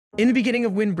In the beginning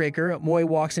of Windbreaker, Moy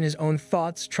walks in his own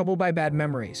thoughts, troubled by bad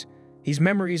memories. These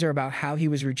memories are about how he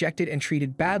was rejected and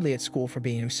treated badly at school for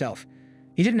being himself.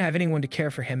 He didn't have anyone to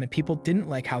care for him, and people didn't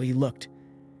like how he looked.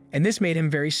 And this made him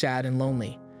very sad and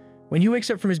lonely. When he wakes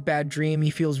up from his bad dream, he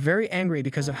feels very angry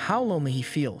because of how lonely he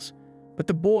feels. But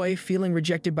the boy, feeling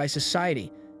rejected by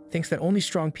society, thinks that only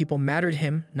strong people matter to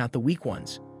him, not the weak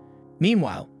ones.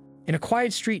 Meanwhile, in a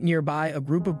quiet street nearby, a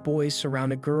group of boys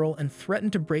surround a girl and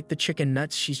threaten to break the chicken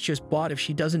nuts she's just bought if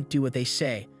she doesn't do what they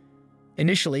say.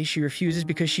 Initially, she refuses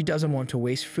because she doesn't want to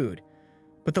waste food.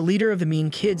 But the leader of the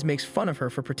mean kids makes fun of her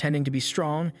for pretending to be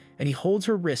strong, and he holds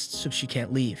her wrists so she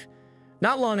can't leave.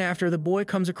 Not long after, the boy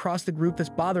comes across the group that's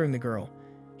bothering the girl.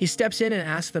 He steps in and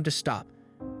asks them to stop.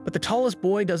 But the tallest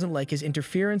boy doesn't like his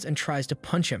interference and tries to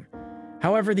punch him.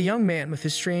 However, the young man with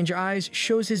his strange eyes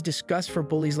shows his disgust for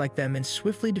bullies like them and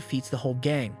swiftly defeats the whole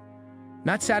gang.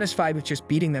 Not satisfied with just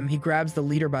beating them, he grabs the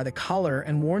leader by the collar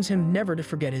and warns him never to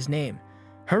forget his name,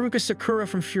 Haruka Sakura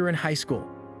from Furin High School.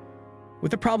 With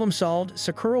the problem solved,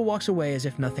 Sakura walks away as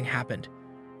if nothing happened.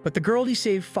 But the girl he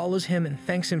saved follows him and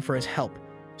thanks him for his help.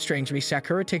 Strangely,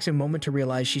 Sakura takes a moment to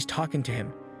realize she's talking to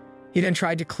him. He then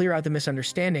tried to clear out the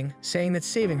misunderstanding, saying that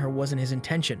saving her wasn't his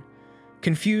intention.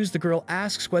 Confused, the girl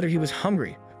asks whether he was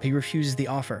hungry, but he refuses the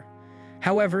offer.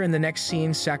 However, in the next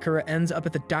scene, Sakura ends up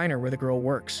at the diner where the girl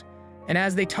works. And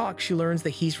as they talk, she learns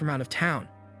that he's from out of town.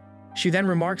 She then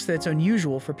remarks that it's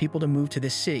unusual for people to move to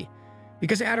this city,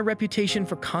 because it had a reputation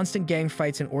for constant gang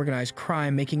fights and organized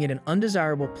crime, making it an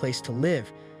undesirable place to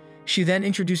live. She then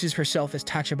introduces herself as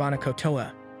Tachibana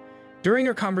Kotoa. During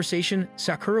their conversation,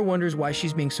 Sakura wonders why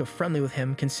she's being so friendly with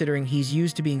him, considering he's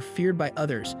used to being feared by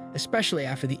others, especially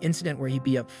after the incident where he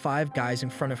beat up 5 guys in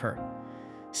front of her.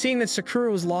 Seeing that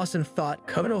Sakura was lost in thought,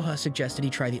 Konoha suggested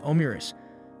he try the omuris.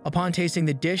 Upon tasting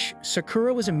the dish,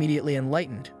 Sakura was immediately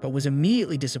enlightened, but was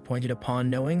immediately disappointed upon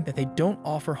knowing that they don't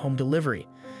offer home delivery.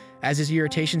 As his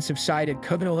irritation subsided,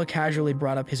 Konoha casually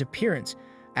brought up his appearance,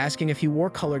 asking if he wore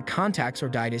colored contacts or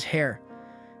dyed his hair.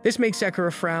 This made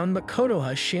Sakura frown, but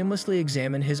Konoha shamelessly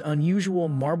examined his unusual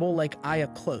marble-like eye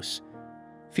up close.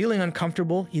 Feeling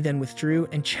uncomfortable, he then withdrew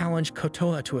and challenged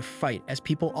Konoha to a fight, as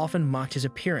people often mocked his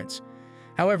appearance.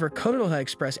 However, Konoha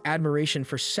expressed admiration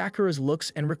for Sakura's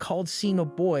looks and recalled seeing a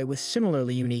boy with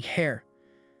similarly unique hair.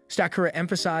 Sakura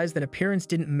emphasized that appearance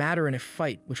didn't matter in a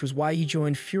fight, which was why he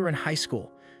joined Furin High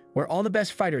School, where all the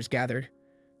best fighters gathered.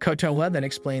 Konoha then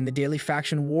explained the daily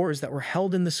faction wars that were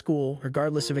held in the school,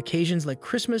 regardless of occasions like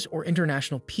Christmas or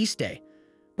International Peace Day.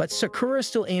 But Sakura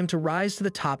still aimed to rise to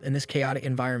the top in this chaotic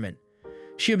environment.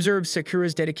 She observed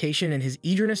Sakura's dedication and his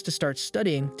eagerness to start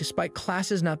studying, despite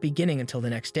classes not beginning until the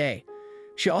next day.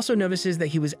 She also notices that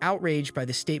he was outraged by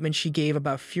the statement she gave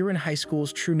about Furin High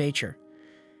School's true nature.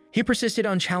 He persisted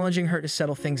on challenging her to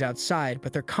settle things outside,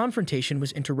 but their confrontation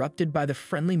was interrupted by the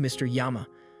friendly Mr. Yama,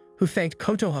 who thanked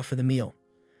Konoha for the meal.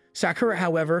 Sakura,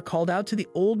 however, called out to the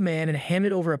old man and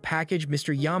handed over a package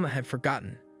Mr. Yama had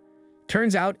forgotten.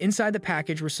 Turns out, inside the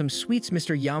package were some sweets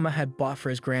Mr. Yama had bought for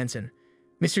his grandson.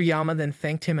 Mr. Yama then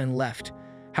thanked him and left.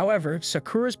 However,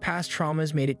 Sakura's past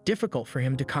traumas made it difficult for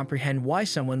him to comprehend why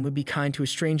someone would be kind to a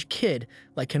strange kid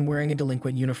like him wearing a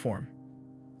delinquent uniform.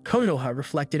 Konoha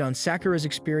reflected on Sakura's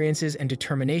experiences and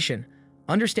determination,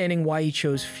 understanding why he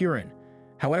chose Furin.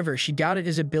 However, she doubted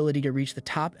his ability to reach the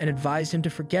top and advised him to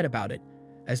forget about it,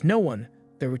 as no one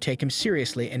there would take him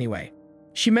seriously anyway.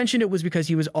 She mentioned it was because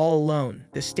he was all alone.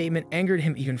 This statement angered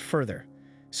him even further.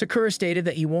 Sakura stated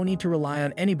that he won't need to rely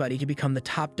on anybody to become the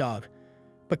top dog,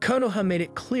 but Konoha made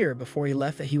it clear before he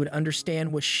left that he would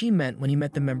understand what she meant when he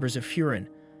met the members of Furin.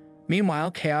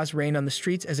 Meanwhile, chaos reigned on the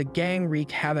streets as a gang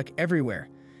wreaked havoc everywhere.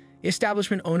 The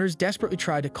establishment owners desperately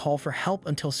tried to call for help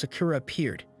until Sakura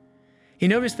appeared. He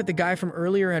noticed that the guy from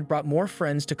earlier had brought more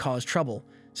friends to cause trouble,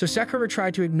 so Sakura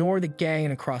tried to ignore the gang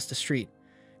and cross the street.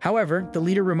 However, the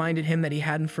leader reminded him that he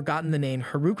hadn't forgotten the name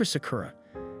Haruka Sakura,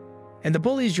 and the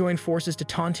bullies joined forces to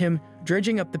taunt him,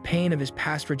 dredging up the pain of his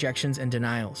past rejections and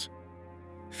denials.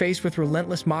 Faced with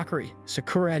relentless mockery,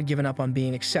 Sakura had given up on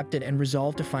being accepted and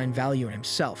resolved to find value in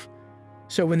himself.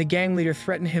 So when the gang leader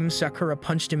threatened him, Sakura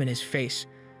punched him in his face.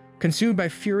 Consumed by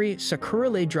fury, Sakura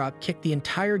lay drop-kicked the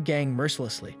entire gang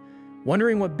mercilessly,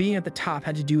 wondering what being at the top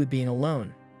had to do with being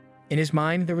alone. In his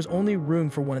mind, there was only room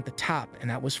for one at the top, and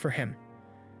that was for him.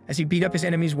 As he beat up his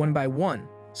enemies one by one,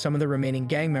 some of the remaining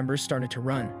gang members started to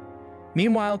run.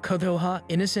 Meanwhile, Konoha,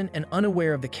 innocent and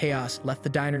unaware of the chaos, left the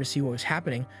diner to see what was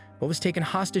happening, but was taken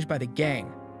hostage by the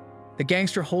gang. The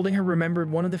gangster holding her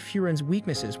remembered one of the Furin's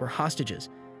weaknesses were hostages,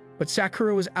 but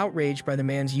Sakura was outraged by the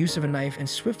man's use of a knife and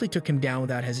swiftly took him down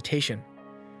without hesitation.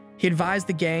 He advised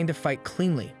the gang to fight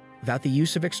cleanly, without the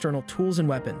use of external tools and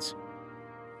weapons.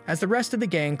 As the rest of the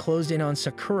gang closed in on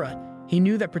Sakura, he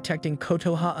knew that protecting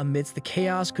Kotoha amidst the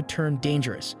chaos could turn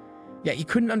dangerous. Yet he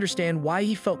couldn't understand why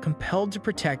he felt compelled to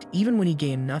protect even when he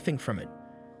gained nothing from it.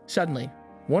 Suddenly,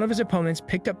 one of his opponents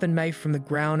picked up the knife from the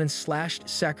ground and slashed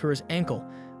Sakura's ankle,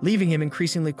 leaving him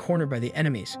increasingly cornered by the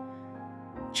enemies.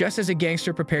 Just as a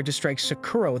gangster prepared to strike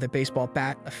Sakura with a baseball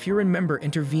bat, a Furin member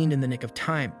intervened in the nick of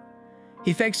time.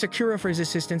 He thanked Sakura for his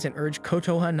assistance and urged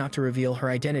Kotoha not to reveal her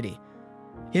identity.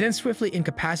 He then swiftly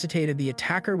incapacitated the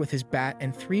attacker with his bat,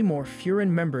 and 3 more Furin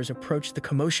members approached the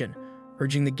commotion,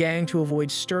 urging the gang to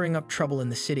avoid stirring up trouble in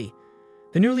the city.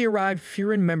 The newly arrived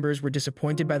Furin members were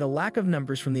disappointed by the lack of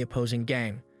numbers from the opposing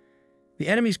gang. The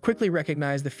enemies quickly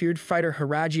recognized the feared fighter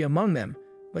Haraji among them,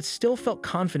 but still felt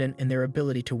confident in their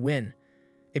ability to win.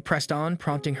 They pressed on,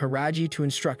 prompting Haraji to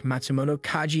instruct Matsumoto,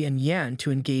 Kaji, and Yan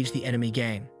to engage the enemy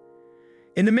gang.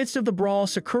 In the midst of the brawl,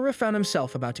 Sakura found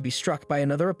himself about to be struck by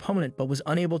another opponent but was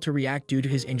unable to react due to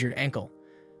his injured ankle.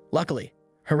 Luckily,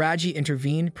 Haraji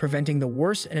intervened, preventing the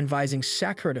worst and advising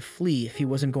Sakura to flee if he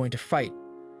wasn't going to fight.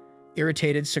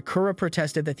 Irritated, Sakura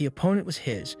protested that the opponent was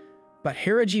his, but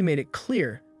Haraji made it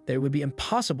clear that it would be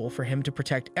impossible for him to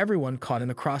protect everyone caught in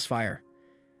the crossfire.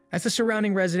 As the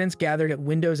surrounding residents gathered at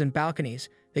windows and balconies,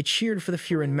 they cheered for the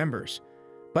Furin members,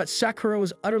 but Sakura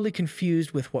was utterly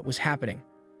confused with what was happening.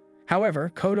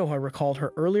 However, Kotoha recalled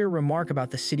her earlier remark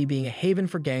about the city being a haven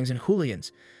for gangs and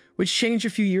hooligans, which changed a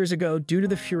few years ago due to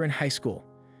the Furin High School.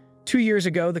 2 years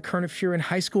ago, the current Furin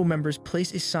High School members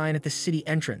placed a sign at the city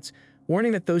entrance,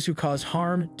 warning that those who caused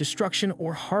harm, destruction,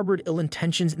 or harbored ill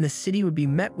intentions in the city would be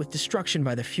met with destruction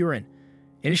by the Furin.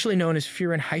 Initially known as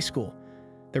Furin High School,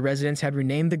 the residents had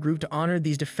renamed the group to honor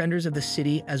these defenders of the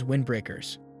city as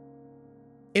windbreakers.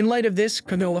 In light of this,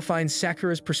 Konoha finds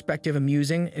Sakura's perspective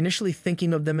amusing, initially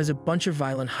thinking of them as a bunch of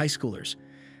violent high schoolers.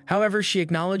 However, she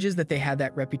acknowledges that they had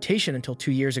that reputation until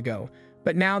 2 years ago,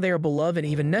 but now they are beloved and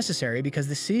even necessary because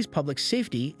the city's public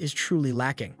safety is truly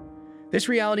lacking. This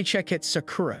reality check hits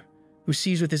Sakura, who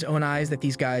sees with his own eyes that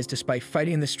these guys, despite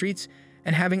fighting in the streets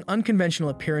and having unconventional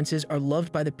appearances, are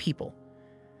loved by the people.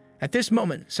 At this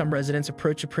moment, some residents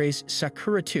approach to praise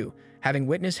Sakura too, having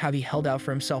witnessed how he held out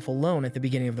for himself alone at the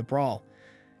beginning of the brawl.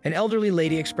 An elderly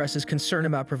lady expresses concern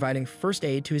about providing first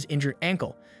aid to his injured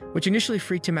ankle, which initially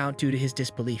freaked him out due to his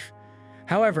disbelief.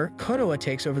 However, Kotoha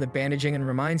takes over the bandaging and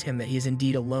reminds him that he is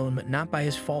indeed alone, but not by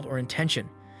his fault or intention.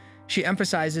 She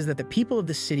emphasizes that the people of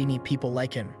the city need people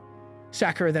like him.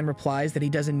 Sakura then replies that he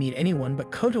doesn't need anyone,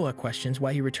 but Kotoha questions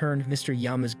why he returned Mr.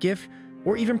 Yama's gift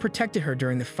or even protected her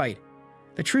during the fight.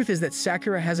 The truth is that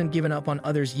Sakura hasn't given up on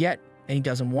others yet, and he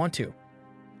doesn't want to.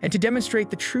 And to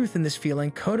demonstrate the truth in this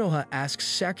feeling, Kotoha asks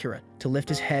Sakura to lift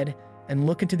his head and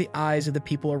look into the eyes of the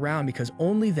people around, because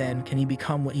only then can he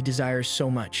become what he desires so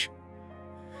much.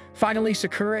 Finally,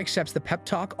 Sakura accepts the pep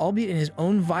talk, albeit in his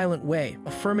own violent way,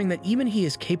 affirming that even he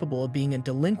is capable of being a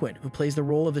delinquent who plays the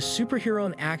role of a superhero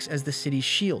and acts as the city's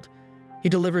shield. He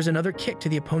delivers another kick to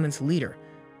the opponent's leader,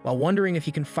 while wondering if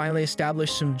he can finally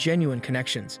establish some genuine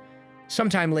connections.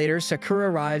 Sometime later, Sakura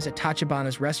arrives at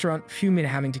Tachibana's restaurant, fuming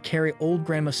at having to carry old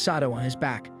Grandma Sato on his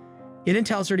back. He then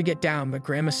tells her to get down, but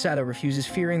Grandma Sato refuses,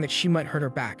 fearing that she might hurt her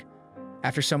back.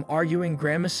 After some arguing,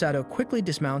 Grandma Sato quickly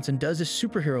dismounts and does a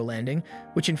superhero landing,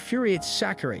 which infuriates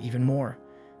Sakura even more.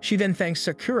 She then thanks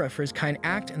Sakura for his kind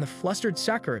act, and the flustered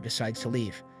Sakura decides to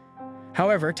leave.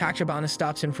 However, Tachibana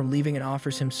stops him from leaving and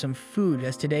offers him some food,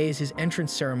 as today is his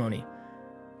entrance ceremony.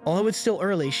 Although it's still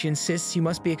early, she insists he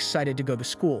must be excited to go to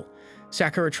school.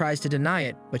 Sakura tries to deny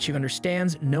it, but she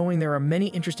understands, knowing there are many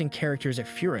interesting characters at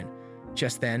Furin.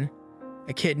 Just then,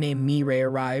 a kid named Mirei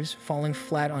arrives, falling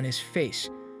flat on his face.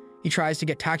 He tries to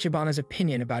get Tachibana's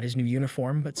opinion about his new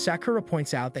uniform, but Sakura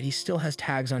points out that he still has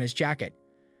tags on his jacket.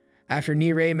 After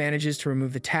Nirei manages to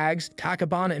remove the tags,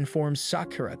 Tachibana informs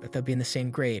Sakura that they'll be in the same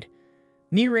grade.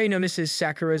 Nirei notices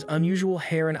Sakura's unusual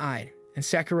hair and eye, and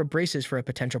Sakura braces for a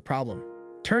potential problem.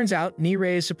 Turns out,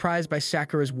 Nirei is surprised by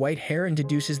Sakura's white hair and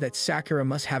deduces that Sakura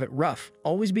must have it rough,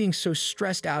 always being so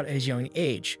stressed out at his young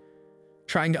age.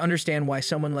 Trying to understand why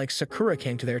someone like Sakura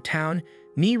came to their town,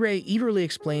 Nirei eagerly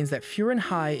explains that Furin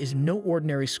High is no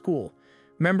ordinary school.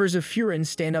 Members of Furin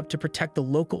stand up to protect the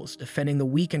locals, defending the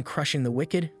weak and crushing the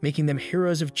wicked, making them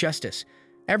heroes of justice.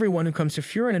 Everyone who comes to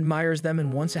Furin admires them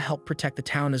and wants to help protect the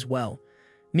town as well.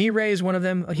 Nirei is one of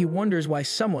them, but he wonders why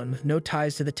someone with no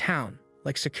ties to the town,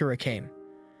 like Sakura, came.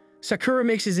 Sakura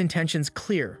makes his intentions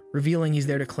clear, revealing he's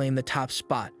there to claim the top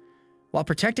spot. While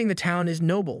protecting the town is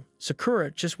noble, Sakura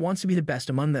just wants to be the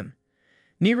best among them.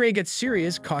 Nirei gets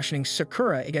serious, cautioning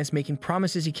Sakura against making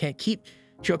promises he can't keep,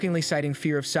 jokingly citing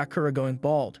fear of Sakura going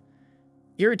bald.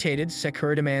 Irritated,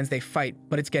 Sakura demands they fight,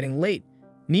 but it's getting late.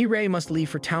 Nirei must leave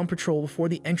for town patrol before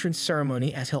the entrance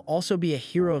ceremony, as he'll also be a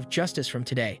hero of justice from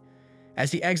today.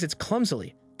 As he exits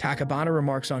clumsily, Tachibana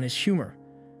remarks on his humor.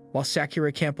 While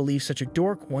Sakura can't believe such a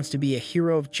dork wants to be a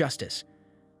hero of justice.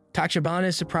 Tachibana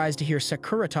is surprised to hear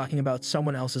Sakura talking about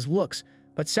someone else's looks,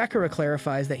 but Sakura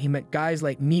clarifies that he meant guys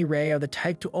like Nirei are the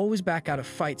type to always back out of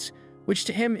fights, which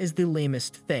to him is the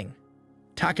lamest thing.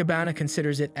 Tachibana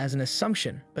considers it as an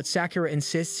assumption, but Sakura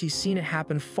insists he's seen it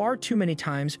happen far too many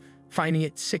times, finding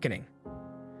it sickening.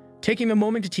 Taking a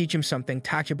moment to teach him something,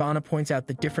 Tachibana points out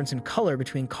the difference in color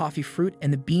between coffee fruit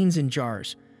and the beans in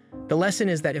jars. The lesson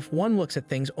is that if one looks at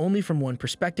things only from one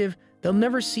perspective, they'll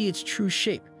never see its true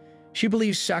shape. She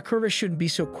believes Sakura shouldn't be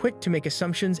so quick to make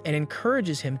assumptions and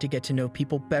encourages him to get to know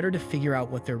people better to figure out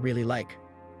what they're really like.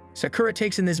 Sakura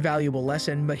takes in this valuable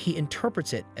lesson, but he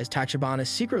interprets it as Tachibana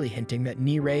secretly hinting that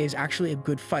Nirei is actually a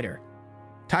good fighter.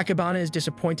 Tachibana is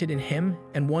disappointed in him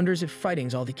and wonders if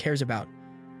fighting's all he cares about.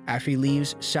 After he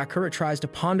leaves, Sakura tries to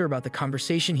ponder about the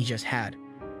conversation he just had.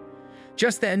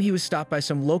 Just then, he was stopped by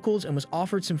some locals and was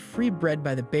offered some free bread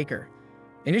by the baker.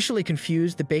 Initially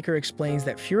confused, the baker explains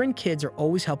that Furin kids are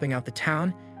always helping out the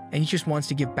town, and he just wants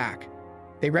to give back.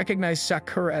 They recognize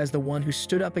Sakura as the one who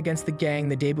stood up against the gang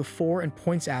the day before and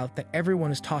points out that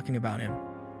everyone is talking about him.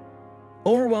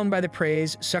 Overwhelmed by the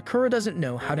praise, Sakura doesn't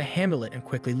know how to handle it and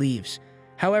quickly leaves.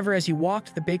 However, as he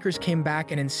walked, the bakers came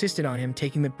back and insisted on him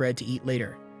taking the bread to eat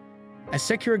later. As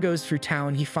Sakura goes through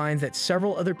town, he finds that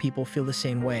several other people feel the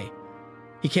same way.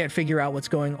 He can't figure out what's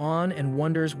going on and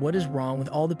wonders what is wrong with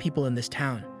all the people in this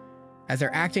town, as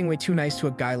they're acting way too nice to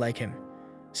a guy like him.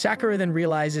 Sakura then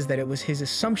realizes that it was his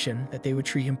assumption that they would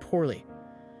treat him poorly.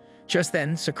 Just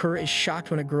then, Sakura is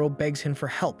shocked when a girl begs him for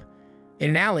help.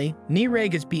 In an alley, Nirei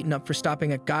gets beaten up for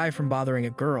stopping a guy from bothering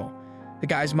a girl. The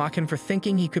guys mock him for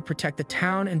thinking he could protect the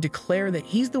town and declare that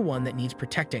he's the one that needs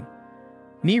protecting.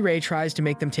 Nirei tries to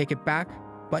make them take it back,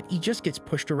 but he just gets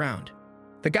pushed around.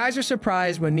 The guys are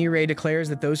surprised when Nirei declares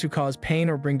that those who cause pain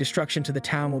or bring destruction to the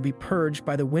town will be purged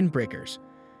by the windbreakers.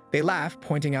 They laugh,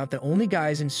 pointing out that only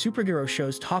guys in superhero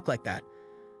shows talk like that.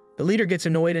 The leader gets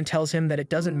annoyed and tells him that it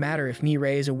doesn't matter if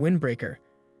Nirei is a windbreaker,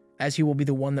 as he will be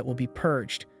the one that will be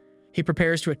purged. He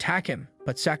prepares to attack him,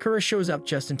 but Sakura shows up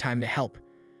just in time to help.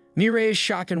 Nirei is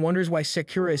shocked and wonders why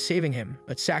Sakura is saving him,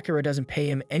 but Sakura doesn't pay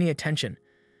him any attention.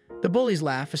 The bullies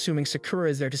laugh, assuming Sakura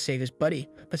is there to save his buddy,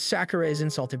 but Sakura is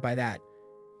insulted by that.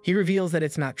 He reveals that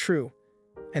it's not true,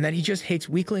 and that he just hates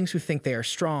weaklings who think they are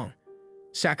strong.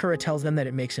 Sakura tells them that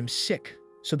it makes him sick,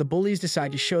 so the bullies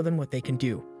decide to show them what they can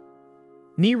do.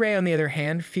 Nirei, on the other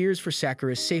hand, fears for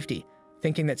Sakura's safety,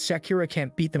 thinking that Sakura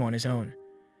can't beat them on his own.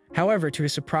 However, to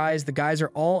his surprise, the guys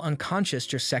are all unconscious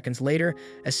just seconds later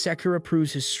as Sakura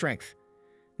proves his strength.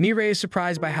 Nirei is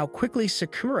surprised by how quickly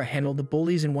Sakura handled the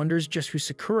bullies and wonders just who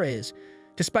Sakura is.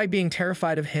 Despite being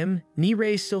terrified of him,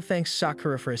 Nirei still thanks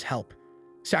Sakura for his help.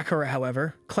 Sakura,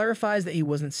 however, clarifies that he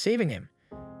wasn't saving him,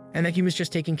 and that he was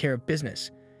just taking care of business.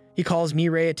 He calls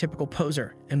Nirei a typical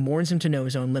poser and warns him to know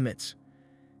his own limits.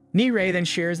 Nirei then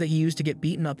shares that he used to get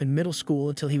beaten up in middle school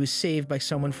until he was saved by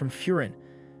someone from Furin.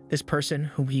 This person,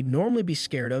 whom he'd normally be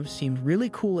scared of, seemed really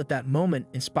cool at that moment,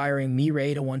 inspiring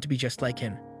Nirei to want to be just like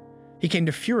him. He came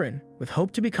to Furin with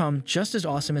hope to become just as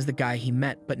awesome as the guy he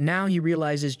met, but now he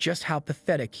realizes just how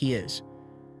pathetic he is.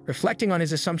 Reflecting on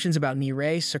his assumptions about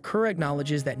Nirei, Sakura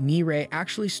acknowledges that Nirei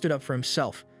actually stood up for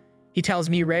himself. He tells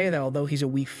Nirei that although he's a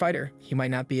weak fighter, he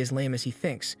might not be as lame as he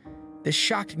thinks. This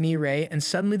shocked Nirei, and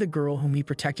suddenly the girl whom he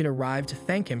protected arrived to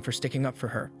thank him for sticking up for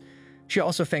her. She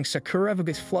also thanks Sakura, who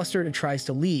gets flustered and tries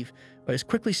to leave, but is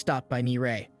quickly stopped by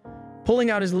Nirei.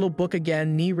 Pulling out his little book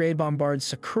again, Nirei bombards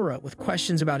Sakura with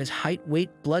questions about his height, weight,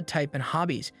 blood type, and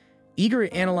hobbies, eager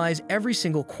to analyze every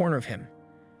single corner of him.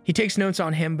 He takes notes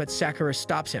on him, but Sakura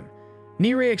stops him.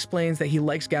 Nirei explains that he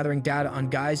likes gathering data on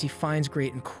guys he finds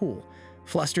great and cool.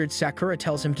 Flustered, Sakura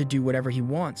tells him to do whatever he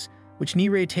wants, which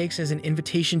Nirei takes as an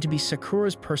invitation to be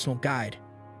Sakura's personal guide.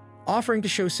 Offering to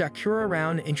show Sakura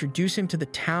around and introduce him to the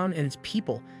town and its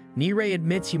people, Nirei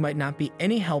admits he might not be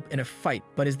any help in a fight,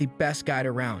 but is the best guide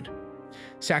around.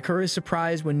 Sakura is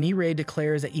surprised when Nirei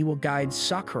declares that he will guide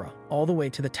Sakura all the way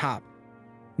to the top.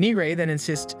 Nirei then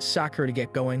insists Sakura to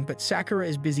get going, but Sakura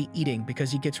is busy eating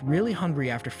because he gets really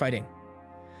hungry after fighting.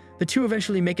 The two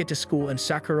eventually make it to school, and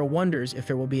Sakura wonders if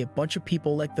there will be a bunch of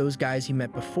people like those guys he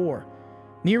met before.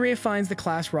 Nirei finds the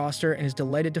class roster and is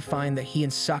delighted to find that he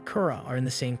and Sakura are in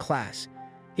the same class.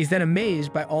 He's then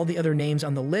amazed by all the other names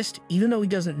on the list. Even though he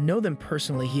doesn't know them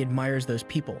personally, he admires those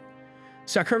people.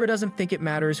 Sakura doesn't think it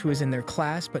matters who is in their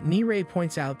class, but Nirei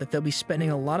points out that they'll be spending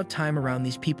a lot of time around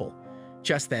these people.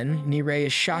 Just then, Nirei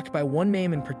is shocked by one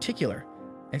name in particular,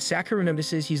 and Sakura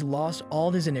notices he's lost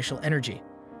all his initial energy.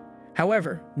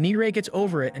 However, Nirei gets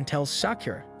over it and tells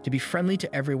Sakura to be friendly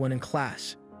to everyone in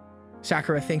class.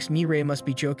 Sakura thinks Nirei must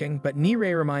be joking, but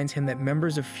Nirei reminds him that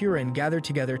members of Furin gathered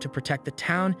together to protect the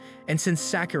town, and since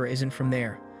Sakura isn't from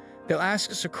there, they'll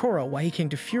ask Sakura why he came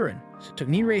to Furin, so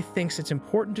Nirei thinks it's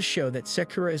important to show that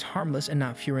Sakura is harmless and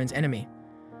not Furin's enemy.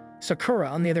 Sakura,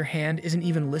 on the other hand, isn't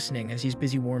even listening as he's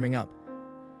busy warming up.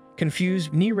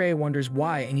 Confused, Nirei wonders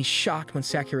why, and he's shocked when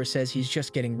Sakura says he's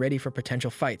just getting ready for potential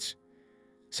fights.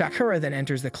 Sakura then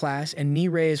enters the class, and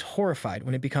Nirei is horrified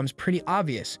when it becomes pretty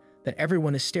obvious that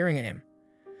everyone is staring at him.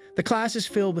 The class is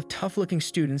filled with tough-looking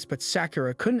students, but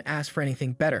Sakura couldn't ask for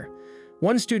anything better.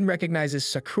 One student recognizes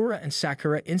Sakura, and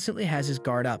Sakura instantly has his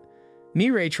guard up.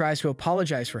 Nirei tries to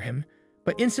apologize for him,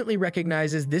 but instantly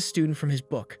recognizes this student from his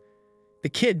book. The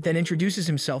kid then introduces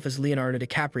himself as Leonardo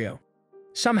DiCaprio.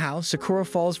 Somehow, Sakura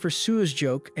falls for Suo's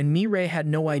joke, and Nirei had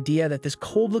no idea that this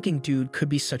cold-looking dude could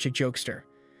be such a jokester.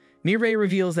 Nirei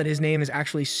reveals that his name is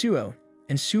actually Suo,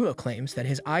 and Suo claims that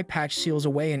his eye patch seals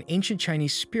away an ancient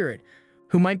Chinese spirit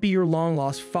who might be your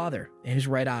long-lost father in his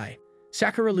right eye.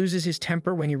 Sakura loses his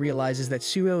temper when he realizes that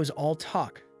Suo is all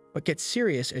talk, but gets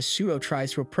serious as Suo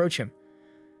tries to approach him.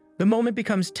 The moment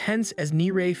becomes tense as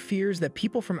Nirei fears that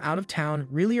people from out of town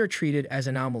really are treated as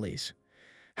anomalies.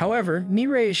 However,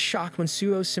 Nirei is shocked when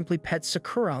Suo simply pets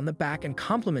Sakura on the back and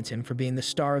compliments him for being the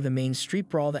star of the main street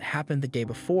brawl that happened the day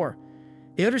before.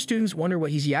 The other students wonder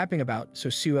what he's yapping about, so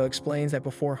Suo explains that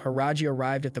before Haraji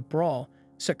arrived at the brawl,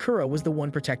 Sakura was the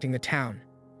one protecting the town.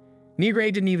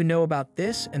 Nirei didn't even know about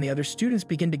this, and the other students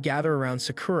begin to gather around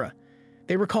Sakura.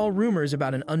 They recall rumors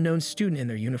about an unknown student in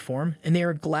their uniform, and they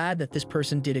are glad that this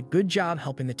person did a good job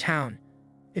helping the town.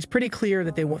 It's pretty clear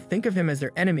that they won't think of him as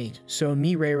their enemy, so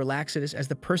Nirei relaxes as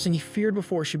the person he feared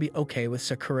before should be okay with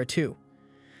Sakura too.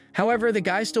 However, the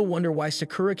guys still wonder why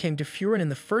Sakura came to Furin in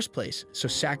the first place, so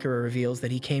Sakura reveals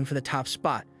that he came for the top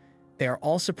spot. They are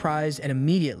all surprised, and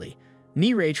immediately,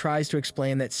 Nirei tries to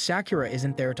explain that Sakura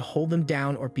isn't there to hold them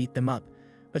down or beat them up,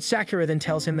 but Sakura then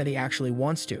tells him that he actually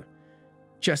wants to.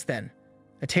 Just then,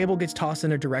 a table gets tossed in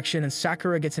their direction, and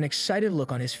Sakura gets an excited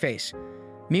look on his face.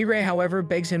 Nirei, however,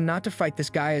 begs him not to fight this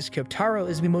guy as Kyotaro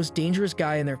is the most dangerous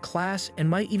guy in their class and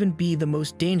might even be the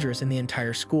most dangerous in the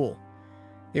entire school.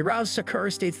 The aroused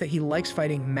Sakura states that he likes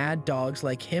fighting mad dogs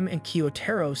like him, and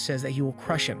Kyotaro says that he will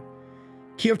crush him.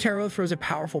 Kyotaro throws a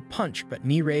powerful punch, but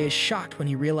Nirei is shocked when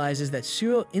he realizes that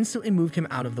Suo instantly moved him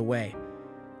out of the way.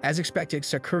 As expected,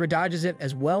 Sakura dodges it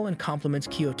as well and compliments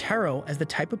Kyotaro as the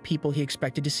type of people he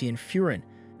expected to see in Furin.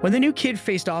 When the new kid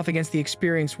faced off against the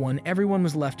experienced one, everyone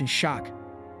was left in shock.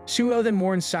 Suo then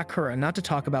warns Sakura not to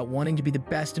talk about wanting to be the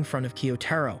best in front of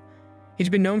Kyotaro. He's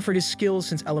been known for his skills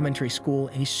since elementary school,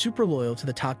 and he's super loyal to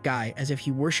the top guy as if he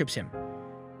worships him,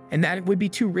 and that it would be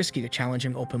too risky to challenge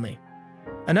him openly.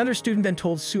 Another student then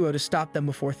told Suo to stop them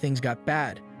before things got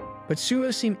bad, but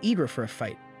Suo seemed eager for a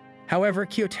fight. However,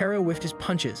 Kyotaro whiffed his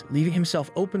punches, leaving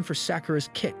himself open for Sakura's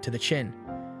kick to the chin.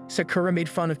 Sakura made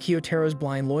fun of Kyotaro's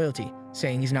blind loyalty,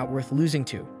 saying he's not worth losing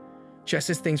to. Just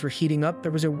as things were heating up,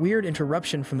 there was a weird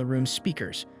interruption from the room's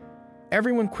speakers.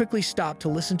 Everyone quickly stopped to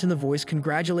listen to the voice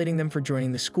congratulating them for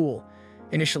joining the school.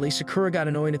 Initially, Sakura got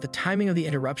annoyed at the timing of the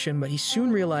interruption, but he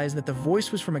soon realized that the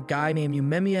voice was from a guy named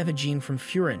Yumemiya Hajin from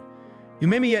Furin.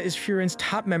 Yumemiya is Furin's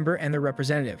top member and their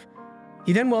representative.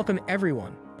 He then welcomed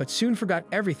everyone, but soon forgot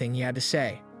everything he had to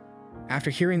say.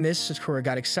 After hearing this, Sakura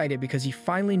got excited because he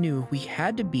finally knew who he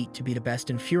had to beat to be the best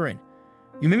in Furin.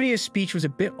 Yumemiya's speech was a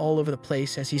bit all over the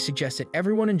place as he suggested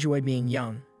everyone enjoy being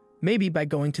young, maybe by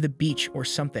going to the beach or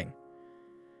something.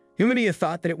 Yumemiya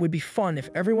thought that it would be fun if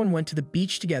everyone went to the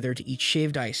beach together to eat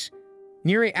shaved ice.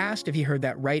 Nirei asked if he heard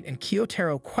that right, and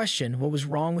Kyotaro questioned what was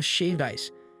wrong with shaved ice.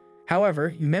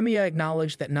 However, Yumemiya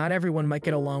acknowledged that not everyone might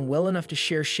get along well enough to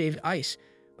share shaved ice,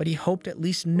 but he hoped at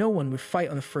least no one would fight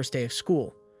on the first day of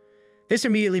school. This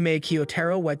immediately made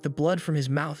Kyotaro wipe the blood from his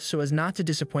mouth so as not to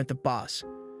disappoint the boss.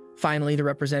 Finally, the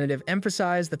representative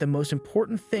emphasized that the most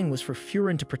important thing was for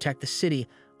Furin to protect the city,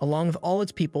 along with all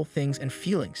its people, things, and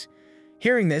feelings.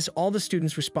 Hearing this, all the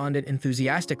students responded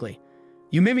enthusiastically.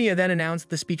 Yumemiya then announced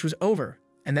the speech was over,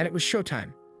 and that it was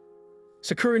showtime.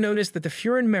 Sakura noticed that the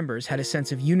Furin members had a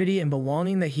sense of unity and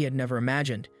belonging that he had never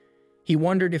imagined. He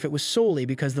wondered if it was solely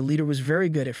because the leader was very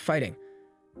good at fighting.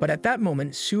 But at that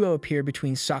moment, Suo appeared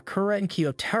between Sakura and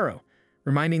Kyotaro,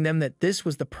 reminding them that this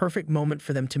was the perfect moment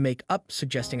for them to make up,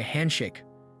 suggesting a handshake.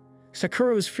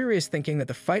 Sakura was furious, thinking that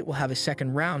the fight will have a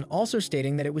second round, also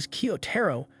stating that it was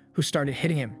Kyotaro who started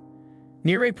hitting him.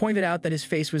 Nirei pointed out that his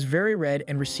face was very red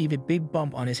and received a big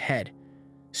bump on his head.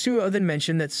 Suo then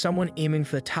mentioned that someone aiming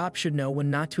for the top should know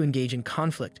when not to engage in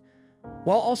conflict,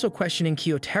 while also questioning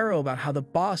Kyotaro about how the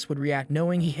boss would react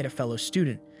knowing he hit a fellow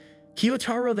student.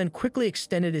 Kiyotaro then quickly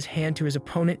extended his hand to his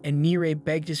opponent and Nirei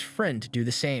begged his friend to do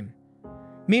the same.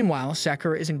 Meanwhile,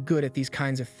 Sakura isn't good at these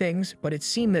kinds of things, but it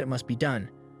seemed that it must be done.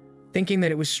 Thinking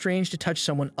that it was strange to touch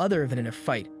someone other than in a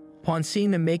fight, upon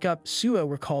seeing the makeup, Suo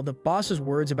recalled the boss's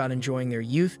words about enjoying their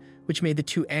youth, which made the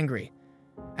two angry.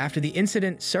 After the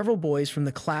incident, several boys from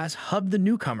the class hugged the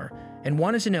newcomer and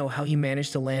wanted to know how he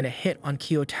managed to land a hit on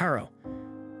Kiyotaro.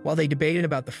 While they debated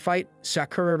about the fight,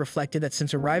 Sakura reflected that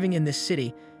since arriving in this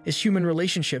city, his human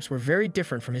relationships were very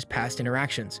different from his past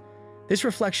interactions. This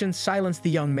reflection silenced the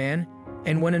young man,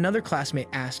 and when another classmate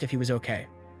asked if he was okay,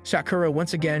 Sakura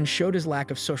once again showed his lack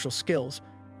of social skills,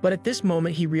 but at this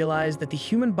moment he realized that the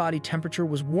human body temperature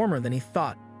was warmer than he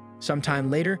thought. Sometime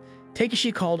later,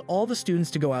 Takeshi called all the students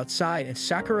to go outside and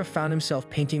Sakura found himself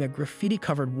painting a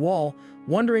graffiti-covered wall,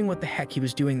 wondering what the heck he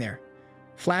was doing there.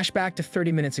 Flashback to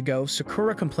 30 minutes ago,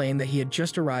 Sakura complained that he had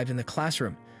just arrived in the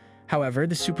classroom. However,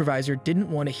 the supervisor didn't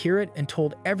want to hear it and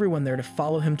told everyone there to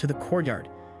follow him to the courtyard.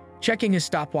 Checking his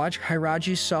stopwatch,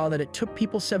 Hiraji saw that it took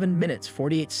people 7 minutes,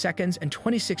 48 seconds, and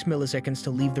 26 milliseconds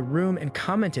to leave the room and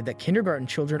commented that kindergarten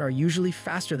children are usually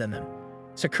faster than them.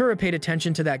 Sakura paid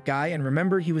attention to that guy and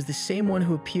remembered he was the same one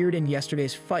who appeared in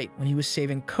yesterday's fight when he was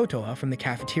saving Kotoha from the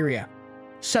cafeteria.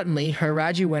 Suddenly,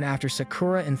 Hiraji went after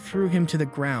Sakura and threw him to the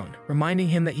ground, reminding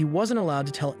him that he wasn't allowed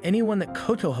to tell anyone that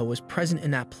Kotoha was present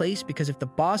in that place because if the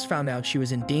boss found out she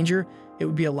was in danger, it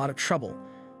would be a lot of trouble.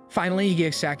 Finally, he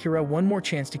gave Sakura one more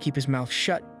chance to keep his mouth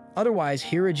shut, otherwise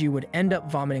Hiraji would end up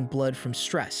vomiting blood from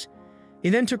stress. He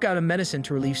then took out a medicine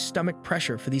to relieve stomach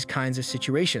pressure for these kinds of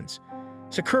situations.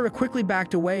 Sakura quickly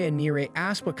backed away and Nirei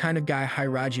asked what kind of guy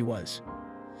Hiraji was.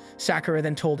 Sakura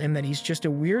then told him that he's just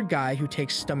a weird guy who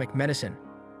takes stomach medicine.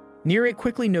 Nirei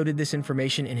quickly noted this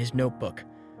information in his notebook.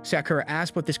 Sakura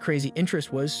asked what this crazy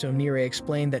interest was, so Nirei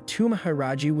explained that Tuma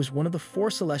Hiraji was one of the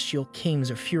 4 celestial kings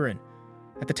of Furin.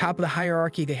 At the top of the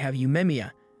hierarchy they have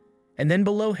Umemiya, and then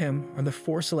below him are the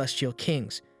 4 celestial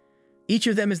kings. Each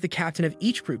of them is the captain of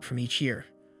each group from each year.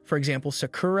 For example,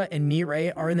 Sakura and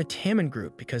Nirei are in the Taman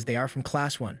group because they are from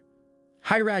class 1.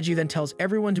 Hiraji then tells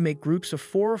everyone to make groups of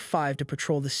 4 or 5 to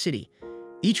patrol the city.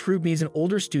 Each group needs an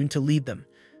older student to lead them.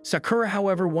 Sakura,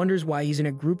 however, wonders why he's in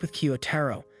a group with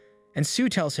Kiyotaro, and Sue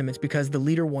tells him it's because the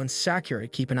leader wants Sakura to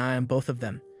keep an eye on both of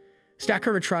them.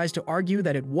 Sakura tries to argue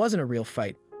that it wasn't a real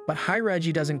fight, but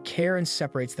Hiraji doesn't care and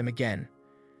separates them again.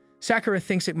 Sakura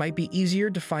thinks it might be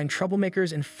easier to find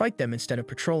troublemakers and fight them instead of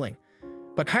patrolling.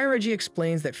 But Hiraji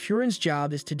explains that Furin's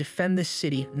job is to defend this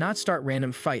city, not start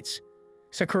random fights.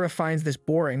 Sakura finds this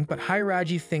boring, but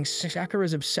Hiraji thinks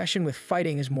Sakura's obsession with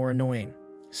fighting is more annoying.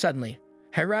 Suddenly,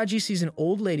 Hiraji sees an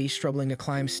old lady struggling to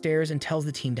climb stairs and tells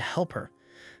the team to help her.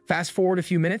 Fast forward a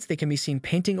few minutes, they can be seen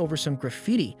painting over some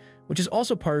graffiti, which is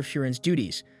also part of Furin's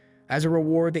duties. As a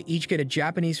reward, they each get a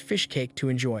Japanese fish cake to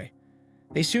enjoy.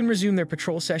 They soon resume their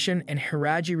patrol session, and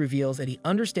Hiraji reveals that he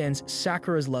understands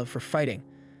Sakura's love for fighting.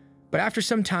 But after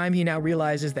some time, he now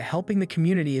realizes that helping the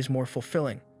community is more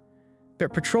fulfilling. Their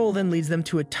patrol then leads them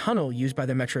to a tunnel used by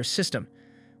the metro system,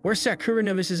 where Sakura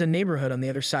notices a neighborhood on the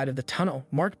other side of the tunnel,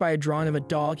 marked by a drawing of a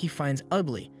dog he finds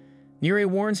ugly. Nirei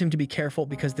warns him to be careful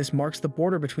because this marks the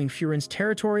border between Furin's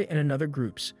territory and another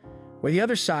group's, where the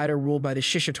other side are ruled by the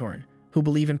Shishitoran, who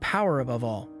believe in power above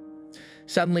all.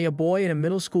 Suddenly, a boy in a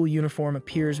middle school uniform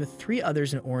appears with 3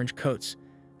 others in orange coats.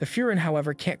 The Furin,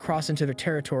 however, can't cross into their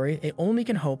territory. They only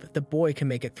can hope that the boy can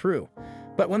make it through.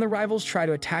 But when the rivals try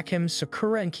to attack him,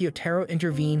 Sakura and Kiyotaro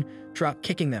intervene, drop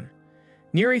kicking them.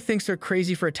 Nirei thinks they're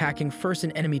crazy for attacking first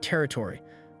in enemy territory,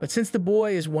 but since the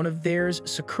boy is one of theirs,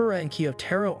 Sakura and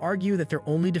Kiyotaro argue that they're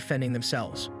only defending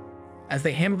themselves. As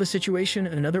they handle the situation,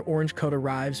 another orange coat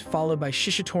arrives, followed by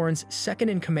Shishitoran's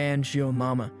second-in-command, Jio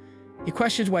Mama. He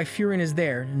questions why Furin is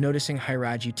there, noticing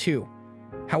Hiraji too.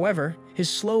 However, his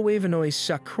slow wave annoys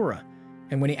Sakura,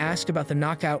 and when he asks about the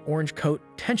knockout orange coat,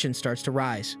 tension starts to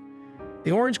rise.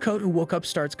 The orange coat who woke up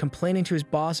starts complaining to his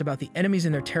boss about the enemies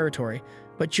in their territory,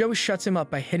 but Joe shuts him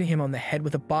up by hitting him on the head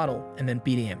with a bottle and then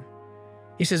beating him.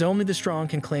 He says only the strong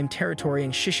can claim territory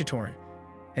in Shishitoran,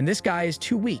 and this guy is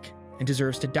too weak and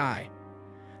deserves to die.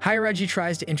 Hiraji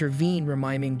tries to intervene,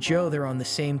 reminding Joe they're on the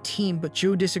same team, but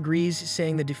Joe disagrees,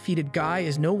 saying the defeated guy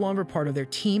is no longer part of their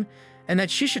team and that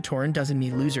Shishitoran doesn't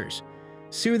need losers.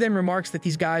 Sue then remarks that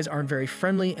these guys aren't very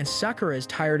friendly and Sakura is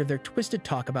tired of their twisted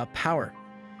talk about power.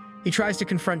 He tries to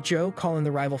confront Joe, calling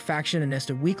the rival faction a nest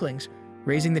of weaklings,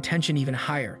 raising the tension even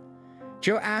higher.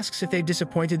 Joe asks if they've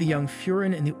disappointed the young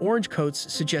Furin, and the orange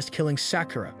coats suggest killing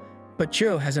Sakura, but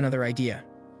Joe has another idea.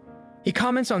 He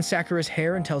comments on Sakura's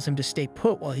hair and tells him to stay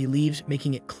put while he leaves,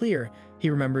 making it clear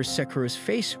he remembers Sakura's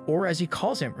face, or as he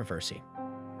calls him, Reversi.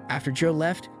 After Joe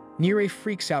left, Nire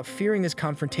freaks out, fearing this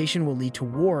confrontation will lead to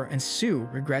war, and Sue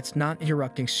regrets not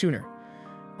interrupting sooner.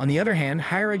 On the other hand,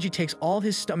 Hiraji takes all of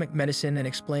his stomach medicine and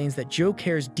explains that Joe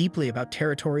cares deeply about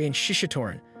territory and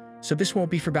Shishitoran, so this won't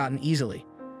be forgotten easily.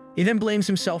 He then blames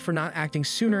himself for not acting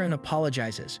sooner and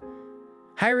apologizes.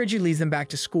 Hiraji leads them back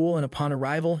to school, and upon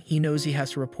arrival, he knows he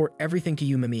has to report everything to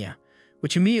Yumemiya,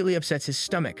 which immediately upsets his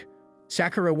stomach.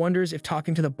 Sakura wonders if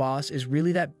talking to the boss is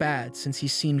really that bad since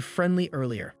he's seen friendly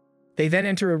earlier. They then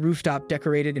enter a rooftop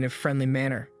decorated in a friendly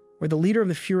manner, where the leader of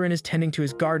the Furin is tending to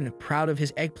his garden, proud of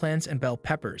his eggplants and bell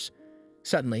peppers.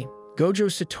 Suddenly, Gojo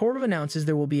Satoru announces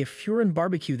there will be a Furin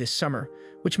barbecue this summer,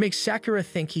 which makes Sakura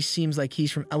think he seems like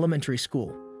he's from elementary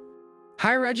school.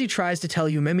 Hiraji tries to tell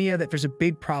Yumemiya that there's a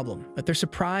big problem, but they're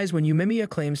surprised when Yumemiya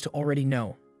claims to already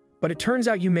know. But it turns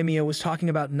out Yumemiya was talking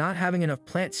about not having enough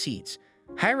plant seeds.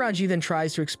 Hiraji then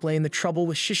tries to explain the trouble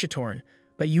with Shishitoran,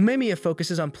 but Yumemiya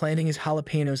focuses on planting his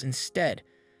jalapenos instead.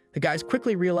 The guys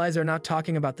quickly realize they're not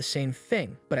talking about the same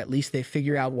thing, but at least they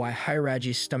figure out why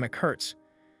Hiraji's stomach hurts.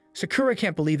 Sakura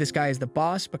can't believe this guy is the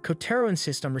boss, but Kotaro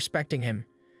insists on respecting him.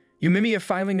 Yumemiya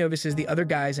finally notices the other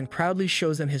guys and proudly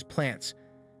shows them his plants,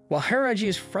 while Hiraji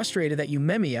is frustrated that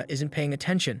Yumemiya isn't paying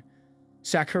attention.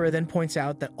 Sakura then points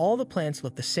out that all the plants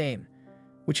look the same,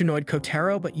 which annoyed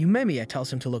Kotaro, but Yumemiya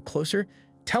tells him to look closer,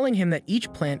 telling him that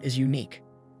each plant is unique.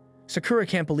 Sakura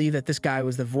can't believe that this guy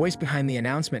was the voice behind the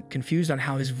announcement, confused on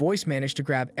how his voice managed to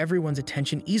grab everyone's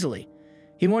attention easily.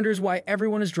 He wonders why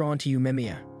everyone is drawn to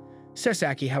Yumemiya.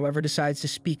 Sasaki, however, decides to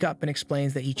speak up and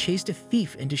explains that he chased a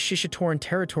thief into Shishitoran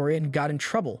territory and got in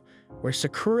trouble, where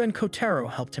Sakura and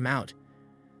Kotaro helped him out.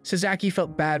 Sasaki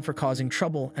felt bad for causing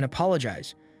trouble and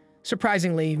apologized.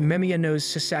 Surprisingly, Yumemiya knows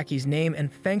Sasaki's name and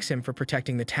thanks him for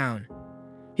protecting the town.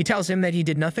 He tells him that he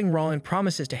did nothing wrong and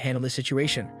promises to handle the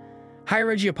situation.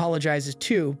 Hiraji apologizes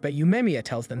too, but Yumemiya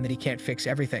tells them that he can't fix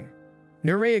everything.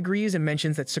 Nure agrees and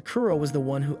mentions that Sakura was the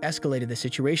one who escalated the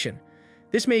situation.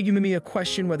 This made Yumemiya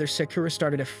question whether Sakura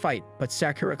started a fight, but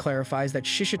Sakura clarifies that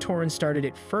Shishitoran started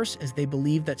it first as they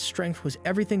believed that strength was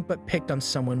everything but picked on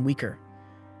someone weaker.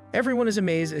 Everyone is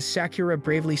amazed as Sakura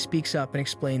bravely speaks up and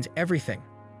explains everything.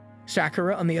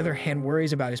 Sakura, on the other hand,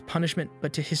 worries about his punishment,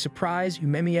 but to his surprise,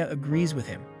 Yumemiya agrees with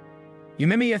him.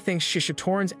 Yumemiya thinks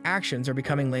Shishitoran's actions are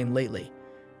becoming lame lately.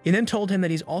 He then told him that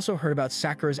he's also heard about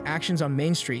Sakura's actions on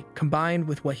Main Street, combined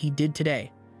with what he did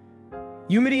today.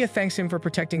 Yumemiya thanks him for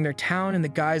protecting their town, and the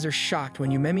guys are shocked when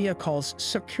Yumemiya calls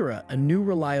Sakura a new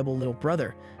reliable little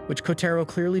brother, which Kotaro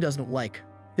clearly doesn't like.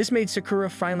 This made Sakura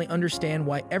finally understand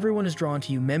why everyone is drawn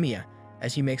to Yumemiya,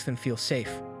 as he makes them feel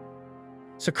safe.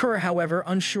 Sakura, however,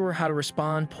 unsure how to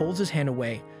respond, pulls his hand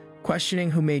away,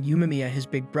 questioning who made Yumemiya his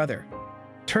big brother.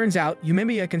 Turns out,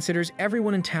 Yumemiya considers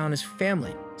everyone in town as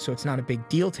family, so it's not a big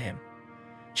deal to him.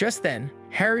 Just then,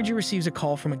 Hiraji receives a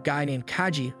call from a guy named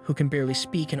Kaji who can barely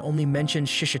speak and only mentions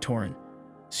Shishitoran.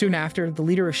 Soon after, the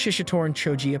leader of Shishitoran,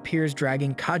 Choji, appears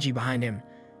dragging Kaji behind him.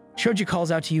 Choji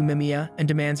calls out to Yumemiya and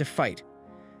demands a fight.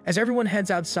 As everyone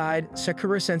heads outside,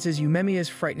 Sakura senses Yumemiya's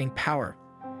frightening power.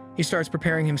 He starts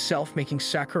preparing himself, making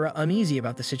Sakura uneasy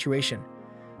about the situation.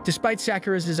 Despite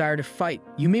Sakura's desire to fight,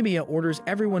 Yumemiya orders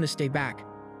everyone to stay back.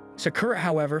 Sakura,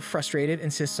 however, frustrated,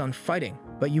 insists on fighting,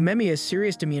 but Yumemiya's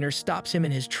serious demeanor stops him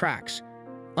in his tracks.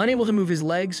 Unable to move his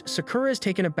legs, Sakura is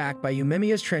taken aback by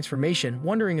Yumemiya's transformation,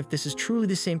 wondering if this is truly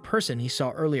the same person he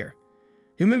saw earlier.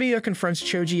 Yumemiya confronts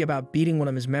Choji about beating one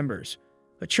of his members,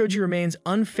 but Choji remains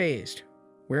unfazed,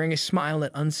 wearing a smile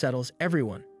that unsettles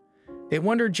everyone. They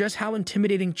wonder just how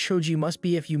intimidating Choji must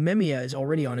be if Yumemiya is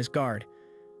already on his guard.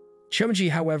 Choji,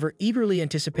 however, eagerly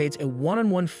anticipates a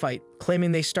one-on-one fight,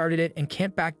 claiming they started it and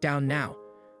can't back down now.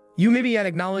 Yumemiya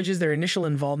acknowledges their initial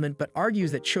involvement but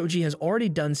argues that Choji has already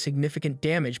done significant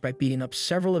damage by beating up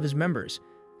several of his members,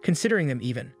 considering them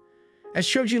even. As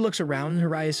Choji looks around,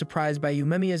 Hirai is surprised by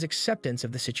Yumemiya's acceptance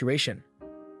of the situation.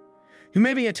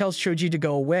 Yumemiya tells Choji to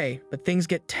go away, but things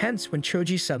get tense when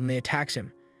Choji suddenly attacks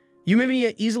him.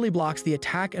 Yumemiya easily blocks the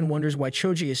attack and wonders why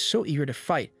Choji is so eager to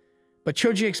fight. But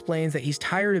Choji explains that he's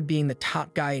tired of being the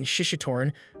top guy in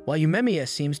Shishitoran, while Yumemiya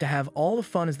seems to have all the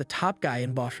fun as the top guy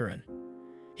in Bofurin.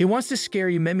 He wants to scare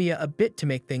Yumemiya a bit to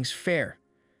make things fair.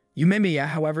 Yumemiya,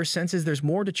 however, senses there's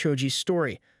more to Choji's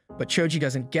story, but Choji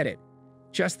doesn't get it.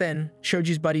 Just then,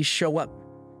 Choji's buddies show up,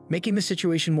 making the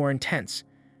situation more intense.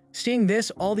 Seeing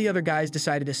this, all the other guys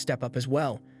decided to step up as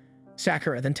well.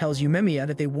 Sakura then tells Yumemiya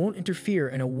that they won't interfere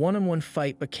in a one-on-one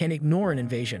fight but can ignore an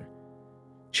invasion.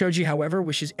 Choji, however,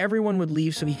 wishes everyone would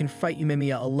leave so he can fight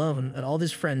Yumemiya alone, and all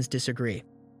his friends disagree.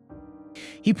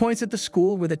 He points at the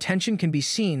school where the tension can be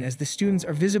seen as the students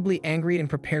are visibly angry and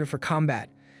prepared for combat.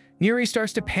 Niri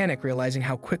starts to panic, realizing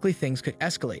how quickly things could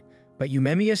escalate, but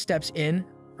Yumemiya steps in,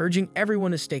 urging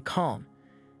everyone to stay calm.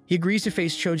 He agrees to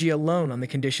face Choji alone on the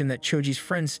condition that Choji's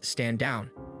friends stand down.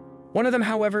 One of them,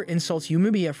 however, insults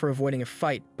Yumiya for avoiding a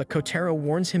fight, but Kotaro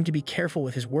warns him to be careful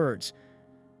with his words.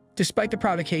 Despite the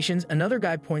provocations, another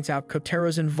guy points out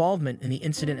Kotaro's involvement in the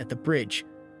incident at the bridge.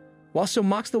 Waso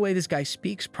mocks the way this guy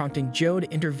speaks, prompting Joe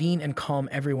to intervene and calm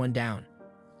everyone down.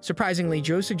 Surprisingly,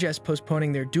 Joe suggests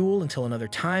postponing their duel until another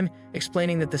time,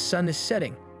 explaining that the sun is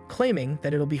setting, claiming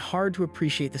that it'll be hard to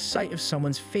appreciate the sight of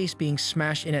someone's face being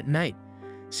smashed in at night.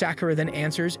 Sakura then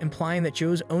answers, implying that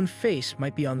Joe's own face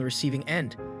might be on the receiving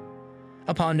end.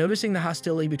 Upon noticing the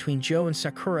hostility between Joe and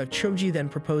Sakura, Choji then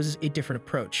proposes a different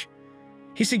approach.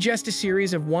 He suggests a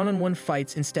series of one-on-one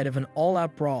fights instead of an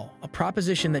all-out brawl, a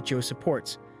proposition that Joe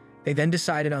supports. They then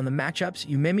decided on the matchups: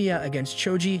 Yumiya against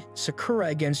Choji, Sakura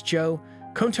against Joe,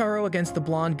 Kotaro against the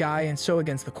blonde guy, and So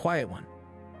against the quiet one.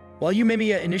 While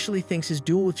Yumiya initially thinks his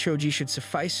duel with Choji should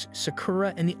suffice,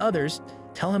 Sakura and the others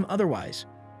tell him otherwise.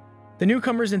 The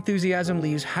newcomer's enthusiasm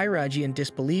leaves Hiraji in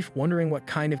disbelief, wondering what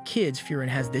kind of kids Furin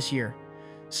has this year.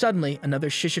 Suddenly, another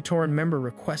Shishitoran member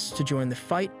requests to join the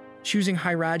fight, choosing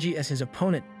Hiraji as his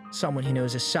opponent, someone he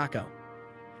knows as Sako.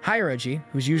 Hiraji,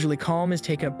 who's usually calm, is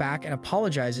taken aback and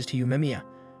apologizes to Yumiya,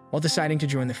 while deciding to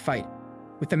join the fight.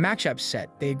 With the matchup set,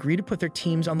 they agree to put their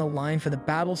teams on the line for the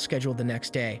battle scheduled the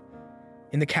next day.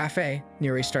 In the cafe,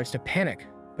 Nire starts to panic,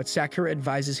 but Sakura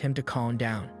advises him to calm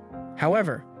down.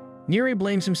 However, Nire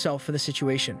blames himself for the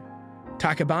situation.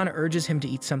 Takebana urges him to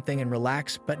eat something and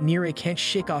relax, but Nire can't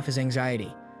shake off his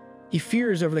anxiety. He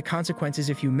fears over the consequences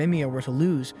if Yumiya were to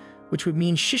lose, which would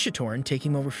mean Shishitoran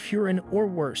taking over Furin, or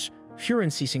worse,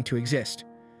 Furin ceasing to exist.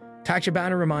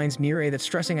 Tachibana reminds Nire that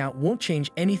stressing out won't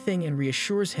change anything and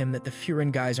reassures him that the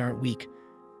Furin guys aren't weak.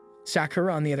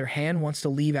 Sakura, on the other hand, wants to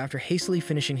leave after hastily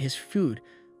finishing his food,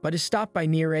 but is stopped by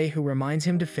Nire, who reminds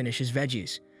him to finish his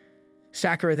veggies.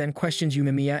 Sakura then questions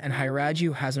Yumiya and Hiraji,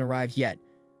 who hasn't arrived yet.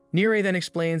 Nire then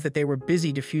explains that they were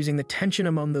busy diffusing the tension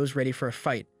among those ready for a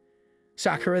fight.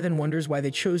 Sakura then wonders why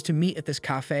they chose to meet at this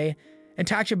cafe, and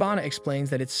Tachibana explains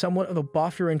that it's somewhat of a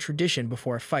Bofurin tradition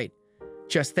before a fight.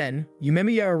 Just then,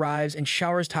 Yumiya arrives and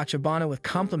showers Tachibana with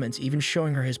compliments, even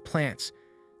showing her his plants.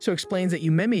 So explains that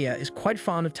Yumiya is quite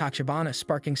fond of Tachibana,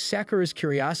 sparking Sakura's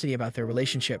curiosity about their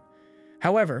relationship.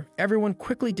 However, everyone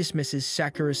quickly dismisses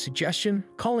Sakura's suggestion,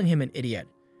 calling him an idiot.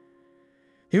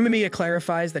 Yumiya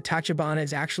clarifies that Tachibana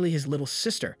is actually his little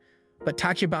sister, but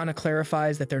Tachibana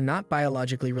clarifies that they're not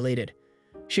biologically related.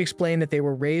 She explained that they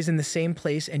were raised in the same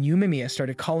place, and Yumiya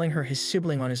started calling her his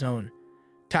sibling on his own.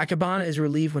 Tachibana is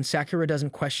relieved when Sakura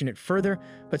doesn't question it further,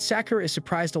 but Sakura is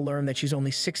surprised to learn that she's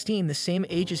only 16, the same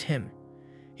age as him.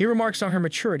 He remarks on her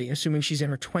maturity, assuming she's in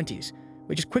her 20s,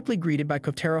 which is quickly greeted by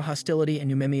Kotaro's hostility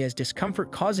and Yumiya's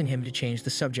discomfort, causing him to change the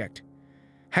subject.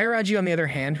 Hiraji, on the other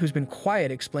hand, who's been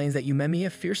quiet, explains that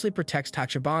Yumiya fiercely protects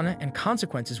Tachibana and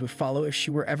consequences would follow if she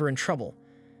were ever in trouble.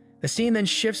 The scene then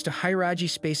shifts to Hiraji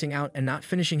spacing out and not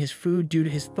finishing his food due to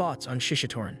his thoughts on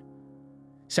Shishitoran.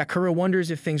 Sakura wonders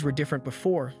if things were different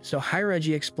before, so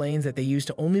Hiraji explains that they used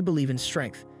to only believe in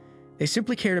strength. They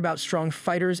simply cared about strong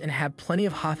fighters and had plenty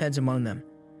of hotheads among them.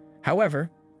 However,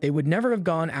 they would never have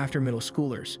gone after middle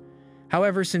schoolers.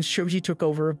 However, since Choji took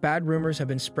over, bad rumors have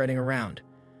been spreading around.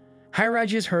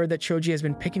 Hiraji has heard that Choji has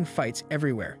been picking fights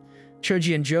everywhere.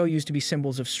 Choji and Joe used to be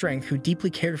symbols of strength who deeply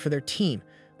cared for their team,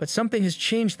 but something has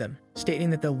changed them, stating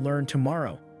that they'll learn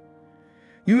tomorrow.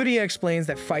 Yumiya explains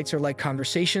that fights are like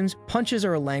conversations, punches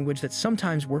are a language that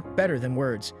sometimes work better than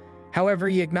words. However,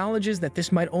 he acknowledges that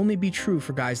this might only be true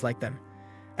for guys like them.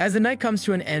 As the night comes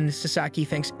to an end, Sasaki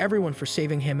thanks everyone for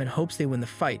saving him and hopes they win the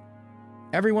fight.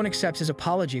 Everyone accepts his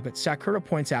apology, but Sakura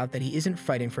points out that he isn't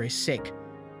fighting for his sake.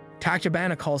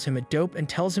 Tachibana calls him a dope and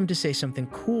tells him to say something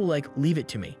cool like "leave it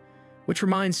to me," which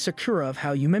reminds Sakura of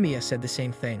how Yumiya said the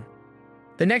same thing.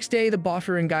 The next day, the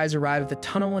Bofurin guys arrive at the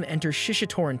tunnel and enter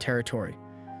Shishitoran territory.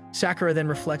 Sakura then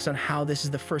reflects on how this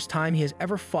is the first time he has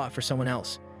ever fought for someone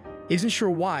else. He isn't sure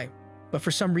why, but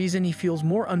for some reason he feels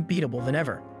more unbeatable than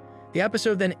ever. The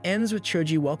episode then ends with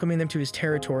Choji welcoming them to his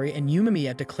territory, and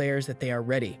Yumiya declares that they are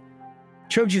ready.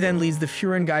 Choji then leads the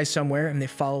Furin guys somewhere and they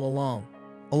follow along.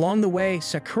 Along the way,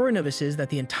 Sakura notices that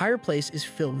the entire place is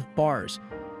filled with bars.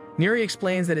 Niri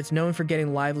explains that it's known for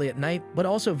getting lively at night, but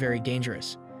also very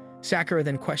dangerous. Sakura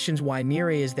then questions why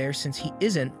Nire is there since he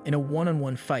isn't in a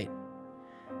one-on-one fight.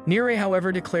 Nire,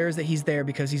 however, declares that he's there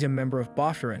because he's a member of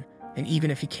Bofurin, and even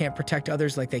if he can't protect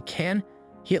others like they can,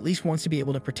 he at least wants to be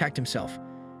able to protect himself.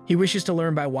 He wishes to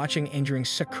learn by watching and injuring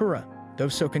Sakura, though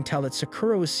So can tell that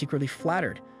Sakura was secretly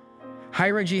flattered.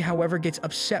 Hiraji, however, gets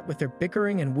upset with their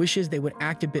bickering and wishes they would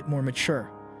act a bit more mature.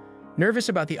 Nervous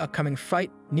about the upcoming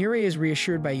fight, Nire is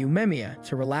reassured by Yumemiya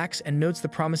to relax and notes the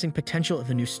promising potential of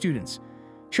the new students.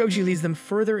 Choji leads them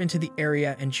further into the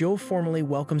area and Joe formally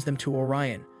welcomes them to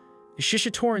Orion, the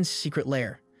Shishitoran's secret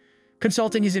lair.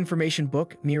 Consulting his information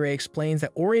book, Nire explains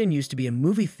that Orion used to be a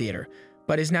movie theater,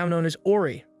 but is now known as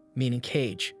Ori, meaning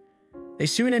cage. They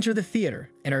soon enter the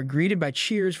theater and are greeted by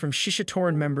cheers from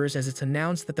Shishitoran members as it's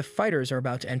announced that the fighters are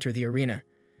about to enter the arena.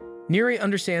 Nire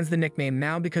understands the nickname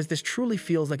now because this truly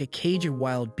feels like a cage of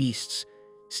wild beasts.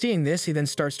 Seeing this, he then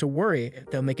starts to worry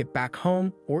if they'll make it back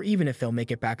home or even if they'll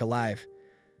make it back alive.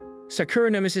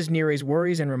 Sakura notices Nire's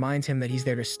worries and reminds him that he's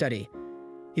there to study.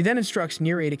 He then instructs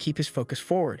Nire to keep his focus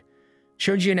forward.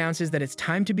 Choji announces that it's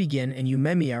time to begin and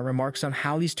Yumemiya remarks on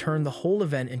how he's turned the whole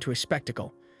event into a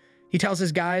spectacle. He tells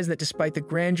his guys that despite the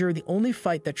grandeur, the only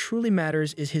fight that truly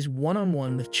matters is his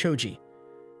one-on-one with Choji.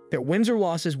 Their wins or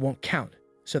losses won't count,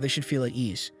 so they should feel at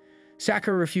ease.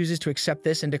 Sakura refuses to accept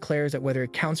this and declares that whether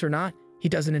it counts or not, he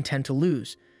doesn't intend to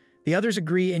lose. The others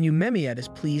agree and Yumemiya is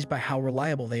pleased by how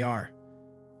reliable they are.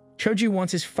 Choji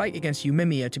wants his fight against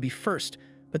Yumemiya to be first,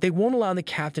 but they won't allow the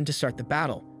captain to start the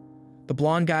battle. The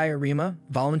blonde guy, Arima,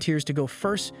 volunteers to go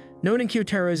first, noting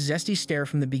Kyotaro's zesty stare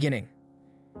from the beginning.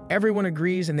 Everyone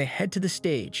agrees and they head to the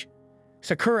stage.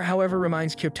 Sakura, however,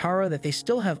 reminds Kyotaro that they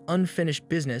still have unfinished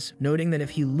business, noting that if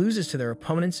he loses to their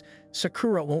opponents,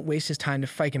 Sakura won't waste his time to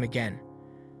fight him again.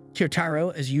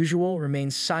 Kyotaro, as usual,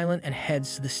 remains silent and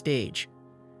heads to the stage.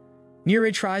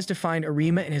 Nire tries to find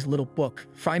Arima in his little book,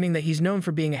 finding that he's known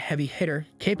for being a heavy hitter,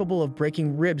 capable of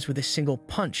breaking ribs with a single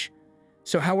punch.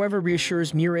 So, however,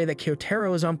 reassures Nire that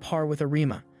Kyotaro is on par with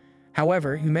Arima.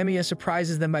 However, Yumemiya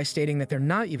surprises them by stating that they're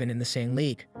not even in the same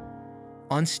league.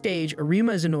 On stage,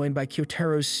 Arima is annoyed by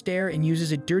Kyotaro's stare and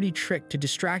uses a dirty trick to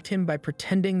distract him by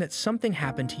pretending that something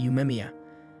happened to Yumemiya.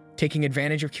 Taking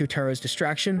advantage of Kyotaro's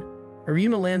distraction,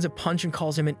 Arima lands a punch and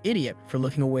calls him an idiot for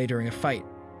looking away during a fight.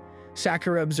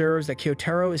 Sakura observes that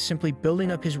Kyotaro is simply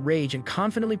building up his rage and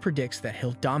confidently predicts that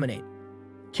he'll dominate.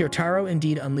 Kyotaro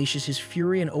indeed unleashes his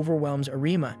fury and overwhelms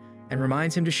Arima and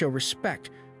reminds him to show respect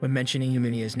when mentioning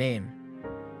Yumemiya's name.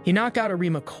 He knocked out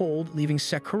Arima cold, leaving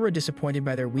Sakura disappointed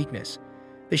by their weakness.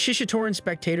 The Shishitoran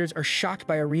spectators are shocked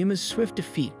by Arima's swift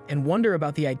defeat and wonder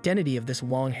about the identity of this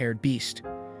long-haired beast.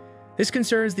 This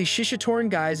concerns the Shishitoran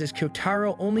guys as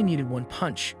Kyotaro only needed one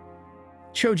punch.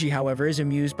 Choji, however, is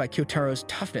amused by Kyotaro's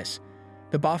toughness.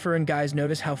 The Bafuran guys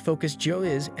notice how focused Joe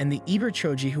is and the eager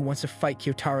Choji who wants to fight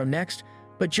Kyotaro next,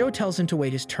 but Joe tells him to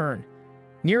wait his turn.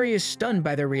 Nire is stunned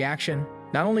by their reaction.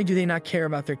 Not only do they not care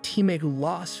about their teammate who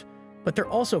lost, but they're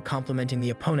also complimenting the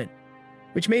opponent,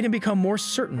 which made him become more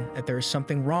certain that there is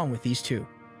something wrong with these two.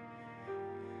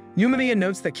 Yumemiya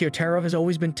notes that Kyotaro has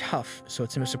always been tough, so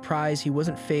it's no surprise he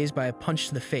wasn't fazed by a punch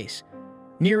to the face.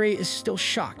 Nire is still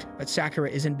shocked, but Sakura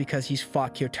isn't because he's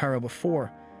fought Kyotaro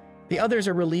before. The others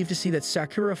are relieved to see that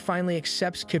Sakura finally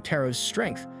accepts Kyotaro's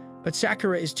strength, but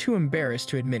Sakura is too embarrassed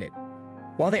to admit it.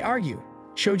 While they argue,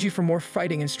 Choji for more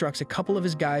fighting instructs a couple of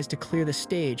his guys to clear the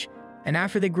stage, and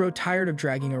after they grow tired of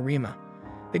dragging Arima,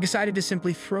 they decided to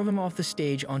simply throw him off the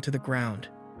stage onto the ground.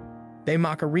 They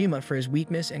mock Arima for his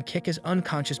weakness and kick his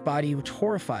unconscious body, which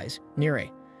horrifies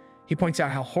Nire. He points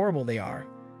out how horrible they are,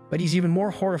 but he's even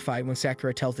more horrified when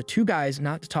Sakura tells the two guys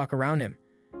not to talk around him.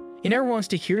 He never wants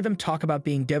to hear them talk about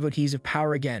being devotees of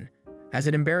power again, as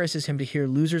it embarrasses him to hear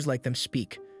losers like them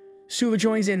speak. Suwa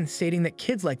joins in, stating that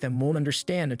kids like them won't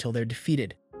understand until they're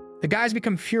defeated. The guys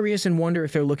become furious and wonder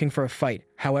if they're looking for a fight.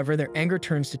 However, their anger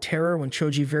turns to terror when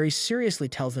Choji very seriously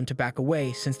tells them to back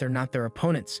away since they're not their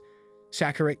opponents.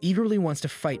 Sakura eagerly wants to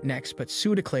fight next, but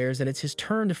Suwa declares that it's his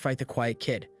turn to fight the quiet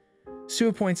kid.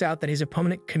 Suwa points out that his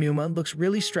opponent, Kamuma, looks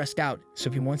really stressed out, so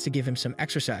he wants to give him some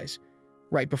exercise.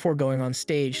 Right before going on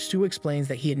stage, Suwa explains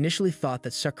that he initially thought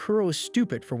that Sakura was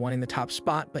stupid for wanting the top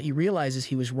spot, but he realizes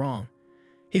he was wrong.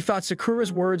 He thought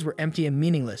Sakura's words were empty and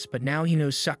meaningless, but now he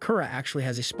knows Sakura actually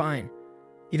has a spine.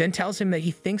 He then tells him that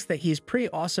he thinks that he is pretty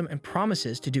awesome and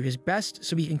promises to do his best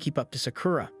so he can keep up to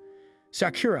Sakura.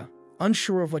 Sakura,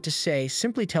 unsure of what to say,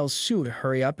 simply tells Suwa to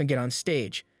hurry up and get on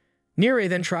stage. Nire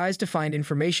then tries to find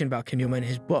information about Kamuma in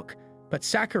his book, but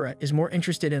Sakura is more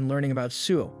interested in learning about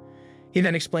Suwa. He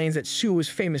then explains that Suwa was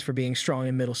famous for being strong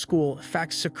in middle school, a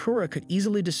fact Sakura could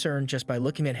easily discern just by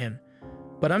looking at him.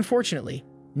 But unfortunately,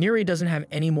 Nire doesn't have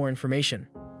any more information.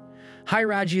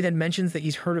 Hairaji then mentions that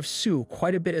he's heard of Suwa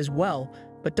quite a bit as well,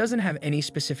 but doesn't have any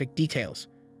specific details.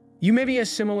 Yumemiya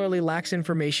similarly lacks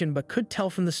information but could tell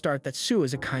from the start that Suwa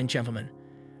is a kind gentleman.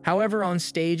 However, on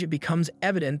stage it becomes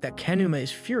evident that Kanuma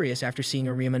is furious after seeing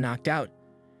Arima knocked out.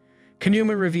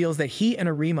 Kanuma reveals that he and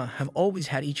Arima have always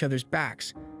had each other's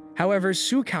backs. However,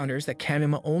 Sue counters that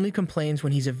Kanuma only complains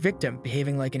when he's a victim,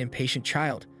 behaving like an impatient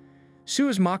child.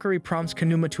 Sue's mockery prompts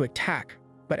Kanuma to attack,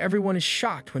 but everyone is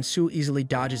shocked when Sue easily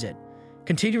dodges it.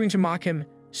 Continuing to mock him,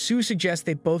 Sue suggests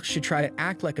they both should try to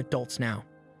act like adults now.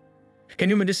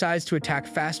 Kanuma decides to attack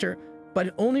faster, but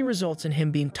it only results in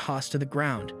him being tossed to the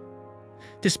ground.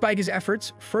 Despite his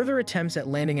efforts, further attempts at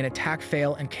landing an attack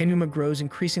fail, and Kanuma grows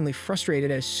increasingly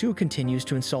frustrated as Sue continues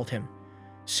to insult him.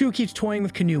 Sue keeps toying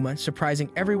with Kanuma, surprising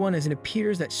everyone as it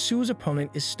appears that Sue's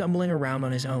opponent is stumbling around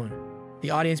on his own.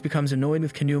 The audience becomes annoyed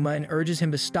with Kanuma and urges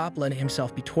him to stop letting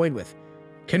himself be toyed with.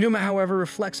 Kanuma, however,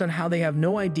 reflects on how they have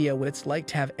no idea what it's like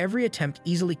to have every attempt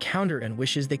easily countered and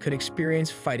wishes they could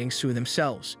experience fighting Sue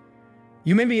themselves.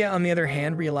 Yumemiya, on the other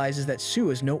hand, realizes that Sue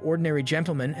is no ordinary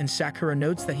gentleman, and Sakura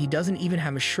notes that he doesn't even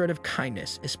have a shred of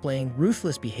kindness, displaying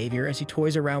ruthless behavior as he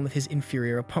toys around with his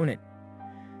inferior opponent.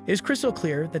 It is crystal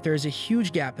clear that there is a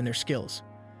huge gap in their skills.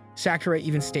 Sakura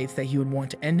even states that he would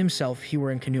want to end himself if he were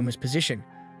in Kanuma's position,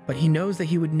 but he knows that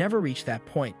he would never reach that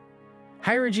point.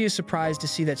 Hiraji is surprised to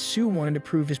see that Sue wanted to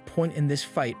prove his point in this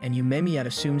fight, and Yumemiya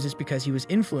assumes it's because he was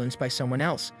influenced by someone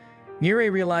else.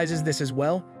 Nire realizes this as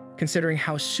well, considering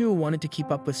how Sue wanted to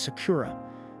keep up with Sakura.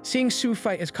 Seeing Sue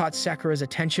fight has caught Sakura's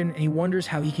attention, and he wonders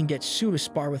how he can get Sue to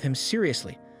spar with him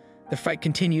seriously. The fight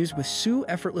continues, with Sue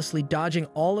effortlessly dodging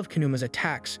all of Kanuma's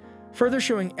attacks, further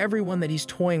showing everyone that he's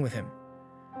toying with him.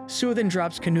 Sue then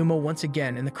drops Kanuma once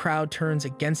again, and the crowd turns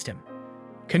against him.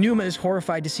 Kanuma is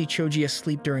horrified to see Choji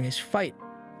asleep during his fight,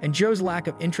 and Joe's lack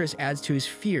of interest adds to his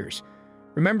fears.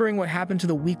 Remembering what happened to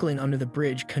the weakling under the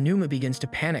bridge, Kanuma begins to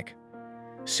panic.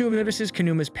 Sue notices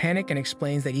Kanuma's panic and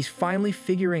explains that he's finally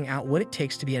figuring out what it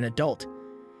takes to be an adult.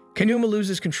 Kanuma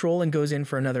loses control and goes in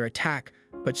for another attack,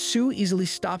 but Sue easily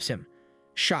stops him.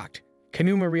 Shocked,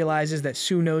 Kanuma realizes that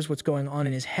Sue knows what's going on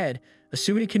in his head,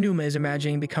 assuming Kanuma is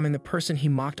imagining becoming the person he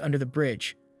mocked under the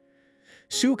bridge.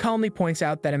 Sue calmly points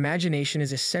out that imagination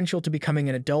is essential to becoming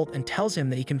an adult and tells him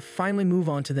that he can finally move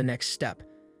on to the next step.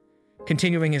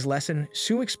 Continuing his lesson,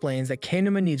 Sue explains that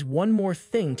Kanuma needs one more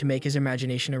thing to make his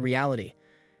imagination a reality.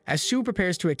 As Sue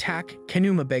prepares to attack,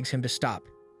 Kanuma begs him to stop.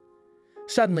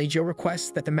 Suddenly, Joe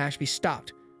requests that the match be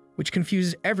stopped, which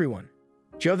confuses everyone.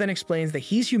 Joe then explains that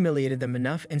he's humiliated them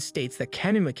enough and states that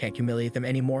Kanuma can't humiliate them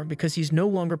anymore because he's no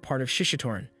longer part of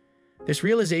Shishitoran. This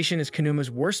realization is Kanuma's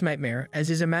worst nightmare, as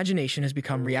his imagination has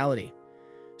become reality.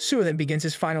 Sue then begins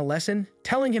his final lesson,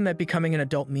 telling him that becoming an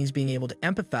adult means being able to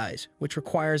empathize, which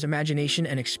requires imagination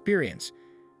and experience.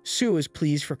 Sue is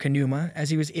pleased for Kanuma, as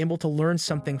he was able to learn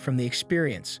something from the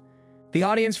experience. The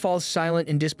audience falls silent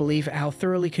in disbelief at how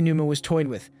thoroughly Kanuma was toyed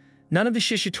with. None of the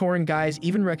Shishitoran guys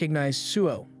even recognize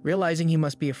Suo, realizing he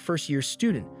must be a first-year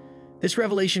student. This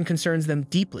revelation concerns them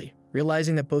deeply,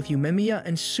 realizing that both Yumemiya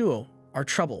and Suo are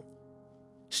trouble.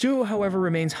 Suo, however,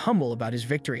 remains humble about his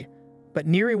victory, but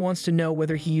Niri wants to know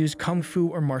whether he used kung fu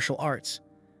or martial arts.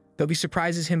 Though he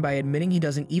surprises him by admitting he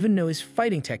doesn't even know his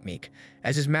fighting technique,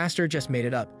 as his master just made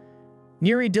it up.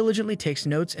 Niri diligently takes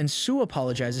notes, and Suo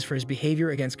apologizes for his behavior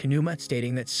against Kanuma,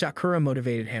 stating that Sakura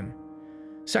motivated him.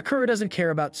 Sakura doesn't care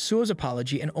about Suo's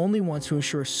apology and only wants to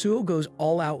ensure Suo goes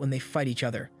all out when they fight each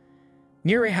other.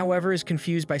 Niri, however, is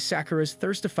confused by Sakura's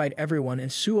thirst to fight everyone,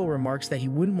 and Suo remarks that he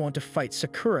wouldn't want to fight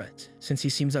Sakura since he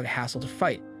seems like a hassle to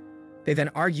fight. They then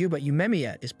argue, but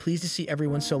Yumemiya is pleased to see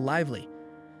everyone so lively.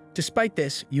 Despite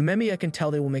this, Yumemiya can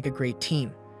tell they will make a great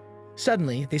team.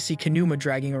 Suddenly, they see Kanuma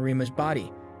dragging Arima's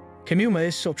body. Kanuma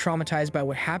is still traumatized by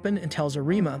what happened and tells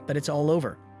Arima that it's all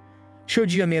over.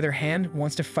 Shoji, on the other hand,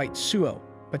 wants to fight Suo,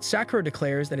 but Sakura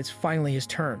declares that it's finally his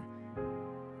turn.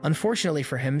 Unfortunately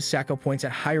for him, Sako points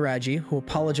at Hiraji, who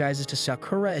apologizes to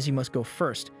Sakura as he must go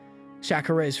first.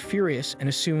 Sakura is furious and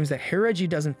assumes that Hiraji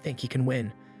doesn't think he can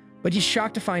win, but he's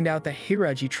shocked to find out that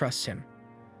Hiraji trusts him.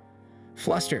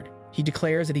 Flustered, he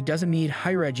declares that he doesn't need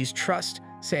Hiraji's trust,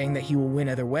 saying that he will win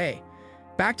either way.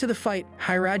 Back to the fight,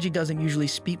 Hiraji doesn't usually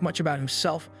speak much about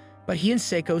himself, but he and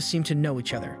Seiko seem to know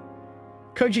each other.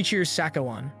 Koji cheers Sako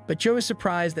on, but Joe is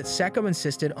surprised that Sako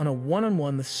insisted on a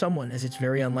one-on-one with someone, as it's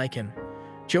very unlike him.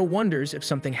 Joe wonders if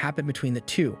something happened between the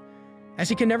two, as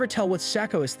he can never tell what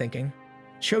Sako is thinking.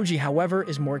 Choji, however,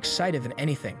 is more excited than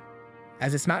anything,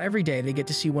 as it's not every day they get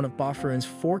to see one of Bafurin's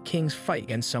 4 kings fight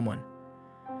against someone.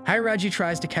 Hiraji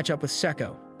tries to catch up with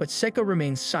Seko, but Seko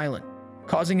remains silent,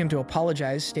 causing him to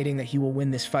apologize, stating that he will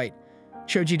win this fight.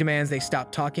 Choji demands they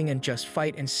stop talking and just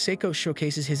fight, and Seko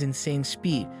showcases his insane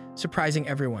speed, surprising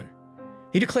everyone.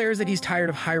 He declares that he's tired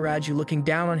of Hiraji looking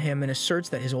down on him and asserts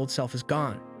that his old self is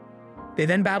gone. They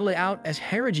then battle it out as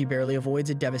Hiraji barely avoids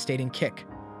a devastating kick.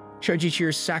 Choji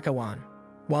cheers Sako on,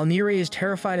 while Niri is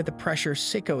terrified at the pressure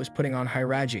Seko is putting on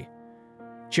Hiraji.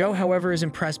 Joe, however, is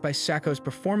impressed by Sako's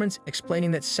performance,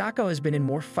 explaining that Sako has been in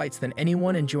more fights than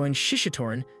anyone and joined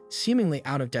Shishitoren, seemingly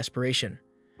out of desperation.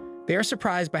 They are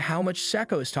surprised by how much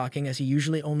Sako is talking, as he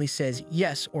usually only says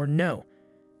yes or no,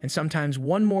 and sometimes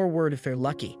one more word if they're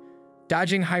lucky.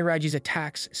 Dodging Hiraji's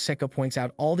attacks, Sako points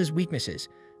out all his weaknesses,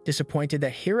 disappointed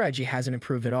that Hiraji hasn't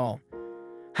improved at all.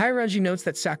 Hiraji notes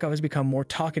that Sako has become more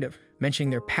talkative, mentioning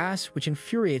their past, which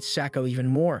infuriates Sako even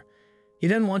more. He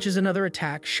then launches another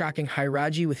attack, shocking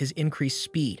Hiraji with his increased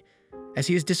speed, as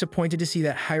he is disappointed to see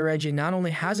that Hiraji not only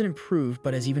hasn't improved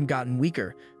but has even gotten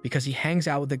weaker because he hangs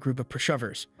out with a group of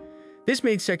pushovers. This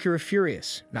made Sekiro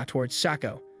furious, not towards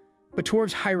Sako, but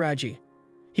towards Hiraji.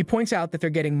 He points out that they're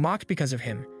getting mocked because of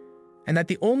him, and that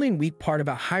the only weak part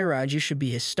about Hiraji should be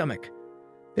his stomach.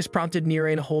 This prompted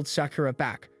Nire to hold Sakura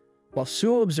back, while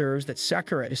Suo observes that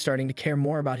Sakura is starting to care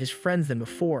more about his friends than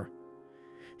before.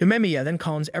 Umemiya then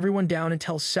calms everyone down and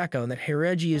tells Sako that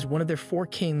Hiraji is one of their 4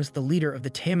 kings, the leader of the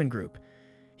Taman group.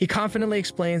 He confidently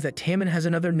explains that Taman has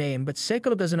another name, but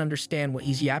Sako doesn't understand what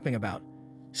he's yapping about.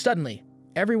 Suddenly,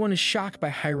 everyone is shocked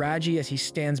by Hiraji as he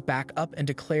stands back up and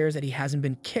declares that he hasn't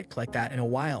been kicked like that in a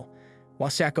while. While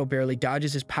Sako barely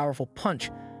dodges his powerful punch,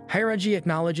 Hiraji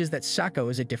acknowledges that Sako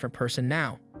is a different person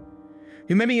now.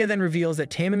 Umemiya then reveals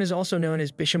that Taman is also known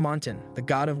as Bishamonten, the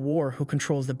god of war who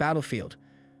controls the battlefield.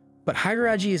 But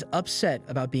Hiraji is upset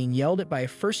about being yelled at by a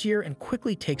first year and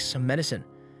quickly takes some medicine.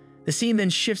 The scene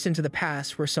then shifts into the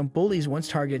past, where some bullies once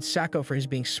targeted Sako for his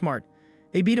being smart.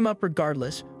 They beat him up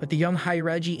regardless, but the young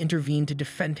Hiraji intervened to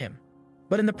defend him.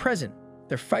 But in the present,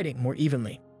 they're fighting more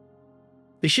evenly.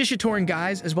 The Shishitoren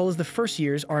guys, as well as the first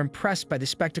years, are impressed by the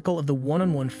spectacle of the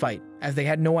one-on-one fight, as they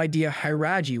had no idea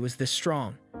Hiraji was this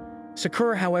strong.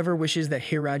 Sakura, however, wishes that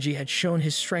Hiraji had shown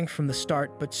his strength from the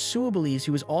start, but Suo believes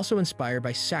he was also inspired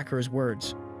by Sakura's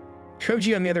words.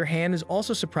 Shoji, on the other hand, is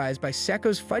also surprised by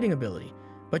Sako's fighting ability,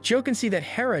 but Joe can see that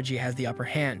Hiraji has the upper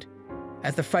hand.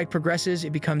 As the fight progresses,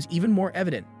 it becomes even more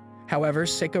evident. However,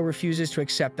 Sako refuses to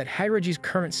accept that Hiraji's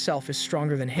current self is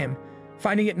stronger than him,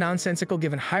 finding it nonsensical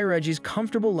given Hiraji's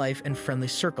comfortable life and friendly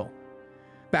circle.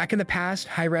 Back in the past,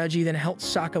 Hiraji then helped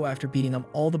Sako after beating up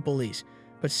all the bullies,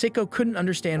 but Sako couldn't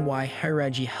understand why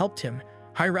Hiraji helped him.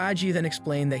 Hiraji then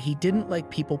explained that he didn't like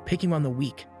people picking on the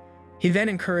weak. He then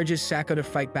encourages Sako to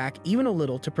fight back even a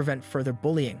little to prevent further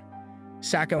bullying.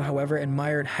 Sako, however,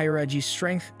 admired Hiraji's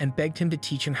strength and begged him to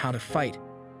teach him how to fight.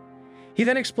 He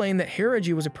then explained that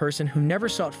Hiraji was a person who never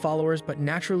sought followers but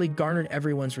naturally garnered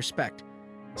everyone's respect.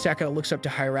 Sako looks up to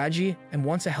Hiraji and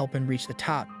wants to help him reach the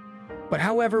top. But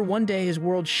however, one day his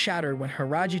world shattered when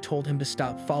Hiraji told him to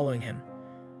stop following him.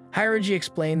 Hiraji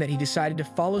explained that he decided to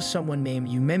follow someone named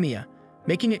Umemiya,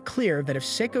 making it clear that if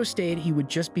Sako stayed, he would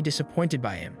just be disappointed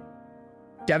by him.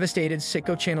 Devastated,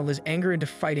 Sako channeled his anger into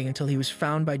fighting until he was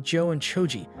found by Joe and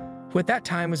Choji, who at that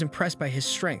time was impressed by his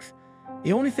strength.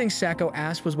 The only thing Sako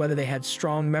asked was whether they had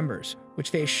strong members,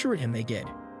 which they assured him they did.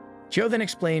 Joe then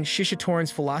explained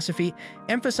Shishitoren's philosophy,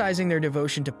 emphasizing their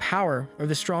devotion to power, or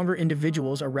the stronger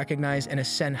individuals are recognized and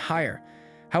ascend higher.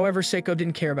 However, Sako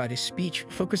didn't care about his speech,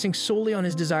 focusing solely on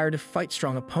his desire to fight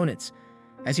strong opponents,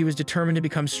 as he was determined to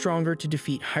become stronger to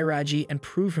defeat Hiraji and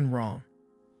prove him wrong.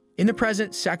 In the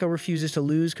present, Sako refuses to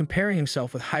lose, comparing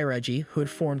himself with Hiraji, who had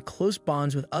formed close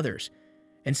bonds with others.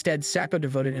 Instead, Sako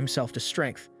devoted himself to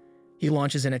strength. He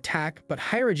launches an attack, but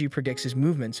Hiraji predicts his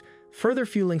movements, further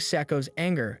fueling Sako's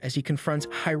anger as he confronts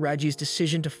Hiraji's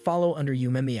decision to follow under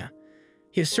Umemiya.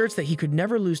 He asserts that he could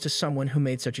never lose to someone who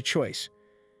made such a choice.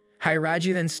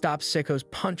 Hiraji then stops Sako's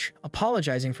punch,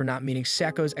 apologizing for not meeting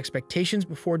Sako's expectations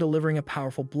before delivering a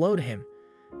powerful blow to him.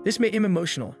 This made him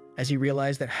emotional, as he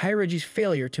realized that Hiraji's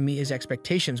failure to meet his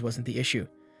expectations wasn't the issue.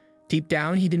 Deep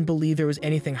down, he didn't believe there was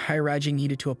anything Hiraji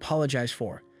needed to apologize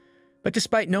for. But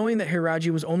despite knowing that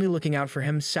Hiraji was only looking out for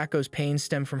him, Sako's pain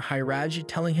stemmed from Hiraji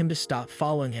telling him to stop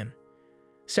following him.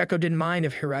 Sako didn't mind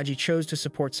if Hiraji chose to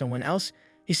support someone else,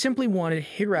 he simply wanted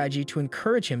Hiraji to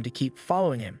encourage him to keep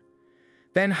following him.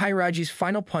 Then Hiraji's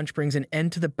final punch brings an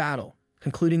end to the battle,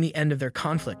 concluding the end of their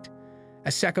conflict.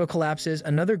 As Sako collapses,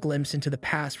 another glimpse into the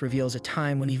past reveals a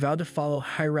time when he vowed to follow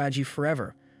Hiraji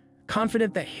forever,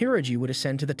 confident that Hiraji would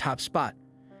ascend to the top spot.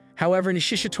 However, the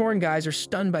Shishitoren guys are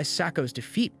stunned by Sako's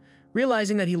defeat,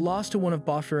 realizing that he lost to one of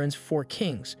Bofuren's 4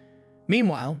 kings.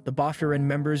 Meanwhile, the Bofuren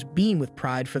members beam with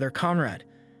pride for their comrade.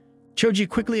 Choji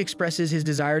quickly expresses his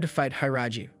desire to fight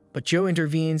Hiraji, but Joe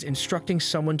intervenes, instructing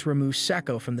someone to remove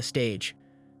Sako from the stage.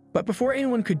 But before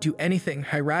anyone could do anything,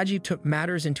 Hiraji took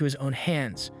matters into his own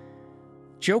hands.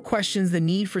 Joe questions the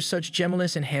need for such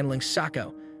gentleness in handling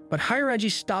Sako, but Hiraji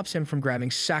stops him from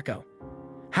grabbing Sako.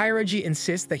 Hiraji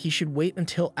insists that he should wait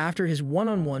until after his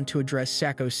one-on-one to address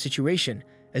Sako's situation,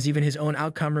 as even his own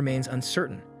outcome remains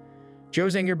uncertain.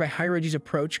 Joe's angered by Hiraji's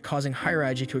approach, causing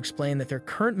Hiraji to explain that their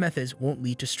current methods won't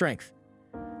lead to strength.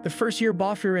 The first-year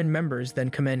Boffurin members then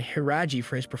commend Hiraji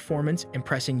for his performance,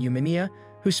 impressing Yumemiya,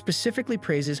 who specifically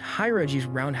praises Hiraji's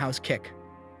roundhouse kick.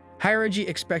 Hiraji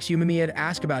expects Yumemiya to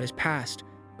ask about his past,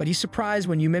 but he's surprised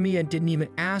when Yumemiya didn't even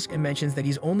ask and mentions that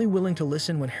he's only willing to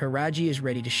listen when Hiraji is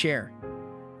ready to share.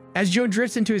 As Joe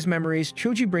drifts into his memories,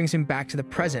 Choji brings him back to the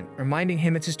present, reminding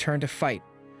him it's his turn to fight.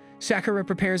 Sakura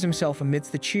prepares himself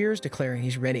amidst the cheers, declaring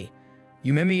he's ready.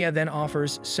 Yumemiya then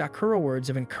offers Sakura words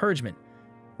of encouragement,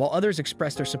 while others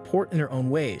express their support in their own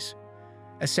ways.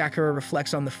 As Sakura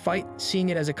reflects on the fight, seeing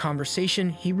it as a conversation,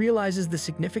 he realizes the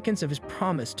significance of his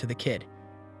promise to the kid.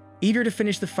 Eager to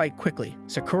finish the fight quickly,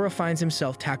 Sakura finds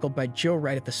himself tackled by Joe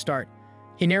right at the start.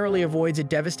 He narrowly avoids a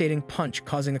devastating punch,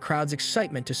 causing the crowd's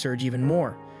excitement to surge even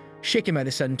more. Shaken by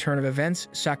the sudden turn of events,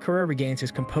 Sakura regains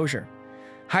his composure.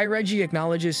 Hiraji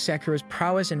acknowledges Sakura's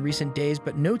prowess in recent days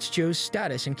but notes Joe's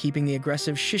status in keeping the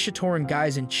aggressive Shishitoran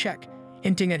guys in check,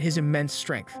 hinting at his immense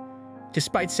strength.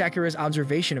 Despite Sakura's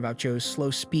observation about Joe's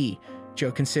slow speed,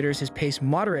 Joe considers his pace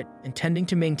moderate, intending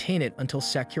to maintain it until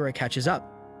Sakura catches up.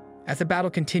 As the battle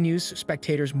continues,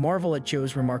 spectators marvel at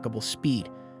Joe's remarkable speed.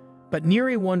 But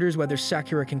Nire wonders whether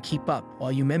Sakura can keep up,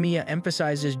 while Yumemiya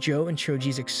emphasizes Joe and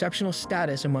Choji's exceptional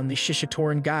status among the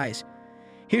Shishitoran guys.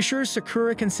 He assures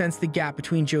Sakura can sense the gap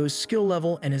between Joe's skill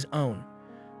level and his own.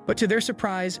 But to their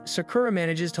surprise, Sakura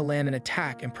manages to land an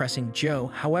attack, impressing Joe.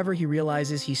 However, he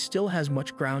realizes he still has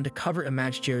much ground to cover to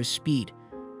match Joe's speed.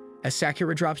 As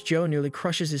Sakura drops Joe, nearly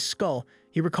crushes his skull,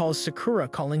 he recalls Sakura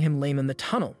calling him lame in the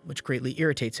tunnel, which greatly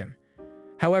irritates him.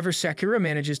 However, Sakura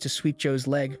manages to sweep Joe's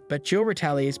leg, but Joe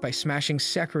retaliates by smashing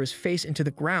Sakura's face into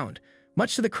the ground,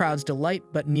 much to the crowd's delight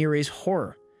but Nire's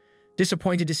horror.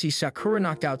 Disappointed to see Sakura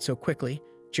knocked out so quickly,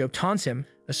 Joe taunts him,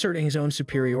 asserting his own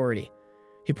superiority.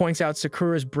 He points out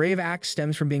Sakura's brave act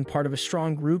stems from being part of a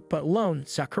strong group, but alone,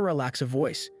 Sakura lacks a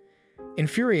voice.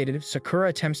 Infuriated, Sakura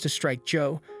attempts to strike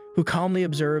Joe, who calmly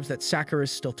observes that Sakura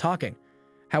is still talking.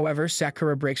 However,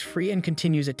 Sakura breaks free and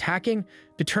continues attacking,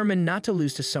 determined not to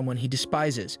lose to someone he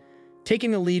despises.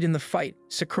 Taking the lead in the fight,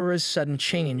 Sakura's sudden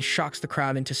change shocks the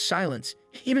crowd into silence,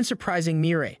 even surprising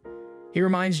Nire. He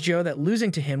reminds Joe that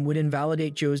losing to him would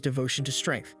invalidate Joe's devotion to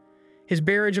strength. His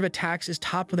barrage of attacks is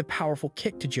topped with a powerful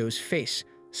kick to Joe's face,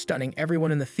 stunning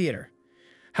everyone in the theater.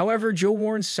 However, Joe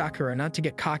warns Sakura not to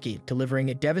get cocky, delivering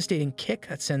a devastating kick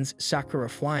that sends Sakura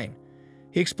flying.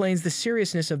 He explains the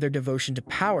seriousness of their devotion to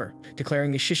power,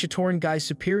 declaring the Shishitoran guys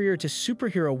superior to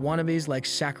superhero wannabes like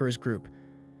Sakura's group.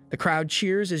 The crowd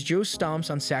cheers as Joe stomps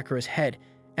on Sakura's head,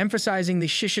 emphasizing the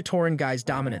Shishitoran guys'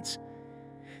 dominance.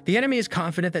 The enemy is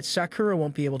confident that Sakura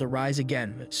won't be able to rise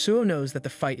again, but Suo knows that the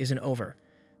fight isn't over.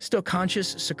 Still conscious,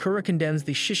 Sakura condemns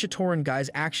the Shishitoran guys'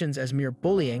 actions as mere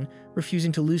bullying,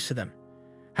 refusing to lose to them.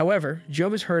 However,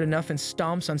 Joe has heard enough and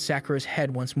stomps on Sakura's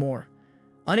head once more.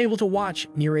 Unable to watch,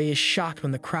 Nire is shocked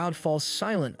when the crowd falls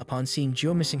silent upon seeing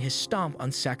Joe missing his stomp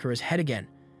on Sakura's head again.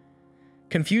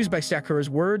 Confused by Sakura's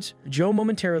words, Joe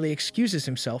momentarily excuses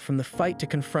himself from the fight to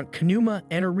confront Kanuma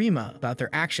and Arima about their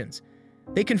actions.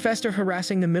 They confess to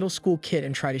harassing the middle school kid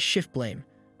and try to shift blame,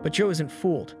 but Joe isn't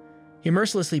fooled. He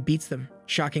mercilessly beats them,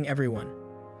 shocking everyone.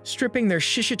 Stripping their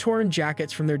Shishitoran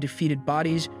jackets from their defeated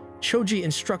bodies, Choji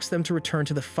instructs them to return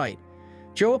to the fight.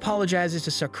 Joe apologizes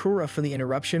to Sakura for the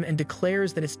interruption and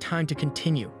declares that it's time to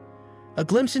continue. A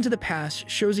glimpse into the past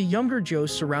shows a younger Joe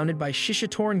surrounded by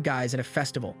Shishitoran guys at a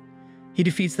festival. He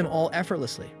defeats them all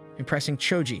effortlessly, impressing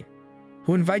Choji,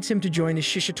 who invites him to join the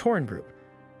Shishitoran group.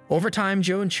 Over time,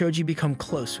 Joe and Choji become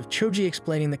close, with Choji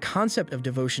explaining the concept of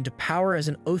devotion to power as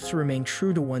an oath to remain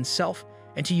true to oneself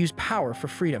and to use power for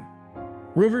freedom.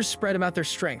 Rumors spread about their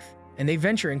strength, and they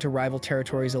venture into rival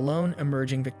territories alone,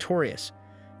 emerging victorious.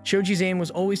 Choji's aim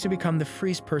was always to become the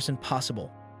freest person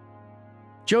possible.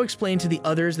 Joe explained to the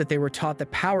others that they were taught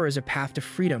that power is a path to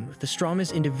freedom, with the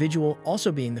strongest individual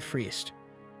also being the freest.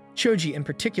 Choji, in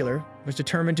particular, was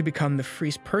determined to become the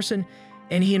freest person,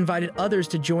 and he invited others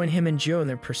to join him and Joe in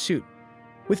their pursuit.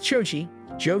 With Choji,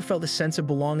 Joe felt a sense of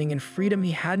belonging and freedom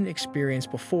he hadn't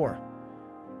experienced before.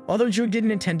 Although Joe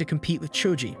didn't intend to compete with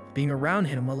Choji, being around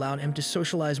him allowed him to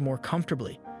socialize more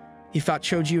comfortably. He thought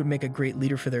Choji would make a great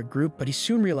leader for their group, but he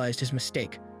soon realized his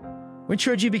mistake. When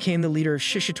Choji became the leader of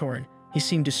Shishitoran, he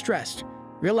seemed distressed,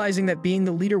 realizing that being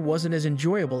the leader wasn't as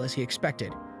enjoyable as he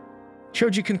expected.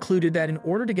 Choji concluded that in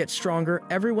order to get stronger,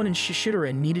 everyone in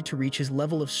Shishitoran needed to reach his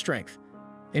level of strength.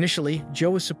 Initially,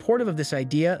 Joe was supportive of this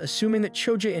idea, assuming that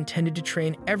Choji intended to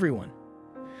train everyone.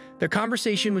 Their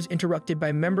conversation was interrupted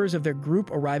by members of their group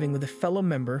arriving with a fellow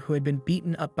member who had been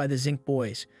beaten up by the Zinc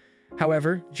boys.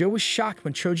 However, Joe was shocked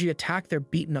when Choji attacked their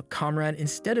beaten-up comrade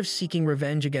instead of seeking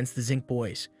revenge against the Zinc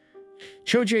boys.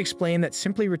 Choji explained that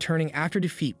simply returning after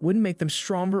defeat wouldn't make them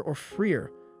stronger or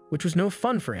freer, which was no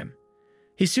fun for him.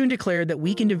 He soon declared that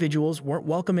weak individuals weren't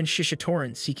welcome in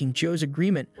Shishitoran, seeking Joe's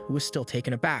agreement, who was still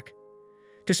taken aback.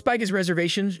 Despite his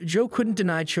reservations, Joe couldn't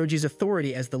deny Choji's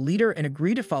authority as the leader and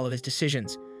agreed to follow his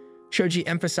decisions. Choji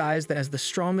emphasized that as the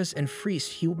strongest and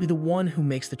freest, he will be the one who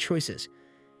makes the choices.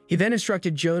 He then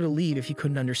instructed Joe to leave if he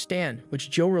couldn't understand, which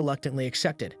Joe reluctantly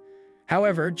accepted.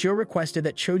 However, Joe requested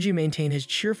that Choji maintain his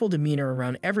cheerful demeanor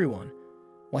around everyone,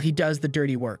 while he does the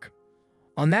dirty work.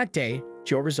 On that day,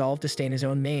 Joe resolved to stay in his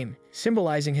own name,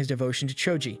 symbolizing his devotion to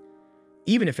Choji,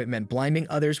 even if it meant blinding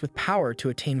others with power to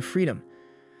attain freedom.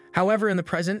 However, in the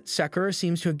present, Sakura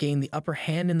seems to have gained the upper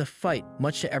hand in the fight,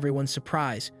 much to everyone's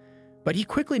surprise. But he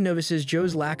quickly notices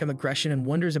Joe's lack of aggression and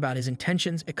wonders about his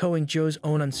intentions, echoing Joe's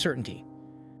own uncertainty.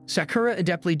 Sakura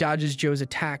adeptly dodges Joe's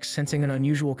attacks, sensing an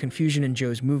unusual confusion in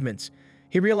Joe's movements.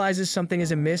 He realizes something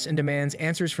is amiss and demands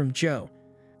answers from Joe,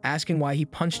 asking why he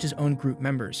punched his own group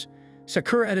members.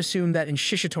 Sakura had assumed that in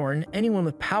Shishitoran, anyone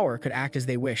with power could act as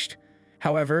they wished.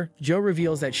 However, Joe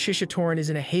reveals that Shishitoran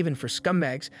isn't a haven for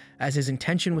scumbags, as his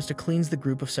intention was to cleanse the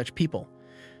group of such people.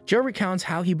 Joe recounts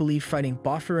how he believed fighting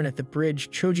Bofurin at the bridge,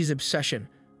 Choji's obsession,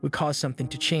 would cause something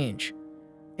to change.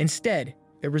 Instead,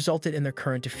 it resulted in their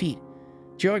current defeat.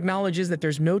 Joe acknowledges that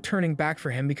there's no turning back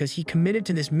for him because he committed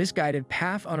to this misguided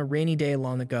path on a rainy day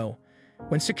long ago.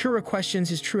 When Sakura questions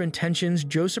his true intentions,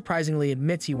 Joe surprisingly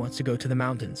admits he wants to go to the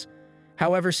mountains.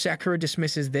 However, Sakura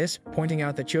dismisses this, pointing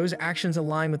out that Joe's actions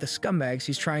align with the scumbags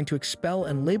he's trying to expel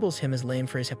and labels him as lame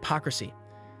for his hypocrisy.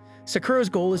 Sakura's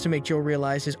goal is to make Joe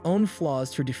realize his own flaws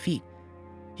through defeat.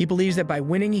 He believes that by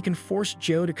winning, he can force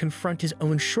Joe to confront his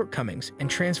own shortcomings and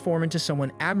transform into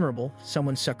someone admirable,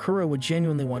 someone Sakura would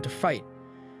genuinely want to fight.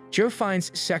 Joe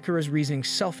finds Sakura's reasoning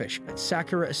selfish, but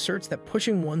Sakura asserts that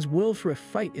pushing one's will through a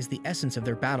fight is the essence of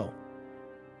their battle.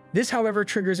 This, however,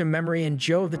 triggers a memory in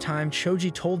Joe of the time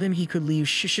Choji told him he could leave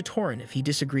Shishitoran if he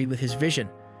disagreed with his vision.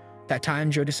 That time,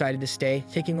 Joe decided to stay,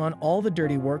 taking on all the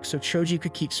dirty work so Choji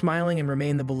could keep smiling and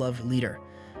remain the beloved leader.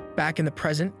 Back in the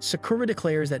present, Sakura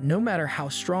declares that no matter how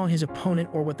strong his opponent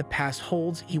or what the past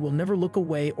holds, he will never look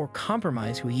away or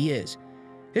compromise who he is.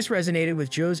 This resonated with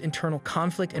Joe's internal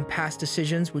conflict and past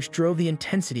decisions, which drove the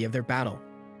intensity of their battle.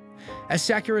 As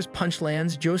Sakura's punch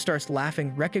lands, Joe starts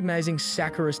laughing, recognizing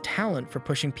Sakura's talent for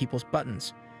pushing people's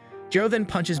buttons. Joe then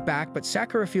punches back, but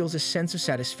Sakura feels a sense of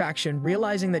satisfaction,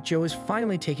 realizing that Joe is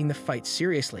finally taking the fight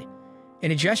seriously.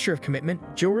 In a gesture of commitment,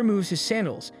 Joe removes his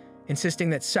sandals, insisting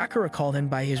that Sakura call him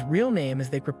by his real name as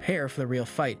they prepare for the real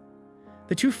fight.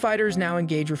 The two fighters now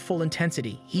engage with full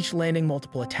intensity, each landing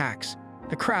multiple attacks.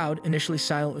 The crowd, initially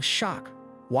silent with shock,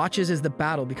 watches as the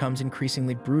battle becomes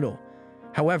increasingly brutal.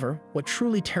 However, what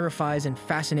truly terrifies and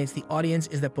fascinates the audience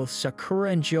is that both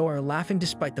Sakura and Joe are laughing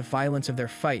despite the violence of their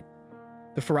fight.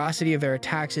 The ferocity of their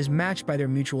attacks is matched by their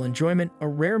mutual enjoyment, a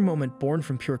rare moment born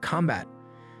from pure combat.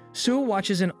 Suo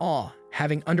watches in awe,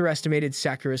 having underestimated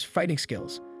Sakura's fighting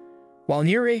skills, while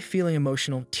Nire, feeling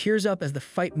emotional, tears up as the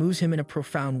fight moves him in a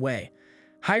profound way.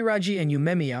 Hairaji and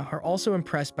Yumemiya are also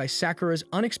impressed by Sakura's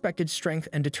unexpected strength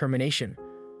and determination,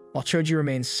 while Choji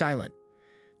remains silent.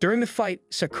 During the fight,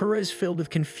 Sakura is filled with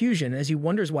confusion as he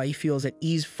wonders why he feels at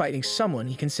ease fighting someone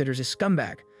he considers a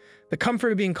scumbag. The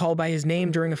comfort of being called by his name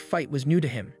during a fight was new to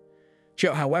him.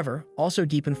 Joe, however, also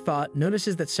deep in thought,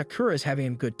 notices that Sakura is having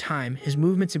a good time, his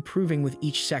movements improving with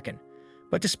each second.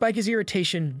 But despite his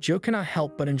irritation, Joe cannot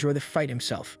help but enjoy the fight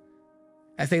himself.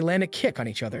 As they land a kick on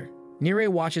each other, Nire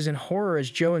watches in horror as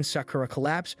Joe and Sakura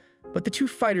collapse, but the two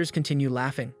fighters continue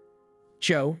laughing.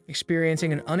 Joe,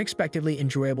 experiencing an unexpectedly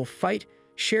enjoyable fight,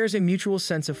 shares a mutual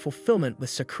sense of fulfillment with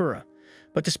Sakura.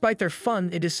 But despite their fun,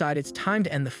 they decide it's time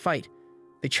to end the fight.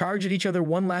 They charge at each other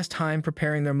one last time,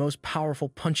 preparing their most powerful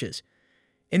punches.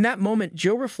 In that moment,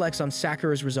 Joe reflects on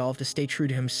Sakura's resolve to stay true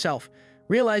to himself,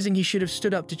 realizing he should have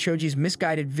stood up to Choji's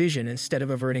misguided vision instead of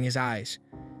averting his eyes.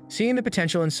 Seeing the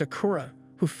potential in Sakura,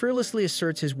 who fearlessly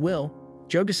asserts his will,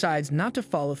 Joe decides not to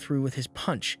follow through with his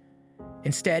punch.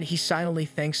 Instead, he silently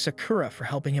thanks Sakura for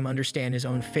helping him understand his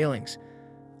own failings,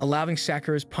 allowing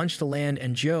Sakura's punch to land,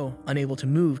 and Joe, unable to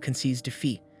move, concedes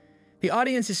defeat. The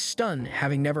audience is stunned,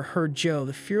 having never heard Joe,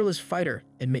 the fearless fighter,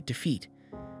 admit defeat.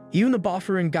 Even the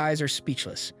Bofurin guys are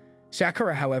speechless.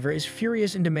 Sakura, however, is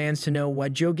furious and demands to know why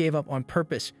Joe gave up on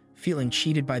purpose, feeling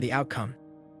cheated by the outcome.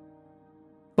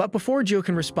 But before Joe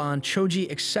can respond, Choji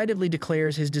excitedly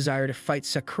declares his desire to fight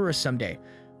Sakura someday,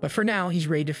 but for now he's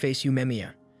ready to face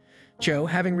Yumemiya. Joe,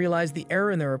 having realized the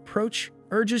error in their approach,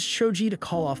 urges Choji to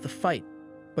call off the fight.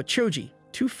 But Choji,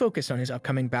 too focused on his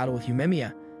upcoming battle with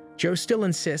Yumemiya, Joe still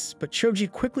insists, but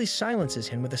Choji quickly silences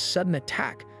him with a sudden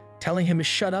attack, telling him to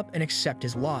shut up and accept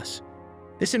his loss.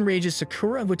 This enrages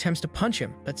Sakura, who attempts to punch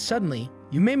him, but suddenly,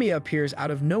 Yumemiya appears out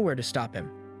of nowhere to stop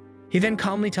him. He then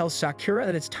calmly tells Sakura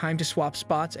that it's time to swap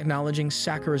spots, acknowledging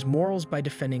Sakura's morals by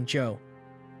defending Joe.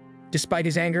 Despite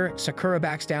his anger, Sakura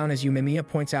backs down as Yumemiya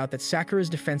points out that Sakura's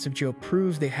defense of Joe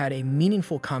proves they had a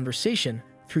meaningful conversation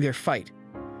through their fight.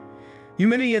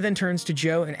 Yumemiya then turns to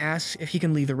Joe and asks if he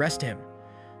can leave the rest to him.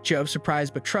 Joe,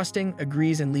 surprised but trusting,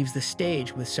 agrees and leaves the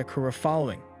stage, with Sakura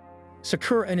following.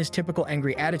 Sakura, in his typical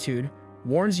angry attitude,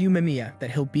 warns Yumemiya that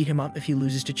he'll beat him up if he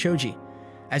loses to Choji.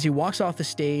 As he walks off the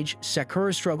stage,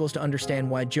 Sakura struggles to understand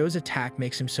why Joe's attack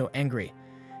makes him so angry.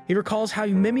 He recalls how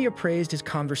Yumemiya praised his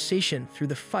conversation through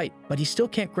the fight, but he still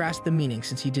can't grasp the meaning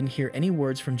since he didn't hear any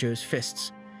words from Joe's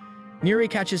fists. Nire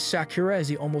catches Sakura as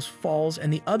he almost falls,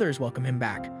 and the others welcome him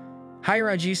back.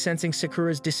 Hayaraji, sensing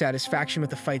Sakura's dissatisfaction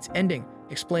with the fight's ending,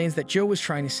 explains that Joe was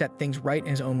trying to set things right in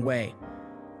his own way.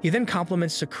 He then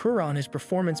compliments Sakura on his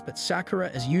performance, but Sakura,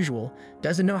 as usual,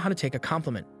 doesn't know how to take a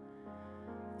compliment.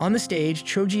 On the stage,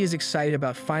 Choji is excited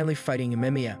about finally fighting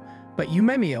Yumemiya, but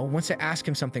Yumemiya wants to ask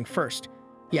him something first.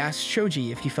 He asks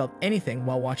Choji if he felt anything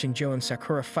while watching Joe and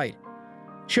Sakura fight.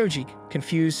 Choji,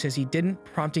 confused, says he didn't,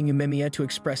 prompting Yumemiya to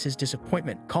express his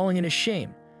disappointment, calling it a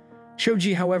shame.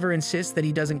 Choji, however, insists that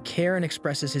he doesn't care and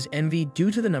expresses his envy due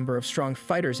to the number of strong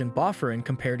fighters in Boffurin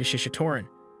compared to Shishitorin.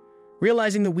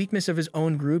 Realizing the weakness of his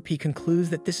own group, he concludes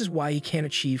that this is why he can't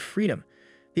achieve freedom.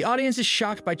 The audience is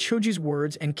shocked by Choji's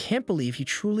words and can't believe he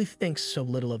truly thinks so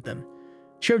little of them.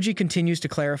 Choji continues to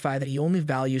clarify that he only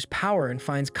values power and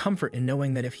finds comfort in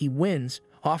knowing that if he wins,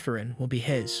 Boffurin will be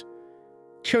his.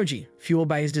 Choji, fueled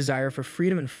by his desire for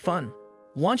freedom and fun,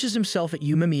 launches himself at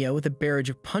Yumemiya with a barrage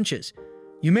of punches.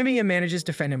 Yumemiya manages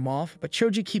to fend him off, but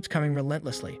Choji keeps coming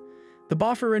relentlessly. The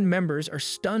Boffurin members are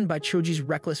stunned by Choji's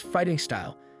reckless fighting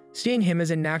style, seeing him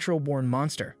as a natural-born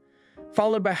monster,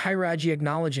 followed by Hayaraji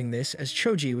acknowledging this, as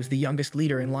Choji was the youngest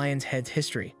leader in Lion's Head's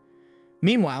history.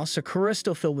 Meanwhile, Sakura,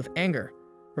 still filled with anger,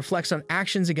 reflects on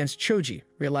actions against Choji,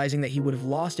 realizing that he would have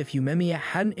lost if Yumemiya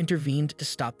hadn't intervened to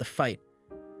stop the fight.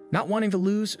 Not wanting to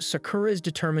lose, Sakura is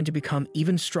determined to become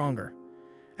even stronger.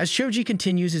 As Choji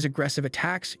continues his aggressive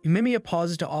attacks, Yumemiya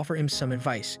pauses to offer him some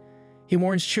advice. He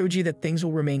warns Choji that things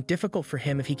will remain difficult for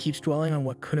him if he keeps dwelling on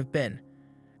what could have been.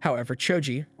 However,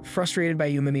 Choji, frustrated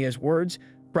by Yumemiya's words,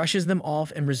 brushes them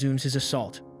off and resumes his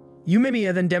assault.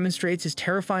 Yumemiya then demonstrates his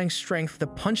terrifying strength with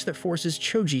a punch that forces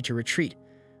Choji to retreat.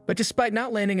 But despite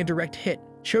not landing a direct hit,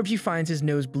 Choji finds his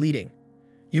nose bleeding.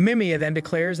 Yumemiya then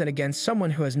declares that against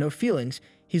someone who has no feelings,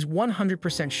 he's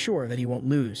 100% sure that he won't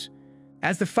lose.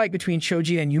 As the fight between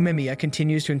Choji and Yumemiya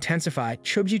continues to intensify,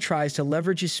 Choji tries to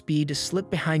leverage his speed to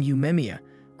slip behind Yumemiya,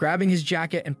 grabbing his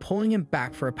jacket and pulling him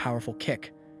back for a powerful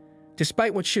kick.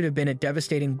 Despite what should have been a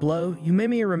devastating blow,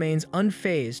 Yumemiya remains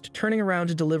unfazed, turning around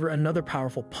to deliver another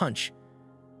powerful punch.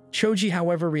 Choji,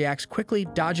 however, reacts quickly,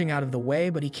 dodging out of the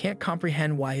way, but he can't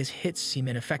comprehend why his hits seem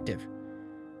ineffective.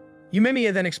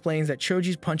 Yumemiya then explains that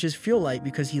Choji's punches feel light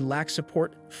because he lacks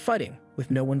support fighting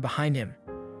with no one behind him.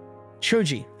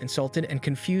 Choji, insulted and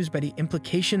confused by the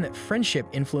implication that friendship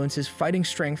influences fighting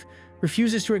strength,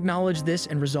 refuses to acknowledge this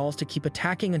and resolves to keep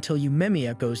attacking until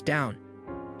Yumemiya goes down.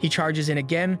 He charges in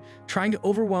again, trying to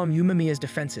overwhelm Yumemiya's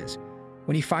defenses.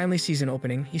 When he finally sees an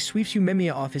opening, he sweeps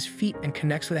Yumemiya off his feet and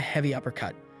connects with a heavy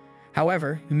uppercut.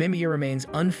 However, Yumemiya remains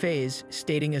unfazed,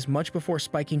 stating as much before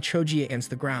spiking Choji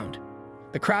against the ground.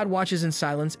 The crowd watches in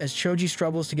silence as Choji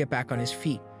struggles to get back on his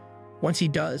feet. Once he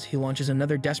does, he launches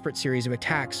another desperate series of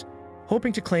attacks,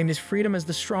 hoping to claim his freedom as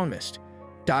the strongest.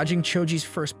 Dodging Choji's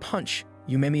first punch,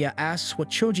 Yumemiya asks what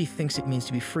Choji thinks it means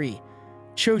to be free.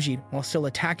 Choji, while still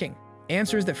attacking,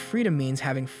 answers that freedom means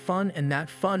having fun, and that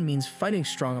fun means fighting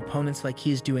strong opponents like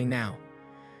he is doing now.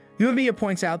 Yumemiya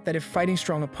points out that if fighting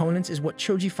strong opponents is what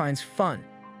Choji finds fun,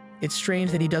 it's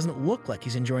strange that he doesn't look like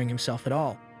he's enjoying himself at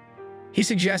all. He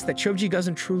suggests that Choji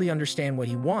doesn't truly understand what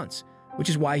he wants, which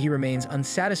is why he remains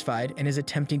unsatisfied and is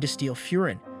attempting to steal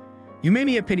Furin.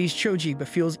 Yumemiya pities Choji but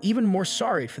feels even more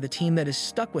sorry for the team that is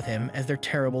stuck with him as their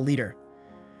terrible leader.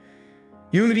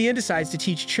 Yumemiya decides to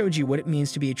teach Choji what it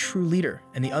means to be a true leader,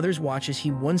 and the others watch as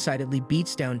he one-sidedly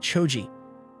beats down Choji.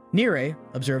 Nire,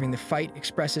 observing the fight,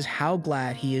 expresses how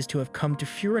glad he is to have come to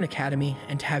Furin Academy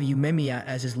and to have Yumemiya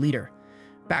as his leader.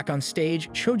 Back on stage,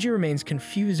 Choji remains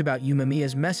confused about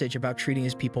Yumemiya's message about treating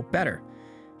his people better.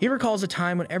 He recalls a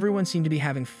time when everyone seemed to be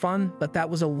having fun, but that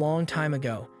was a long time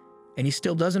ago, and he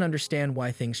still doesn't understand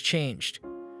why things changed.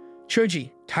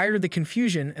 Choji, tired of the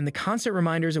confusion and the constant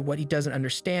reminders of what he doesn't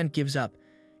understand, gives up.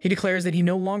 He declares that he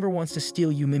no longer wants to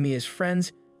steal Yumemiya's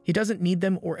friends, he doesn't need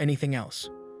them or anything else.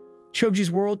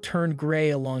 Choji's world turned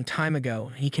gray a long time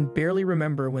ago, and he can barely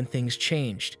remember when things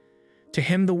changed. To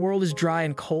him, the world is dry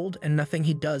and cold, and nothing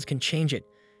he does can change it.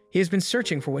 He has been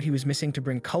searching for what he was missing to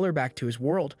bring color back to his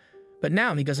world, but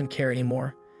now he doesn't care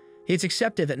anymore. He has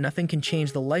accepted that nothing can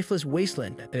change the lifeless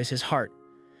wasteland that is his heart.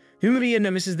 Yumemiya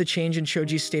notices the change in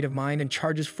Choji's state of mind and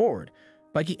charges forward,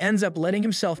 but he ends up letting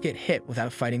himself get hit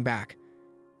without fighting back.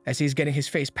 As he's getting his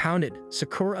face pounded,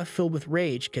 Sakura, filled with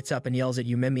rage, gets up and yells at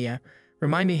Yumemiya,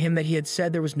 reminding him that he had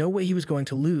said there was no way he was going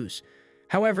to lose.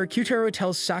 However, Kyutaro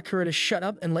tells Sakura to shut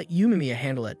up and let Yumemiya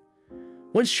handle it.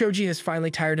 Once Choji has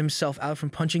finally tired himself out from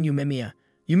punching Yumemiya,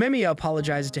 Yumemiya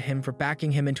apologizes to him for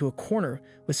backing him into a corner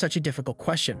with such a difficult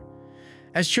question.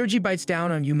 As Choji bites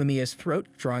down on Yumemiya's throat,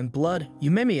 drawing blood,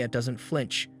 Yumemiya doesn't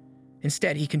flinch.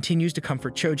 Instead, he continues to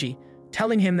comfort Choji,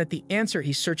 telling him that the answer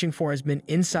he's searching for has been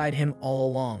inside him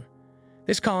all along.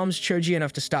 This calms Choji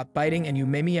enough to stop biting, and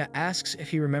Yumemiya asks if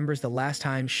he remembers the last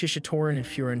time Shishitoran and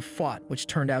Furin fought, which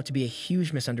turned out to be a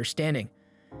huge misunderstanding.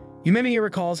 Yumemiya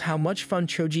recalls how much fun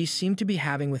Choji seemed to be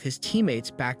having with his teammates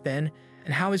back then,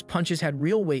 and how his punches had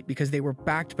real weight because they were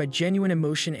backed by genuine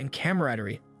emotion and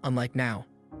camaraderie, unlike now.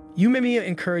 Yumemiya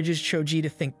encourages Choji to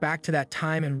think back to that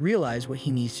time and realize what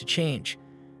he needs to change.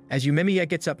 As Yumemiya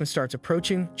gets up and starts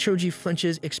approaching, Choji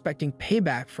flinches, expecting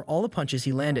payback for all the punches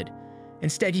he landed.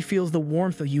 Instead, he feels the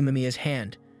warmth of Yumemiya's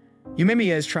hand.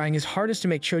 Yumemiya is trying his hardest to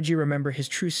make Choji remember his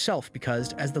true self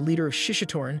because, as the leader of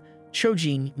Shishitoran,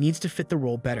 Choji needs to fit the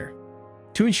role better.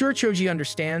 To ensure Choji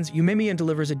understands, Yumemiya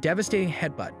delivers a devastating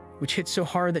headbutt, which hits so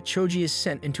hard that Choji is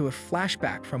sent into a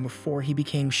flashback from before he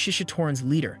became Shishitoran's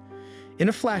leader. In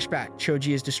a flashback,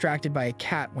 Choji is distracted by a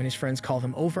cat when his friends call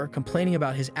him over, complaining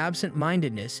about his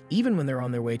absent-mindedness even when they're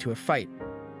on their way to a fight.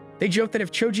 They joke that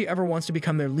if Choji ever wants to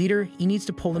become their leader, he needs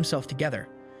to pull himself together.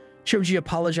 Choji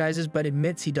apologizes but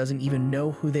admits he doesn't even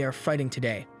know who they are fighting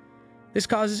today. This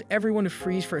causes everyone to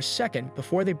freeze for a second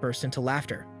before they burst into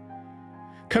laughter.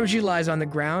 Choji lies on the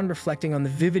ground, reflecting on the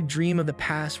vivid dream of the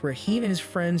past where he and his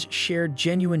friends shared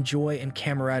genuine joy and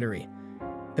camaraderie.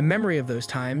 The memory of those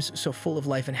times, so full of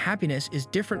life and happiness, is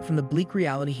different from the bleak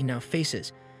reality he now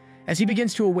faces. As he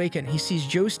begins to awaken, he sees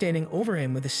Joe standing over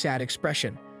him with a sad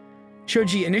expression.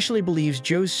 Choji initially believes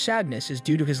Joe's sadness is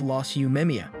due to his loss to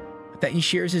Yumemiya, but that he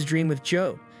shares his dream with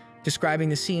Joe, describing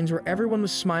the scenes where everyone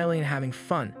was smiling and having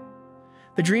fun.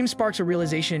 The dream sparks a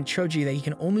realization in Choji that he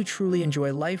can only truly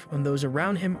enjoy life when those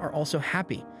around him are also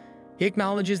happy. He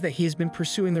acknowledges that he has been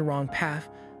pursuing the wrong path,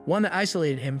 one that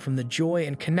isolated him from the joy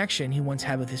and connection he once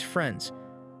had with his friends.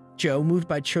 Joe, moved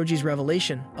by Choji's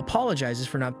revelation, apologizes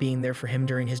for not being there for him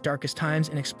during his darkest times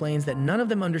and explains that none of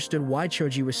them understood why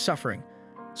Choji was suffering,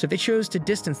 so they chose to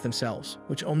distance themselves,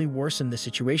 which only worsened the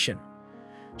situation.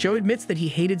 Joe admits that he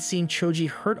hated seeing Choji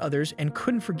hurt others and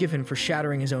couldn't forgive him for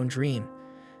shattering his own dream.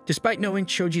 Despite knowing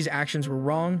Choji's actions were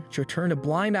wrong, Joe turned a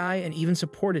blind eye and even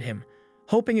supported him,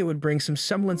 hoping it would bring some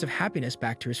semblance of happiness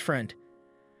back to his friend.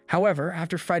 However,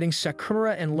 after fighting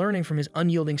Sakura and learning from his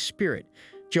unyielding spirit,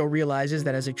 Joe realizes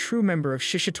that as a true member of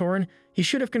Shishitoran, he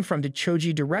should have confronted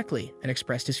Choji directly and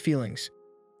expressed his feelings.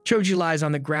 Choji lies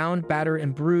on the ground, battered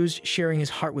and bruised, sharing his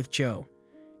heart with Joe.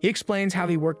 He explains how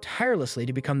he worked tirelessly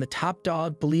to become the top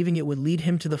dog, believing it would lead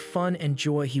him to the fun and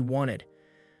joy he wanted,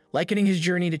 likening his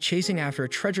journey to chasing after a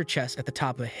treasure chest at the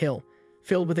top of a hill,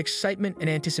 filled with excitement and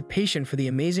anticipation for the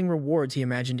amazing rewards he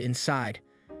imagined inside.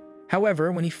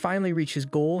 However, when he finally reached his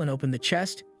goal and opened the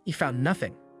chest, he found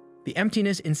nothing. The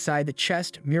emptiness inside the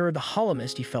chest mirrored the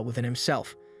hollowness he felt within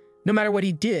himself. No matter what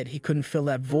he did, he couldn't fill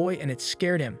that void, and it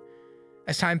scared him.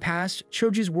 As time passed,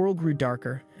 Choji's world grew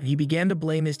darker, and he began to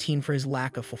blame his team for his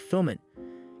lack of fulfillment.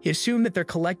 He assumed that their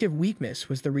collective weakness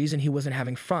was the reason he wasn't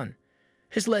having fun.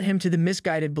 This led him to the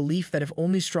misguided belief that if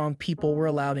only strong people were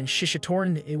allowed in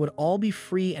Shishitoran, it would all be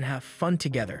free and have fun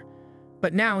together.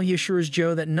 But now he assures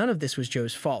Joe that none of this was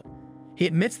Joe's fault. He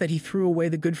admits that he threw away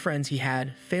the good friends he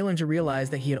had, failing to realize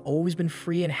that he had always been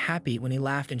free and happy when he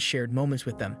laughed and shared moments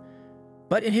with them.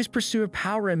 But in his pursuit of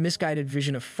power and misguided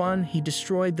vision of fun, he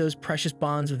destroyed those precious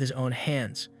bonds with his own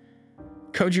hands.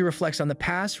 Choji reflects on the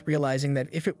past, realizing that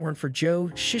if it weren't for Joe,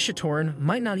 Shishitoran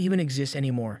might not even exist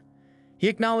anymore. He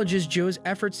acknowledges Joe's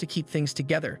efforts to keep things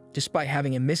together, despite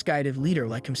having a misguided leader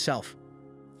like himself.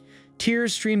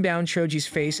 Tears stream down Choji's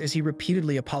face as he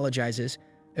repeatedly apologizes.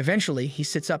 Eventually, he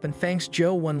sits up and thanks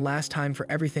Joe one last time for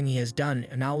everything he has done,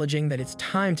 acknowledging that it's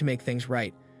time to make things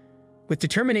right. With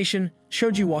determination,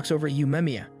 Choji walks over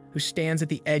Yumemiya, who stands at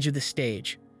the edge of the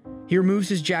stage. He removes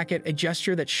his jacket, a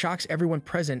gesture that shocks everyone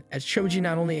present, as Choji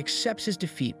not only accepts his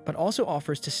defeat, but also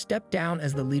offers to step down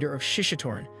as the leader of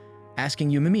Shishitoran,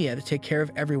 asking Yumemiya to take care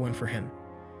of everyone for him.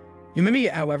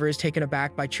 Yumemiya, however, is taken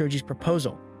aback by Choji's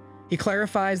proposal. He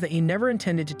clarifies that he never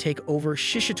intended to take over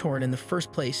Shishitoran in the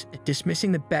first place,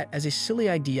 dismissing the bet as a silly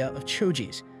idea of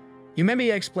Choji's.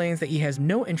 Yumemiya explains that he has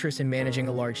no interest in managing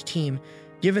a large team,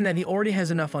 given that he already has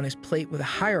enough on his plate with a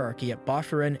hierarchy at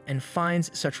Bofuren and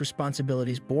finds such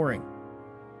responsibilities boring.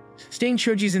 Staying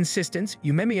Choji's insistence,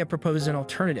 Yumemiya proposes an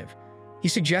alternative. He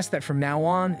suggests that from now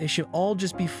on, they should all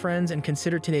just be friends and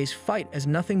consider today's fight as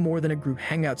nothing more than a group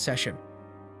hangout session.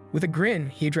 With a grin,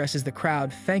 he addresses the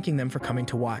crowd, thanking them for coming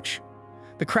to watch.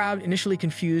 The crowd, initially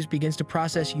confused, begins to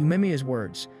process Yumemiya's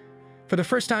words. For the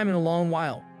first time in a long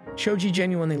while, Choji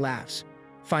genuinely laughs,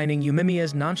 finding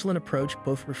Yumemiya's nonchalant approach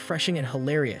both refreshing and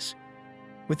hilarious.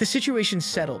 With the situation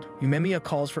settled, Yumemiya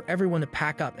calls for everyone to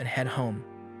pack up and head home.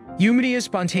 Yumemiya's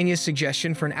spontaneous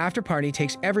suggestion for an after-party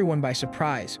takes everyone by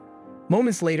surprise.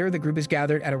 Moments later, the group is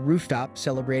gathered at a rooftop,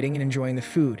 celebrating and enjoying the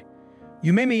food.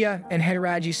 Yumemiya and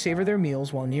Hitaraji savor their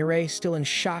meals while Nire, still in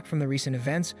shock from the recent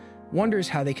events, wonders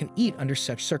how they can eat under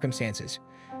such circumstances.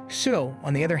 Sudo,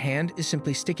 on the other hand, is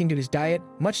simply sticking to his diet,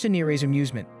 much to Nire's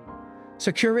amusement.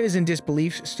 Sakura is in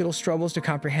disbelief, still struggles to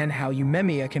comprehend how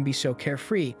Yumemiya can be so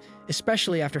carefree,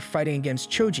 especially after fighting against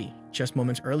Choji just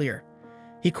moments earlier.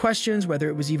 He questions whether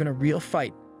it was even a real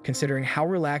fight, considering how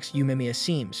relaxed Yumemiya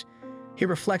seems. He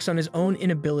reflects on his own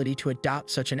inability to adopt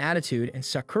such an attitude, and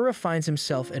Sakura finds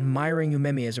himself admiring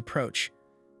Yumemiya's approach.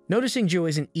 Noticing Joe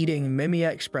isn't eating, Yumemiya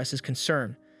expresses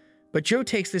concern, but Joe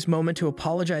takes this moment to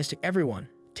apologize to everyone,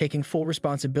 taking full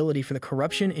responsibility for the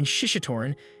corruption in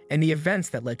Shishitoran and the events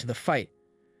that led to the fight.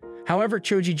 However,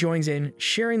 Choji joins in,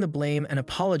 sharing the blame and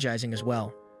apologizing as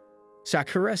well.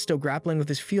 Sakura, still grappling with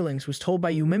his feelings, was told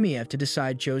by Yumemiya to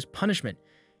decide Joe's punishment.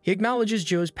 He acknowledges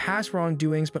Joe's past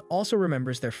wrongdoings but also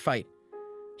remembers their fight.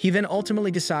 He then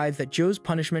ultimately decides that Joe's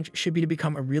punishment should be to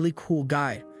become a really cool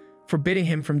guy, forbidding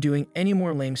him from doing any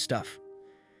more lame stuff.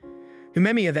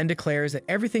 Yumemiya then declares that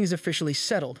everything is officially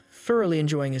settled, thoroughly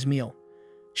enjoying his meal.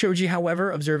 Choji,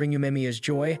 however, observing Yumemiya's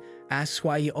joy, asks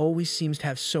why he always seems to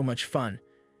have so much fun.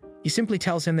 He simply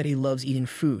tells him that he loves eating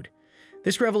food.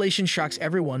 This revelation shocks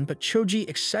everyone, but Choji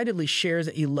excitedly shares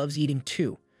that he loves eating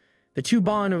too. The two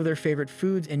bond over their favorite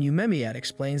foods, and Yumemiya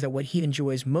explains that what he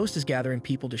enjoys most is gathering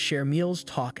people to share meals,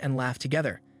 talk, and laugh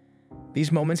together.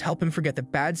 These moments help him forget the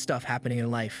bad stuff happening in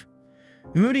life.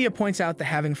 Yumemiya points out that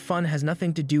having fun has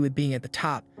nothing to do with being at the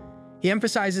top. He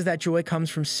emphasizes that joy comes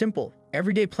from simple,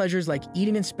 everyday pleasures like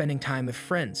eating and spending time with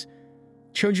friends.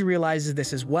 Choji realizes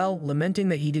this as well, lamenting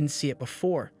that he didn't see it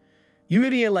before.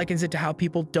 Yumemiya likens it to how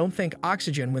people don't think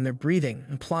oxygen when they're breathing,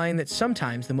 implying that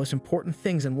sometimes the most important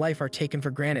things in life are taken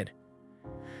for granted.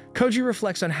 Koji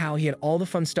reflects on how he had all the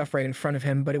fun stuff right in front of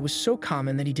him, but it was so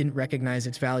common that he didn't recognize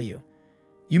its value.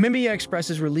 Yumemiya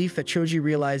expresses relief that Choji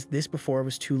realized this before it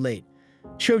was too late.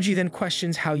 Choji then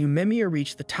questions how Yumemiya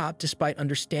reached the top despite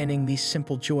understanding these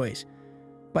simple joys.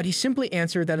 But he simply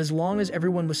answered that as long as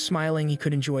everyone was smiling, he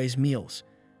could enjoy his meals.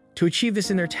 To achieve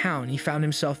this in their town, he found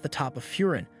himself at the top of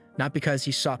Furin, not because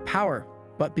he sought power,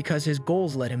 but because his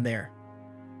goals led him there.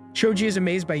 Choji is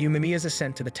amazed by Yumemiya's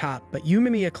ascent to the top, but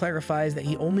Yumemiya clarifies that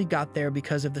he only got there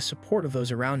because of the support of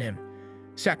those around him.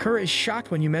 Sakura is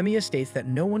shocked when Yumemiya states that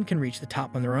no one can reach the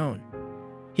top on their own.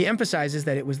 He emphasizes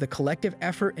that it was the collective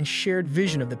effort and shared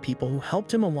vision of the people who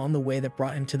helped him along the way that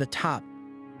brought him to the top.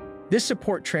 This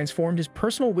support transformed his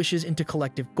personal wishes into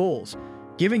collective goals,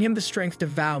 giving him the strength to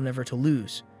vow never to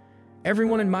lose.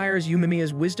 Everyone admires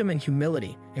Yumemiya's wisdom and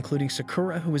humility, including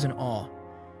Sakura, who is in awe.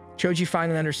 Choji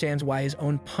finally understands why his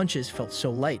own punches felt so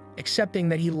light, accepting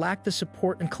that he lacked the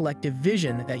support and collective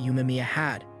vision that Yumemiya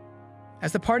had.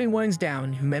 As the party winds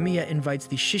down, Yumemiya invites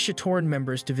the Shishitoran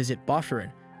members to visit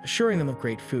Bofuren, assuring them of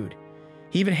great food.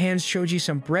 He even hands Choji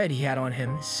some bread he had on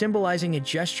him, symbolizing a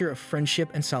gesture of friendship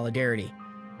and solidarity.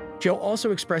 Joe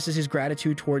also expresses his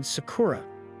gratitude towards Sakura,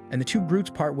 and the two groups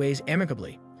part ways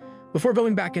amicably. Before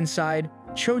going back inside,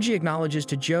 Choji acknowledges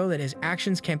to Joe that his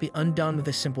actions can't be undone with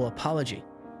a simple apology.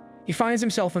 He finds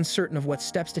himself uncertain of what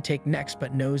steps to take next,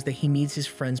 but knows that he needs his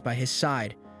friends by his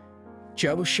side.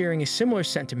 Joe, sharing a similar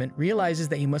sentiment, realizes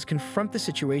that he must confront the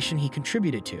situation he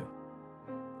contributed to.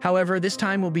 However, this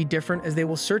time will be different as they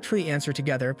will search for the answer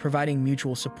together, providing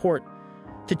mutual support.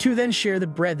 The two then share the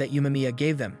bread that Yumemiya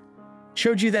gave them.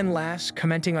 Choji then laughs,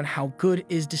 commenting on how good it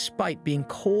is despite being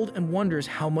cold, and wonders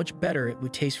how much better it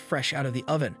would taste fresh out of the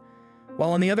oven.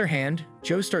 While on the other hand,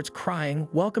 Joe starts crying,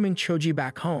 welcoming Choji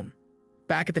back home.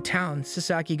 Back at the town,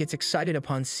 Sasaki gets excited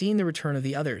upon seeing the return of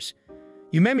the others.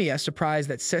 Yumemiya, surprised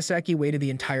that Sasaki waited the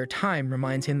entire time,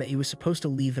 reminds him that he was supposed to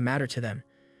leave the matter to them.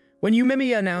 When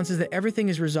Yumemiya announces that everything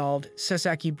is resolved,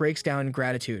 Sasaki breaks down in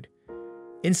gratitude.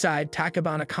 Inside,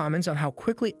 Takabana comments on how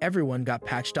quickly everyone got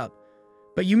patched up.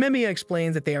 But Yumemiya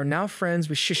explains that they are now friends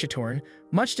with Shishitoran,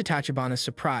 much to Tachibana's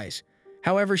surprise.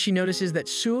 However, she notices that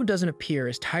Suo doesn't appear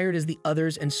as tired as the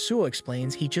others, and Suo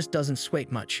explains he just doesn't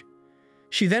sweat much.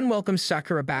 She then welcomes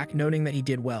Sakura back, noting that he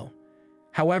did well.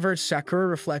 However, Sakura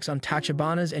reflects on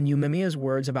Tachibana's and Yumemiya's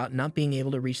words about not being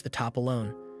able to reach the top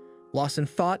alone. Lost in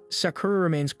thought, Sakura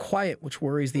remains quiet, which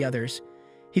worries the others.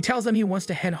 He tells them he wants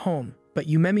to head home, but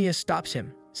Yumemiya stops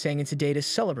him, saying it's a day to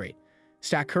celebrate.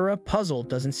 Sakura, puzzled,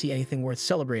 doesn't see anything worth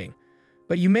celebrating.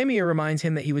 But Yumemiya reminds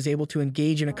him that he was able to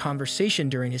engage in a conversation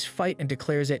during his fight and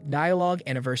declares it Dialogue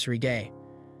Anniversary Day.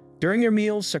 During their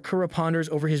meals, Sakura ponders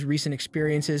over his recent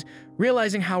experiences,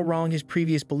 realizing how wrong his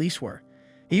previous beliefs were.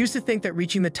 He used to think that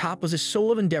reaching the top was a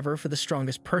solo endeavor for the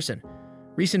strongest person.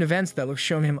 Recent events, though, have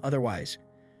shown him otherwise.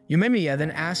 Yumemiya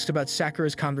then asks about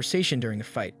Sakura's conversation during the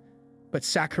fight. But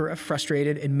Sakura,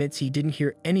 frustrated, admits he didn't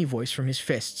hear any voice from his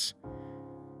fists.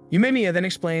 Yumemiya then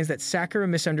explains that Sakura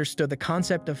misunderstood the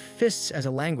concept of fists as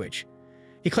a language.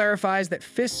 He clarifies that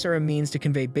fists are a means to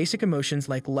convey basic emotions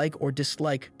like or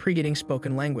dislike, predating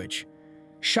spoken language.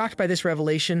 Shocked by this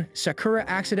revelation, Sakura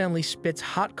accidentally spits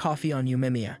hot coffee on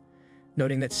Yumemiya,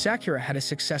 noting that Sakura had a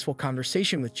successful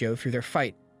conversation with Joe through their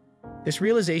fight. This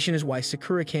realization is why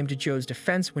Sakura came to Joe's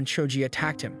defense when Choji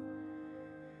attacked him.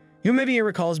 Yumemiya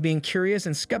recalls being curious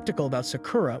and skeptical about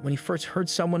Sakura when he first heard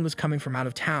someone was coming from out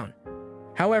of town.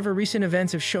 However, recent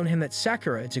events have shown him that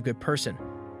Sakura is a good person.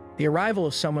 The arrival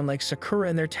of someone like Sakura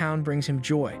in their town brings him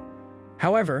joy.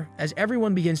 However, as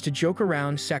everyone begins to joke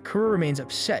around, Sakura remains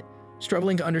upset,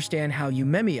 struggling to understand how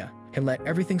Yumemiya can let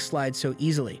everything slide so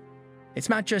easily. It's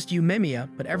not just Yumemiya,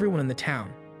 but everyone in the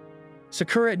town.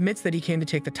 Sakura admits that he came to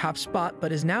take the top spot,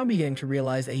 but is now beginning to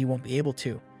realize that he won't be able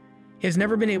to. He has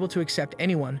never been able to accept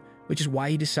anyone, which is why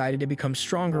he decided to become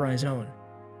stronger on his own.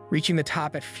 Reaching the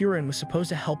top at Furin was supposed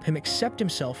to help him accept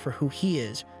himself for who he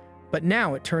is, but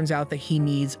now it turns out that he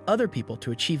needs other people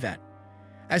to achieve that.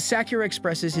 As Sakura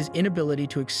expresses his inability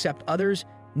to accept others,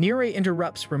 Nire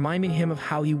interrupts, reminding him of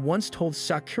how he once told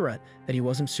Sakura that he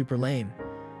wasn't super lame.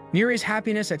 Nire's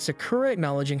happiness at Sakura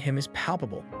acknowledging him is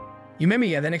palpable.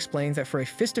 Yumemiya then explains that for a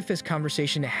fist-to-fist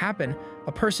conversation to happen,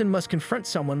 a person must confront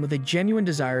someone with a genuine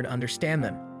desire to understand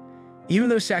them. Even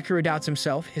though Sakura doubts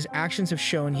himself, his actions have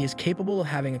shown he is capable of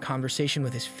having a conversation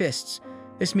with his fists.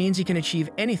 This means he can achieve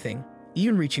anything,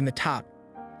 even reaching the top.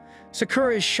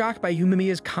 Sakura is shocked by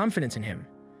Yumemiya's confidence in him.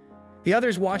 The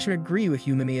others watch and agree with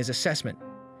Yumemiya's assessment.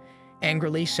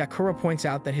 Angrily, Sakura points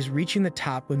out that his reaching the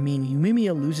top would mean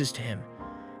Yumemiya loses to him.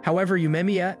 However,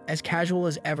 Yumemiya, as casual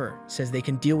as ever, says they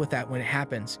can deal with that when it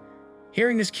happens.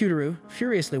 Hearing this, Kyutaro,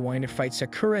 furiously wanting to fight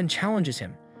Sakura, and challenges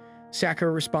him.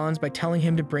 Sakura responds by telling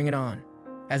him to bring it on.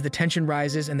 As the tension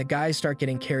rises and the guys start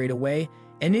getting carried away,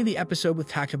 ending the episode with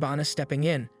Tachibana stepping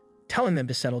in, telling them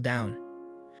to settle down.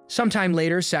 Sometime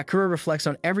later, Sakura reflects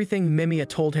on everything Yumemiya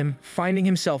told him, finding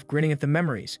himself grinning at the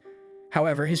memories.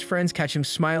 However, his friends catch him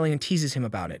smiling and teases him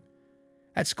about it.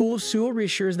 At school, Suo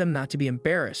reassures them not to be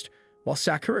embarrassed, while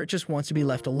Sakura just wants to be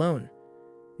left alone.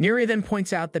 Nire then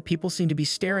points out that people seem to be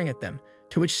staring at them,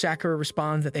 to which Sakura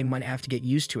responds that they might have to get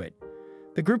used to it.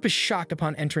 The group is shocked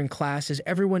upon entering class as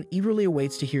everyone eagerly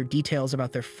awaits to hear details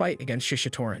about their fight against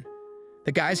Shishitoran.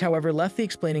 The guys, however, left the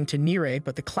explaining to Nire,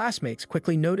 but the classmates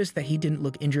quickly noticed that he didn't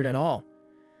look injured at all.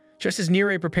 Just as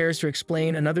Nire prepares to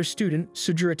explain, another student,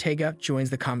 Sujiro Tega, joins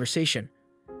the conversation.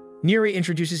 Nire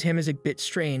introduces him as a bit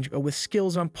strange, but with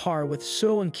skills on par with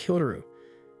Suo and Kyutaro.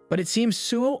 But it seems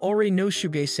Suo already knows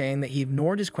Shuge, saying that he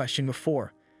ignored his question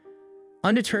before.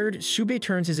 Undeterred, Shuge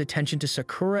turns his attention to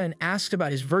Sakura and asks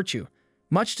about his virtue,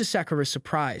 much to Sakura's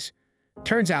surprise.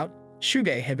 Turns out,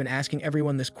 Shuge had been asking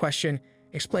everyone this question,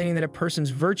 explaining that a person's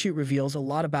virtue reveals a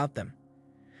lot about them.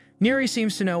 Nire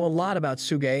seems to know a lot about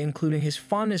Suge, including his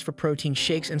fondness for protein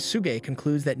shakes, and Suge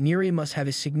concludes that Nire must have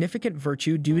a significant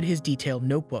virtue due to his detailed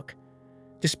notebook.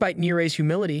 Despite Nire's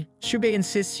humility, Shuge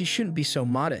insists he shouldn't be so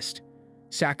modest.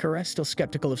 Sakura, still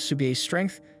skeptical of Suge's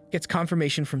strength, gets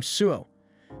confirmation from Suo.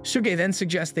 Suge then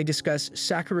suggests they discuss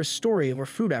Sakura's story over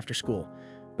food after school,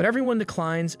 but everyone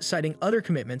declines, citing other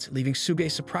commitments, leaving Suge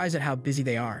surprised at how busy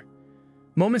they are.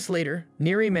 Moments later,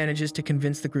 Nire manages to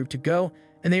convince the group to go,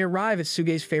 and they arrive at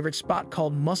Suge's favorite spot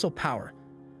called Muscle Power,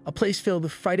 a place filled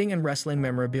with fighting and wrestling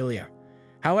memorabilia.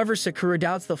 However, Sakura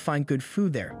doubts they'll find good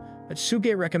food there, but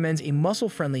Suge recommends a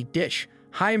muscle-friendly dish,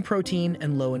 high in protein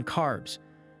and low in carbs.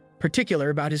 Particular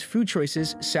about his food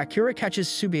choices, Sakura catches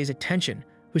Suge's attention,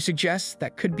 who suggests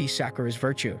that could be Sakura's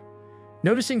virtue.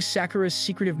 Noticing Sakura's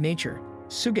secretive nature,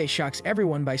 Suge shocks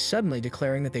everyone by suddenly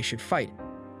declaring that they should fight.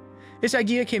 This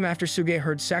idea came after Suge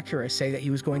heard Sakura say that he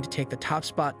was going to take the top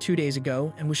spot 2 days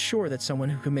ago and was sure that someone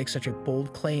who could make such a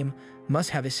bold claim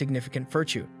must have a significant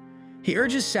virtue. He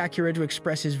urges Sakura to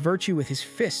express his virtue with his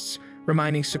fists,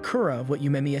 reminding Sakura of what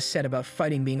Yumemiya said about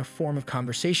fighting being a form of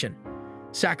conversation.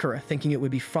 Sakura, thinking it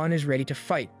would be fun, is ready to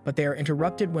fight, but they are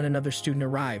interrupted when another student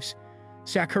arrives.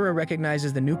 Sakura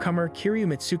recognizes the newcomer Kiryu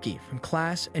Mitsuki from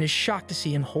class and is shocked to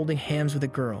see him holding hands with a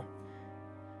girl.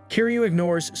 Kiryu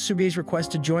ignores Suge's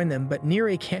request to join them, but